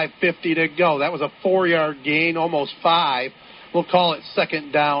moving, 5:50 to go. That was a 4-yard gain, almost 5. We'll call it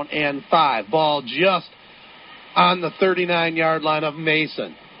 2nd down and 5. Ball just on the 39-yard line of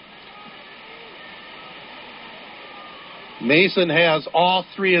Mason. Mason has all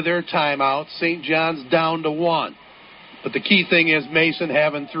 3 of their timeouts. St. John's down to 1. But the key thing is Mason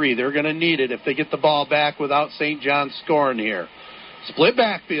having 3. They're going to need it if they get the ball back without St. John's scoring here. Split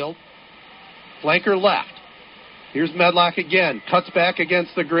backfield. Flanker left. Here's Medlock again. Cuts back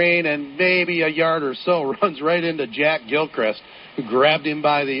against the grain and maybe a yard or so runs right into Jack Gilchrist, who grabbed him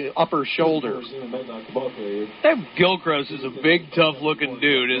by the upper shoulders. That Gilchrist is a big, tough-looking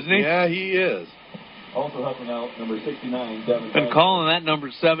dude, isn't he? Yeah, he is. Also helping out number 69, Devin. Been calling that number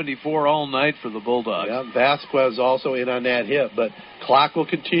 74 all night for the Bulldogs. Yeah, Vasquez also in on that hit, but clock will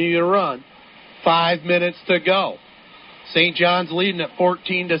continue to run. 5 minutes to go. St. John's leading at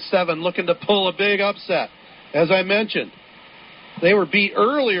 14-7, looking to pull a big upset. As I mentioned, they were beat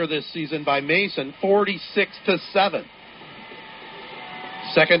earlier this season by Mason, 46-7.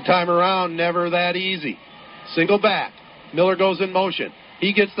 Second time around, never that easy. Single back. Miller goes in motion.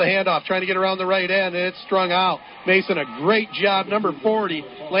 He gets the handoff, trying to get around the right end, and it's strung out. Mason, a great job. Number 40,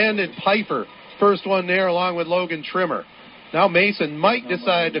 Landon Piper. First one there along with Logan Trimmer. Now Mason might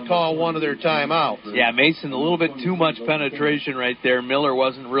decide to call one of their timeouts. Yeah, Mason, a little bit too much penetration right there. Miller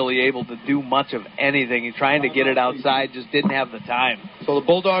wasn't really able to do much of anything. He's trying to get it outside, just didn't have the time. So the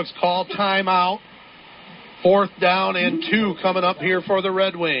Bulldogs call timeout. 4th down and 2 coming up here for the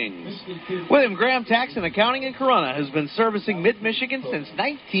Red Wings. William Graham Tax and Accounting in Corunna has been servicing Mid-Michigan since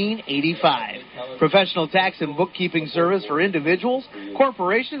 1985. Professional tax and bookkeeping service for individuals,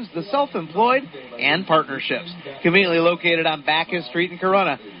 corporations, the self-employed, and partnerships. Conveniently located on Bacchus Street in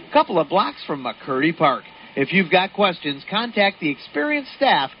Corunna, a couple of blocks from McCurdy Park. If you've got questions, contact the experienced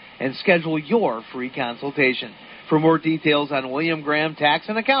staff and schedule your free consultation. For more details on William Graham Tax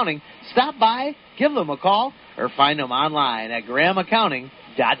and Accounting, stop by, give them a call, or find them online at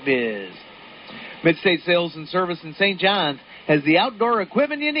grahamaccounting.biz. Midstate Sales and Service in St. John's has the outdoor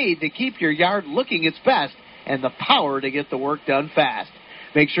equipment you need to keep your yard looking its best and the power to get the work done fast.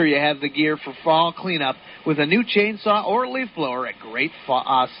 Make sure you have the gear for fall cleanup with a new chainsaw or leaf blower at great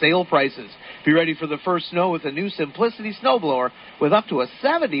sale prices. Be ready for the first snow with a new Simplicity snowblower with up to a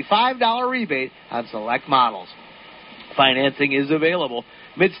 $75 rebate on select models. Financing is available.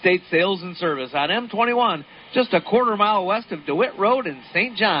 Midstate Sales and Service on M21, just a quarter mile west of DeWitt Road in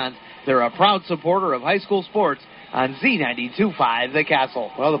St. John's. They're a proud supporter of high school sports on Z92.5 The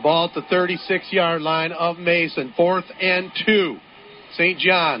Castle. Well, the ball at the 36-yard line of Mason. 4th and 2. St.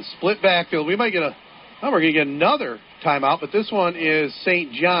 John's, split backfield. We're going to get another timeout, but this one is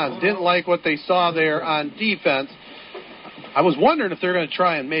St. John's. Didn't like what they saw there on defense. I was wondering if they're going to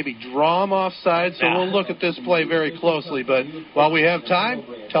try and maybe draw them offside, so we'll look at this play very closely. But while we have time,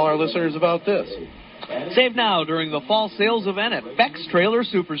 tell our listeners about this. Save now during the fall sales event at Beck's Trailer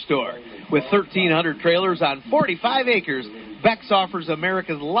Superstore. With 1,300 trailers on 45 acres, Beck's offers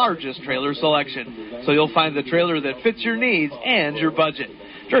America's largest trailer selection. So you'll find the trailer that fits your needs and your budget.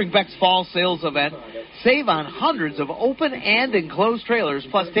 During Beck's fall sales event, save on hundreds of open and enclosed trailers,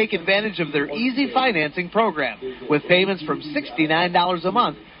 plus take advantage of their easy financing program with payments from $69 a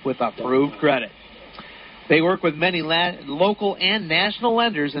month with approved credit. They work with many local and national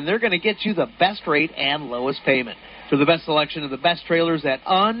lenders, and they're going to get you the best rate and lowest payment. For the best selection of the best trailers at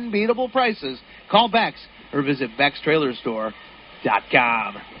unbeatable prices, call Beck's or visit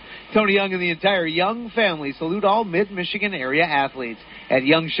Beck'sTrailerStore.com. Tony Young and the entire Young family salute all Mid-Michigan area athletes. At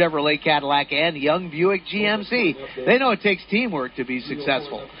Young Chevrolet Cadillac and Young Buick GMC, they know it takes teamwork to be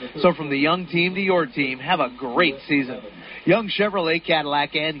successful. So from the Young team to your team, have a great season. Young Chevrolet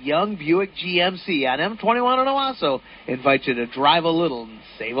Cadillac and Young Buick GMC on M21 in Owasso invite you to drive a little and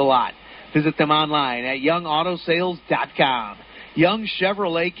save a lot. Visit them online at YoungAutoSales.com. Young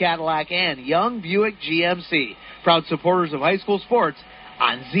Chevrolet Cadillac and Young Buick GMC, proud supporters of high school sports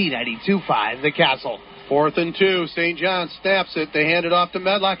on Z92.5 The Castle. 4th and 2. St. John snaps it. They hand it off to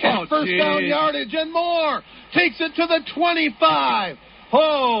Medlock. First down yardage and more. Takes it to the 25.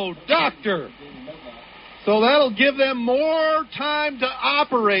 Oh, doctor. So that'll give them more time to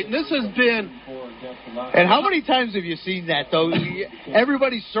operate. And this has been... And how many times have you seen that, though?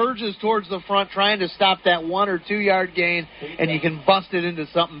 Everybody surges towards the front trying to stop that 1 or 2 yard gain, and you can bust it into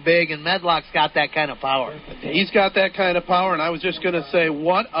something big, and Medlock's got that kind of power. He's got that kind of power, and I was just going to say,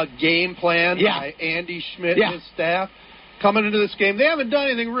 what a game plan by Andy Schmidt and his staff coming into this game. They haven't done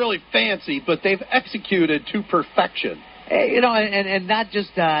anything really fancy, but they've executed to perfection. Hey, and not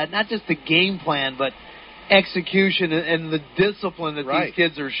just the game plan, but execution and the discipline that these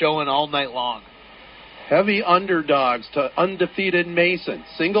kids are showing all night long. Heavy underdogs to undefeated Mason.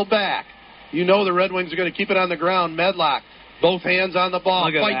 Single back. You know the Red Wings are going to keep it on the ground. Medlock, both hands on the ball.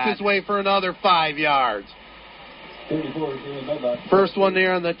 Fights his way for another 5 yards. First one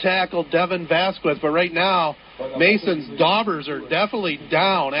there on the tackle, Devin Vasquez. But right now, Mason's Daubers are definitely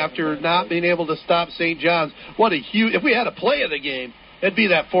down after not being able to stop St. John's. What a huge... If we had a play of the game, it'd be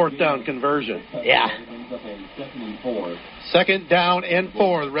that 4th down conversion. Yeah. 2nd down and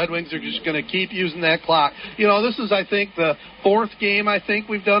 4. The Red Wings are just going to keep using that clock. You know, this is, I think, the 4th game I think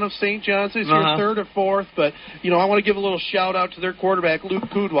we've done of St. John's this year, 3rd or 4th. But, you know, I want to give a little shout-out to their quarterback, Luke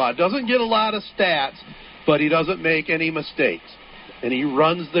Kudwa. Doesn't get a lot of stats, but he doesn't make any mistakes. And he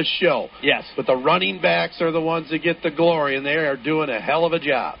runs the show. Yes. But the running backs are the ones that get the glory, and they are doing a hell of a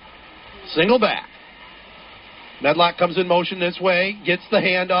job. Single back. Medlock comes in motion this way, gets the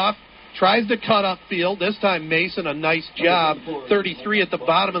handoff, tries to cut upfield. This time Mason, a nice job. 33 at the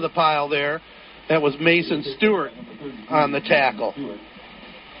bottom of the pile there. That was Mason Stewart on the tackle.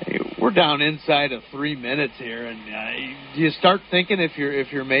 Hey, we're down inside of 3 minutes here, and do you start thinking if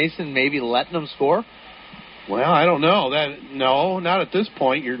you're Mason, maybe letting them score? Well, I don't know. No, not at this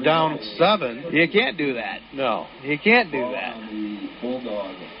point. You're down 7. You can't do that. No. You can't do that.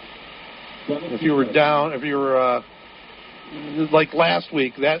 If you were like last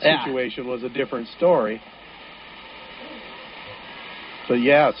week, that situation was a different story. But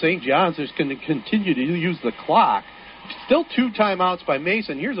yeah, St. John's is going to continue to use the clock. Still 2 timeouts by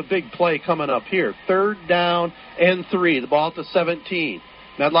Mason. Here's a big play coming up here. 3rd down and 3. The ball at the 17.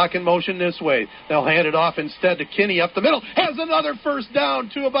 Medlock in motion this way. They'll hand it off instead to Kinney up the middle. Has another 1st down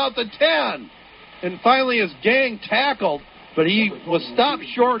to about the 10. And finally his gang tackled. But he was stopped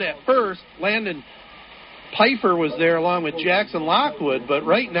short at first. Landon Pfeiffer was there along with Jackson Lockwood. But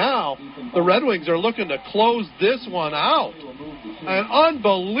right now, the Red Wings are looking to close this one out. An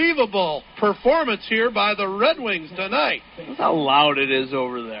unbelievable performance here by the Red Wings tonight. That's how loud it is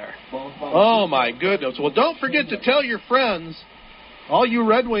over there. Oh, my goodness. Well, don't forget to tell your friends, all you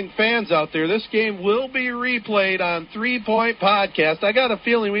Red Wing fans out there, this game will be replayed on 3 Point Podcast. I got a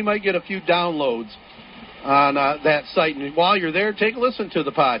feeling we might get a few downloads on that site. And while you're there, take a listen to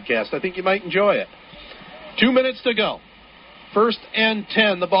the podcast. I think you might enjoy it. 2 minutes to go. 1st and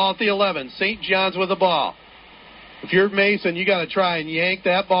 10, the ball at the 11. St. John's with the ball. If you're Mason, you got to try and yank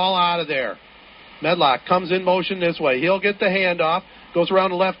that ball out of there. Medlock comes in motion this way. He'll get the handoff, goes around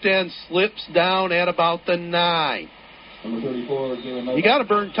the left end, slips down at about the 9. You got to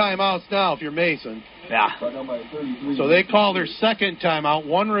burn timeouts now if you're Mason. Yeah. So they call their 2nd timeout,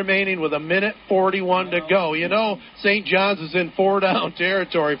 1 remaining with 1:41 to go. You know, St. John's is in 4-down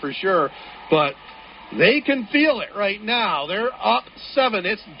territory for sure, but they can feel it right now. They're up 7.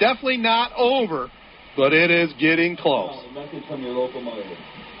 It's definitely not over, but it is getting close.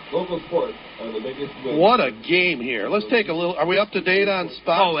 Local sports are the biggest win. What a game here. Let's take a little... Are we up to date on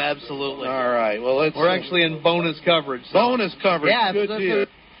spots? Oh, absolutely. All right. Well, we're actually in bonus coverage. So. Bonus coverage. Yeah, good deal.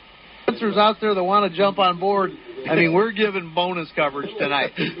 Sponsors out there that want to jump on board, I mean, we're giving bonus coverage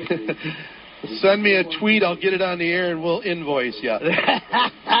tonight. Send me a tweet. I'll get it on the air, and we'll invoice you.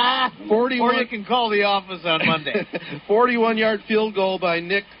 41, or you can call the office on Monday. 41-yard field goal by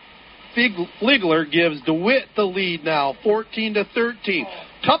Nick Fligler gives DeWitt the lead now, 14-13.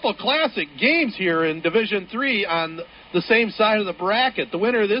 Couple classic games here in Division III on the same side of the bracket. The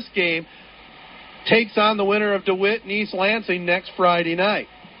winner of this game takes on the winner of DeWitt and East Lansing next Friday night.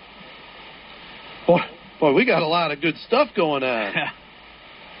 Boy, we got a lot of good stuff going on.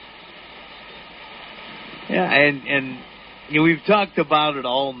 Yeah, and you know, we've talked about it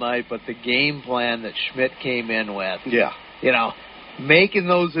all night, but the game plan that Schmidt came in with. Yeah. You know, making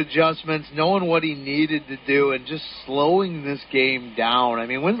those adjustments, knowing what he needed to do, and just slowing this game down. I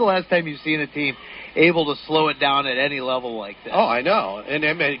mean, when's the last time you've seen a team able to slow it down at any level like this? Oh, I know. And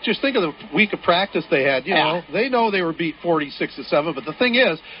I mean, just think of the week of practice they had. You know, they know they were beat 46-7. But the thing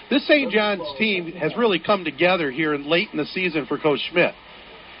is, this St. John's team has really come together here late in the season for Coach Schmidt.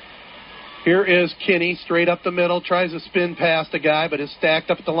 Here is Kinney, straight up the middle, tries to spin past a guy, but is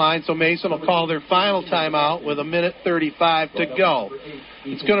stacked up at the line, so Mason will call their final timeout with 1:35 to go.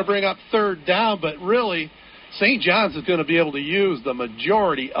 It's going to bring up third down, but really, St. John's is going to be able to use the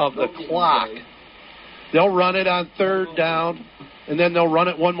majority of the clock. They'll run it on third down, and then they'll run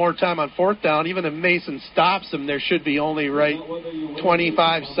it one more time on fourth down. Even if Mason stops them, there should be only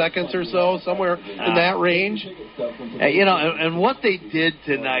 25 seconds or so, somewhere in that range. And what they did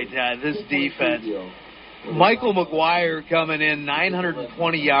tonight, this defense, Michael McGuire coming in,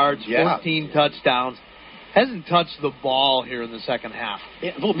 920 yards, 14 touchdowns. Hasn't touched the ball here in the second half.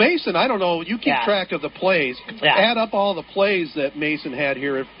 Yeah, well, Mason, I don't know. You keep track of the plays. Add up all the plays that Mason had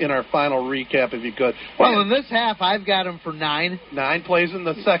here in our final recap, if you could. Well, in this half, I've got him for 9. 9 plays in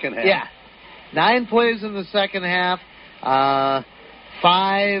the second half. Yeah. 9 plays in the second half.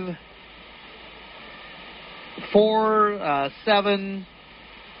 5, 4, 7,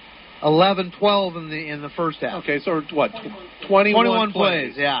 11, 12 in the first half. Okay, so what? 21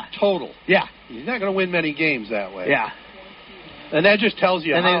 plays, yeah. Total. Yeah. You're not going to win many games that way. Yeah. And that just tells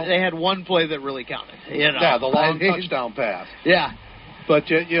you how... they had one play that really counted. Yeah, the long touchdown pass. Yeah. But,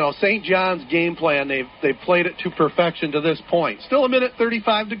 St. John's game plan, they've played it to perfection to this point. Still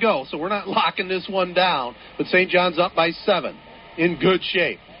 1:35 to go, so we're not locking this one down. But St. John's up by 7, in good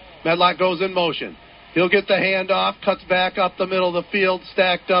shape. Medlock goes in motion. He'll get the handoff, cuts back up the middle of the field,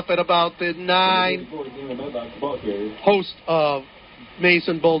 stacked up at about the 9. Host of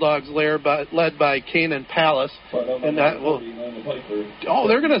Mason Bulldogs led by Kanan Palace. And that will... Oh,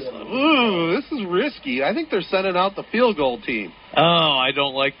 they're going to... Ooh, this is risky. I think they're sending out the field goal team. Oh, I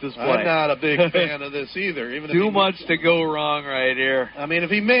don't like this play. I'm not a big fan of this either. Even Too much to go wrong right here. I mean, if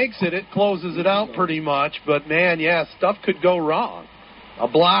he makes it, it closes it out pretty much. But, man, stuff could go wrong. A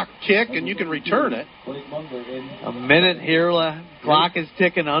block kick, and you can return it. A minute here. Clock is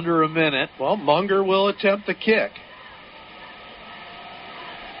ticking under a minute. Well, Munger will attempt the kick.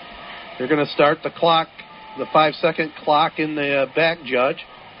 They're going to start the clock, the 5-second clock in the back, Judge.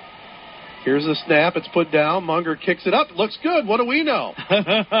 Here's the snap. It's put down. Munger kicks it up. It looks good. What do we know?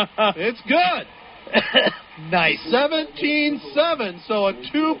 It's good. Nice. 17-7, so a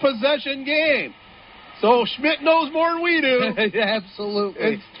 2-possession game. So Schmidt knows more than we do. Absolutely.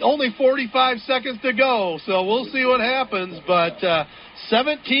 It's only 45 seconds to go, so we'll see what happens. But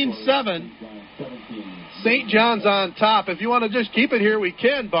 17-7, St. John's on top. If you want to just keep it here, we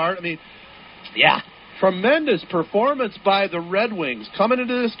can, Bart. I mean, tremendous performance by the Red Wings. Coming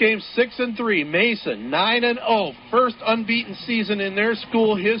into this game 6-3. Mason 9-0, first unbeaten season in their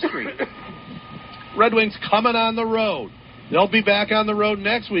school history. Red Wings coming on the road. They'll be back on the road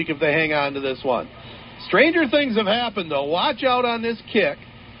next week if they hang on to this one. Stranger things have happened, though. Watch out on this kick.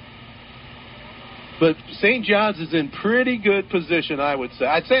 But St. John's is in pretty good position, I would say.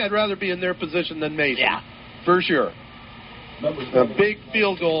 I'd say I'd rather be in their position than Mason. Yeah. For sure. A big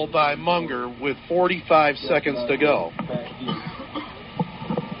field goal by Munger with 45 seconds to go.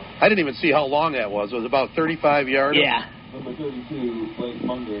 I didn't even see how long that was. It was about 35 yards. Yeah. Number 32, Blake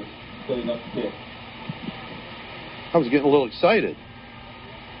Munger, setting up the kick. I was getting a little excited.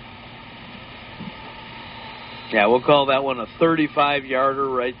 Yeah, we'll call that one a 35-yarder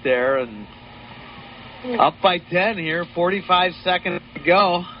right there. And up by 10 here, 45 seconds to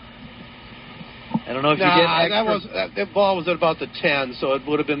go. I don't know if you get extra. That ball was at about the 10, so it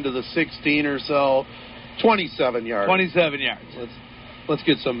would have been to the 16 or so. 27 yards. 27 yards. Let's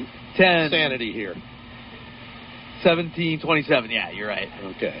get some 10, sanity here. 17, 27. Yeah, you're right.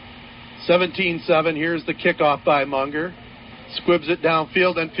 Okay. 17-7. Here's the kickoff by Munger. Squibs it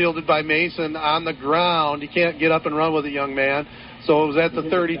downfield and fielded by Mason on the ground. He can't get up and run with it, young man. So it was at the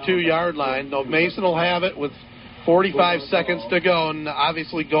 32-yard line. No, Mason will have it with 45 seconds to go and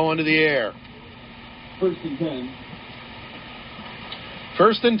obviously going to the air. First and 10.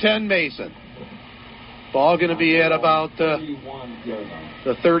 First and 10, Mason. Ball going to be at about the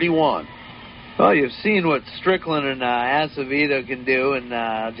 31. Well, you've seen what Strickland and Acevedo can do, and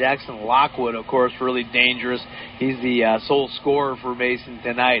Jackson Lockwood, of course, really dangerous. He's the sole scorer for Mason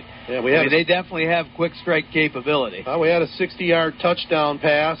tonight. Yeah, they definitely have quick strike capability. We had a 60-yard touchdown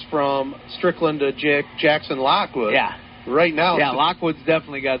pass from Strickland to Jackson Lockwood. Yeah. Right now. Yeah, Lockwood's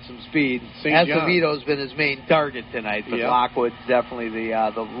definitely got some speed. Acevedo's been his main target tonight, but Lockwood's definitely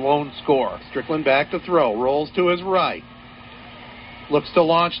the lone scorer. Strickland back to throw. Rolls to his right. Looks to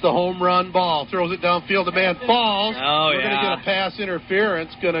launch the home run ball. Throws it downfield. The man falls. Oh, We're going to get a pass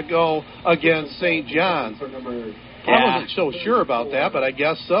interference. Going to go against St. John's. I wasn't so sure about that, but I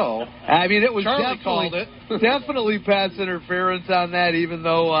guess so. I mean, it was Charlie called it. definitely pass interference on that, even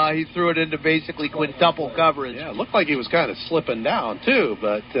though he threw it into basically quintuple coverage. Yeah, it looked like he was kind of slipping down, too.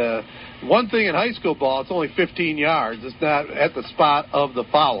 But one thing in high school ball, it's only 15 yards. It's not at the spot of the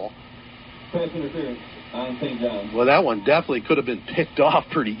foul. Pass interference on St. John's. Well, that one definitely could have been picked off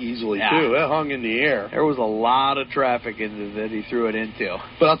pretty easily, too. It hung in the air. There was a lot of traffic that he threw it into.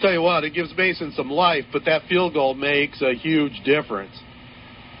 But I'll tell you what, it gives Mason some life, but that field goal makes a huge difference.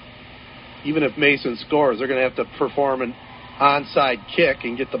 Even if Mason scores, they're going to have to perform an onside kick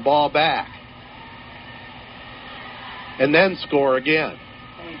and get the ball back. And then score again.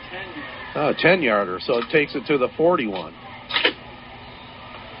 Only 10 yards. Oh, 10-yarder, so it takes it to the 41.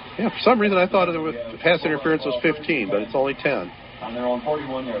 Yeah, for some reason I thought the pass interference was 15, but it's only 10. On their own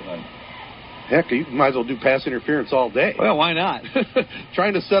 41-yard line. Heck, you might as well do pass interference all day. Well, why not?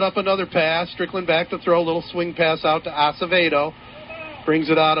 Trying to set up another pass. Strickland back to throw. A little swing pass out to Acevedo.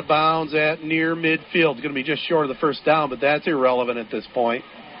 Brings it out of bounds at near midfield. It's going to be just short of the first down, but that's irrelevant at this point.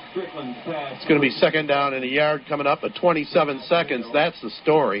 It's going to be second down and a yard coming up at 27 seconds. That's the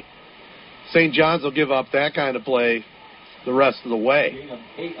story. St. John's will give up that kind of play the rest of the way.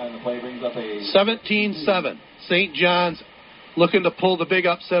 17-7. St. John's looking to pull the big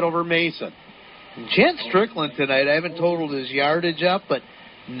upset over Mason. Chance Strickland tonight, I haven't totaled his yardage up, but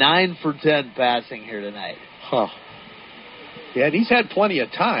 9 for 10 passing here tonight. Huh. Yeah, and he's had plenty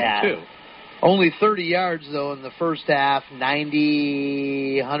of time, too. Only 30 yards, though, in the first half,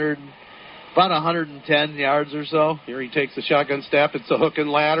 90, 100, about 110 yards or so. Here he takes the shotgun snap. It's a hook and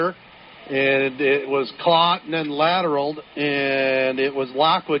ladder. And it was caught and then lateraled, and it was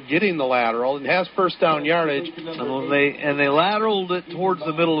Lockwood getting the lateral and has first down yardage. And they lateraled it towards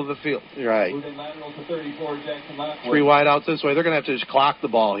the middle of the field. Right. 3 wide outs this way. They're going to have to just clock the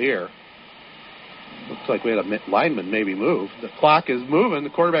ball here. Looks like we had a lineman maybe move. The clock is moving.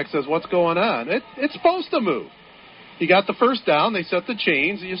 The quarterback says, what's going on? It's supposed to move. You got the first down. They set the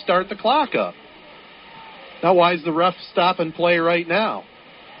chains, and you start the clock up. Now why is the ref stopping play right now?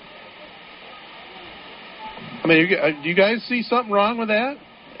 I mean, do you guys see something wrong with that?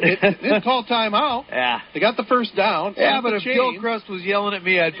 It didn't call timeout. Yeah. They got the first down. Yeah, but if Gilchrist was yelling at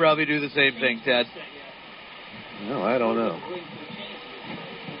me, I'd probably do the same thing, Ted. No, I don't know.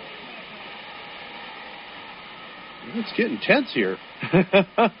 It's getting tense here.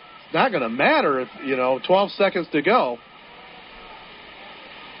 It's not going to matter if, 12 seconds to go.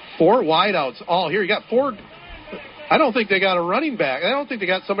 4 wideouts all here. You got 4... I don't think they got a running back. I don't think they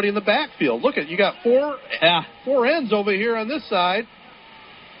got somebody in the backfield. Look, you got 4 ends over here on this side.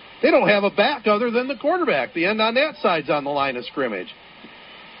 They don't have a back other than the quarterback. The end on that side's on the line of scrimmage.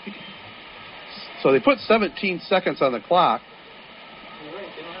 So they put 17 seconds on the clock.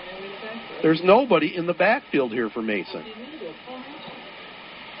 There's nobody in the backfield here for Mason.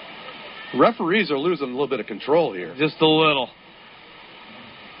 Referees are losing a little bit of control here. Just a little.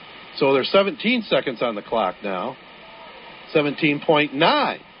 So there's 17 seconds on the clock now.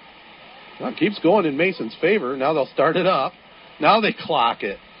 17.9. Well, it keeps going in Mason's favor. Now they'll start it up. Now they clock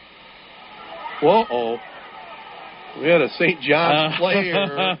it. Whoa-oh. We had a St. John's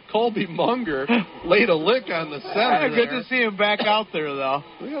player, Colby Munger, laid a lick on the center. Good to see him back out there, though.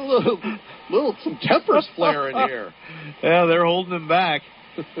 We got some tempers flaring here. Yeah, they're holding him back.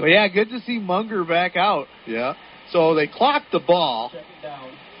 But yeah, good to see Munger back out. Yeah. So they clocked the ball. Check it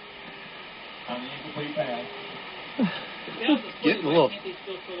down on the incomplete pass. Getting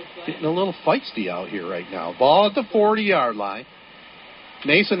a little feisty out here right now. Ball at the 40-yard line.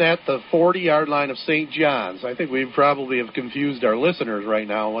 Mason at the 40-yard line of St. John's. I think we probably have confused our listeners right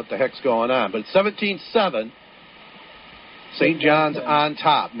now on what the heck's going on. But 17-7, St. John's on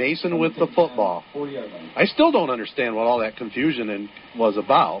top. Mason with the football. I still don't understand what all that confusion was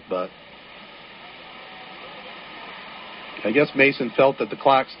about, but I guess Mason felt that the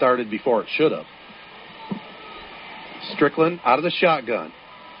clock started before it should have. Strickland out of the shotgun.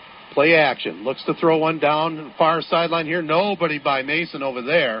 Play action. Looks to throw one down the far sideline here. Nobody by Mason over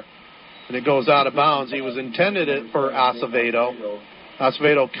there. And it goes out of bounds. He was intended it for Acevedo.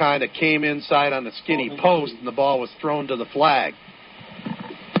 Acevedo kind of came inside on the skinny post, and the ball was thrown to the flag.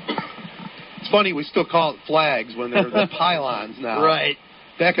 It's funny, we still call it flags when they're the pylons now. Right.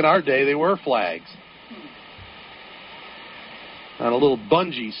 Back in our day, they were flags. On a little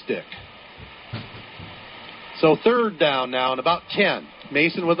bungee stick. So third down now and about 10.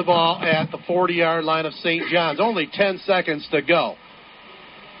 Mason with the ball at the 40-yard line of St. John's. Only 10 seconds to go.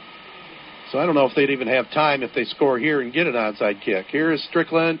 So I don't know if they'd even have time if they score here and get an onside kick. Here is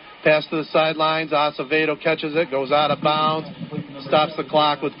Strickland. Pass to the sidelines. Acevedo catches it. Goes out of bounds. Stops the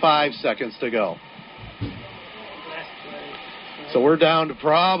clock with 5 seconds to go. So we're down to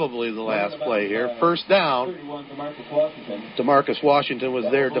probably the last play here. First down. DeMarcus Washington was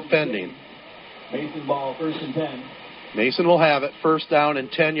there defending. Mason ball, 1st and 10. Mason will have it, first down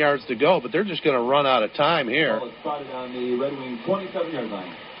and 10 yards to go, but they're just going to run out of time here. Ball is spotted on the Red Wings 27-yard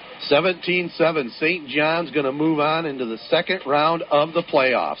line. 17-7. St. John's going to move on into the second round of the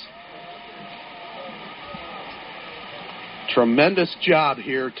playoffs. Tremendous job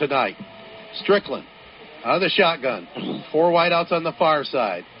here tonight. Strickland out of the shotgun. 4 wideouts on the far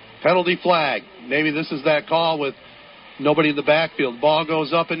side. Penalty flag. Maybe this is that call with nobody in the backfield. Ball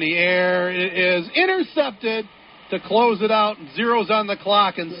goes up in the air. It is intercepted to close it out. Zeros on the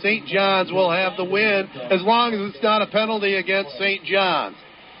clock, and St. John's will have the win as long as it's not a penalty against St. John's.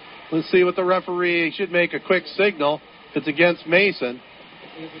 Let's see what the referee should make a quick signal. If it's against Mason,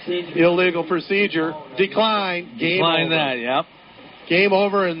 illegal procedure. Decline. Game over. That, yep. Game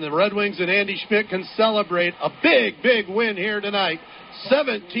over, and the Red Wings and Andy Schmidt can celebrate a big, big win here tonight.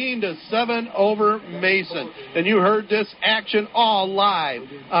 17-7 over Mason. And you heard this action all live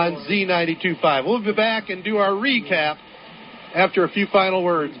on Z92.5. We'll be back and do our recap after a few final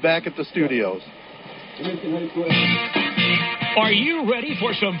words back at the studios. Are you ready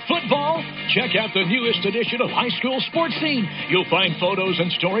for some football? Check out the newest edition of High School Sports Scene. You'll find photos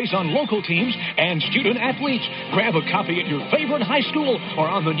and stories on local teams and student athletes. Grab a copy at your favorite high school or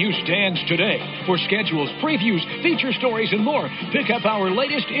on the newsstands today. For schedules, previews, feature stories, and more, pick up our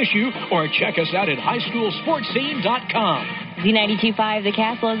latest issue or check us out at highschoolsportscene.com. Z92.5 The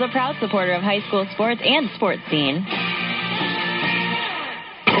Castle is a proud supporter of high school sports and Sports Scene.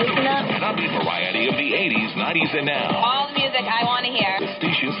 Listen up. The variety of the 80s, 90s, and now. All the music I want to hear. The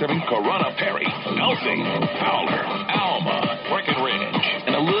station serving Corona, Perry, Elsing, Fowler, Alma, Breckenridge,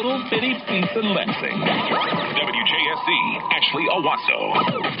 and a little bitty piece of Lexing. WJSC, Ashley Owasso.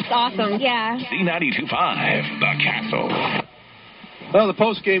 It's awesome, yeah. Z92.5, The Castle. Well, the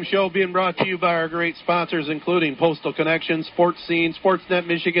post-game show being brought to you by our great sponsors, including Postal Connection, Sports Scene, Sportsnet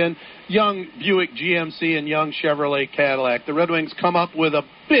Michigan, Young Buick GMC, and Young Chevrolet Cadillac. The Red Wings come up with a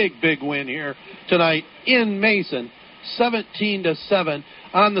big, big win here tonight in Mason, 17-7.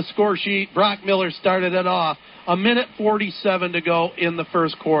 On the score sheet, Brock Miller started it off. 1:47 to go in the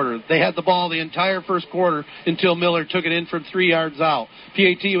first quarter. They had the ball the entire first quarter until Miller took it in from 3 yards out.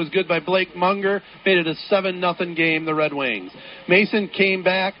 PAT was good by Blake Munger, made it a 7-0 game, the Red Wings. Mason came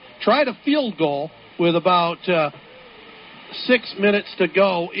back, tried a field goal with about 6 minutes to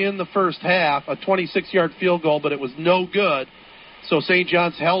go in the first half, a 26-yard field goal, but it was no good. So St.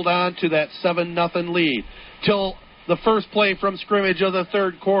 John's held on to that 7-0 lead till the first play from scrimmage of the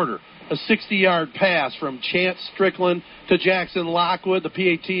third quarter. A 60-yard pass from Chance Strickland to Jackson Lockwood. The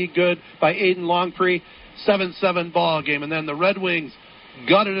PAT good by Aiden Longpre. 7-7 ball game. And then the Red Wings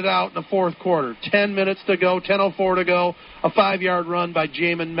gutted it out in the fourth quarter. 10 minutes to go, 10:04 to go. A 5-yard run by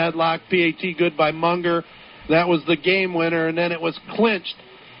Jamin Medlock. PAT good by Munger. That was the game winner. And then it was clinched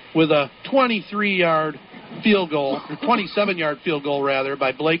with a 23-yard field goal, 27-yard field goal rather,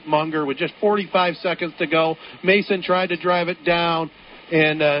 by Blake Munger with just 45 seconds to go. Mason tried to drive it down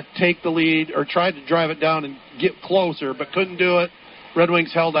and take the lead, or tried to drive it down and get closer, but couldn't do it. Red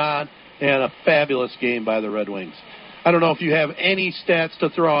Wings held on, and a fabulous game by the Red Wings. I don't know if you have any stats to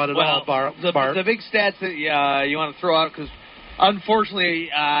throw out at all, Bart. The big stats that you want to throw out, because unfortunately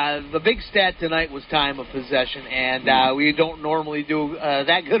the big stat tonight was time of possession, and we don't normally do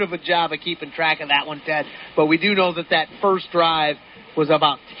that good of a job of keeping track of that one, Ted, but we do know that first drive was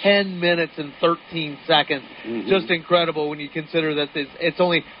about 10 minutes and 13 seconds. Mm-hmm. Just incredible when you consider that it's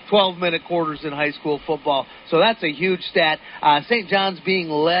only 12-minute quarters in high school football. So that's a huge stat. St. John's being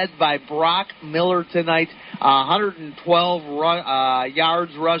led by Brock Miller tonight, 111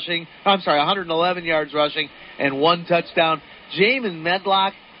 yards rushing, and 1 touchdown. Jamin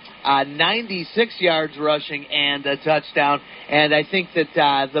Medlock, 96 yards rushing and a touchdown. And I think that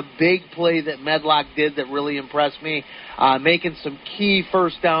the big play that Medlock did that really impressed me, making some key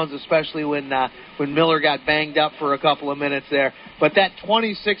first downs, especially when Miller got banged up for a couple of minutes there. But that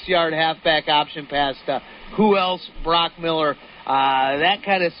 26-yard halfback option pass to who else? Brock Miller. That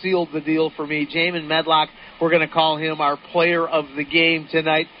kind of sealed the deal for me. Jamin Medlock, we're going to call him our player of the game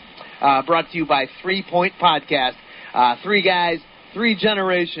tonight. Brought to you by 3 Point Podcast. 3 guys, 3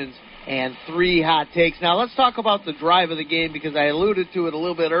 generations, and 3 hot takes. Now, let's talk about the drive of the game, because I alluded to it a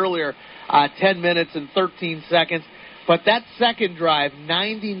little bit earlier, 10 minutes and 13 seconds. But that second drive,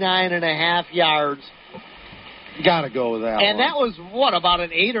 99.5 yards. Got to go with that and one. That was, about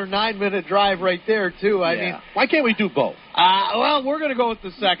an 8 or 9 minute drive right there, too. I mean, why can't we do both? Well, we're going to go with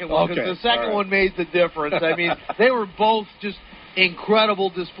the second one, because the second one made the difference. I mean, they were both just incredible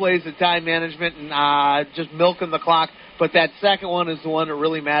displays of time management and just milking the clock. But that second one is the one that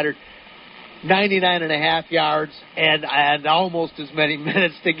really mattered. 99.5 yards and almost as many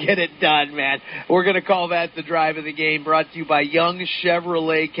minutes to get it done, man. We're going to call that the drive of the game, brought to you by Young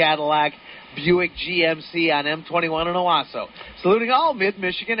Chevrolet Cadillac Buick GMC on M21 in Owasso. Saluting all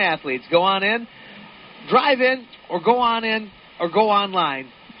Mid-Michigan athletes. Go on in, drive in, or go on in, or go online.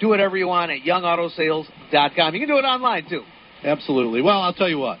 Do whatever you want at youngautosales.com. You can do it online, too. Absolutely. Well, I'll tell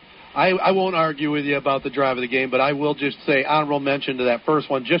you what. I won't argue with you about the drive of the game, but I will just say honorable mention to that first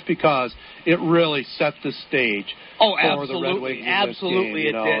one just because it really set the stage for the Red Wings in absolutely,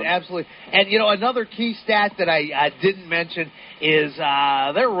 this game, it did. Absolutely. And, another key stat that I didn't mention is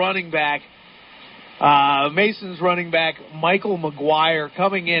their running back, Mason's running back, Michael McGuire,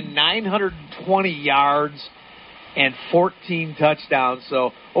 coming in 920 yards and 14 touchdowns,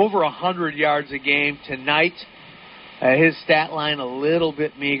 so over 100 yards a game tonight. His stat line a little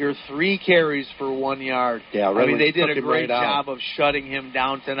bit meager, 3 carries for 1 yard. Yeah, I mean, they did a great job of shutting him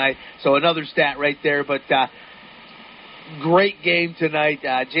down tonight. So another stat right there, but great game tonight.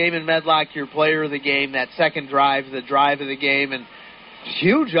 Jamin Medlock, your player of the game, that second drive, the drive of the game, and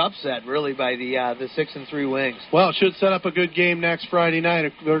huge upset, really, by the 6-3 Wings. Well, it should set up a good game next Friday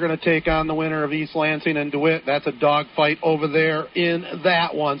night. They're going to take on the winner of East Lansing and DeWitt. That's a dogfight over there in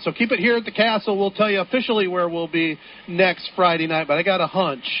that one. So keep it here at the Castle. We'll tell you officially where we'll be next Friday night, but I got a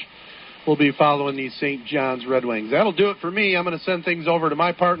hunch we'll be following these St. John's Red Wings. That'll do it for me. I'm going to send things over to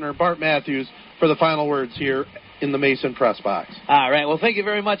my partner, Bart Matthews, for the final words here in the Mason press box. All right. Well, thank you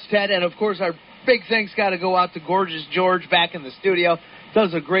very much, Ted. And, of course, our big thanks got to go out to Gorgeous George back in the studio.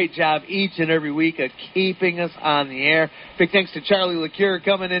 Does a great job each and every week of keeping us on the air. Big thanks to Charlie LeCure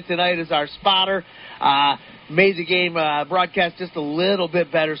coming in tonight as our spotter. Made the game broadcast just a little bit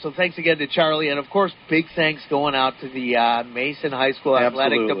better, so thanks again to Charlie. And, of course, big thanks going out to the Mason High School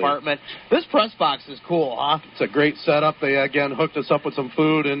Athletic Department. This press box is cool, huh? It's a great setup. They, again, hooked us up with some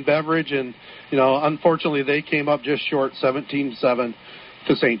food and beverage, and, unfortunately they came up just short, 17-7.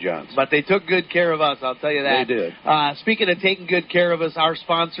 To St. John's. But they took good care of us, I'll tell you that. They did. Speaking of taking good care of us, our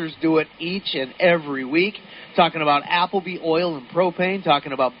sponsors do it each and every week. Talking about Appleby Oil and Propane,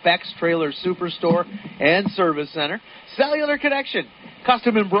 talking about Beck's Trailer Superstore and Service Center, Cellular Connection,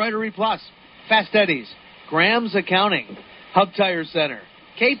 Custom Embroidery Plus, Fast Eddie's, Graham's Accounting, Hub Tire Center,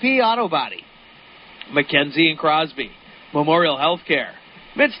 KP Auto Body, McKenzie and Crosby, Memorial Healthcare,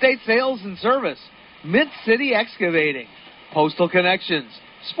 Mid-State Sales and Service, Mid-City Excavating, Postal Connections,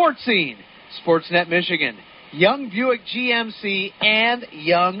 Sports Scene, Sportsnet Michigan, Young Buick GMC, and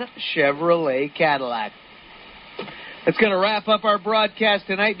Young Chevrolet Cadillac. That's going to wrap up our broadcast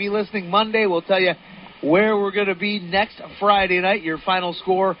tonight. Be listening Monday. We'll tell you where we're going to be next Friday night. Your final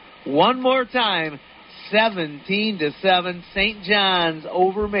score one more time, 17-7. St. John's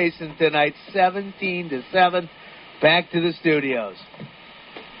over Mason tonight, 17-7. Back to the studios.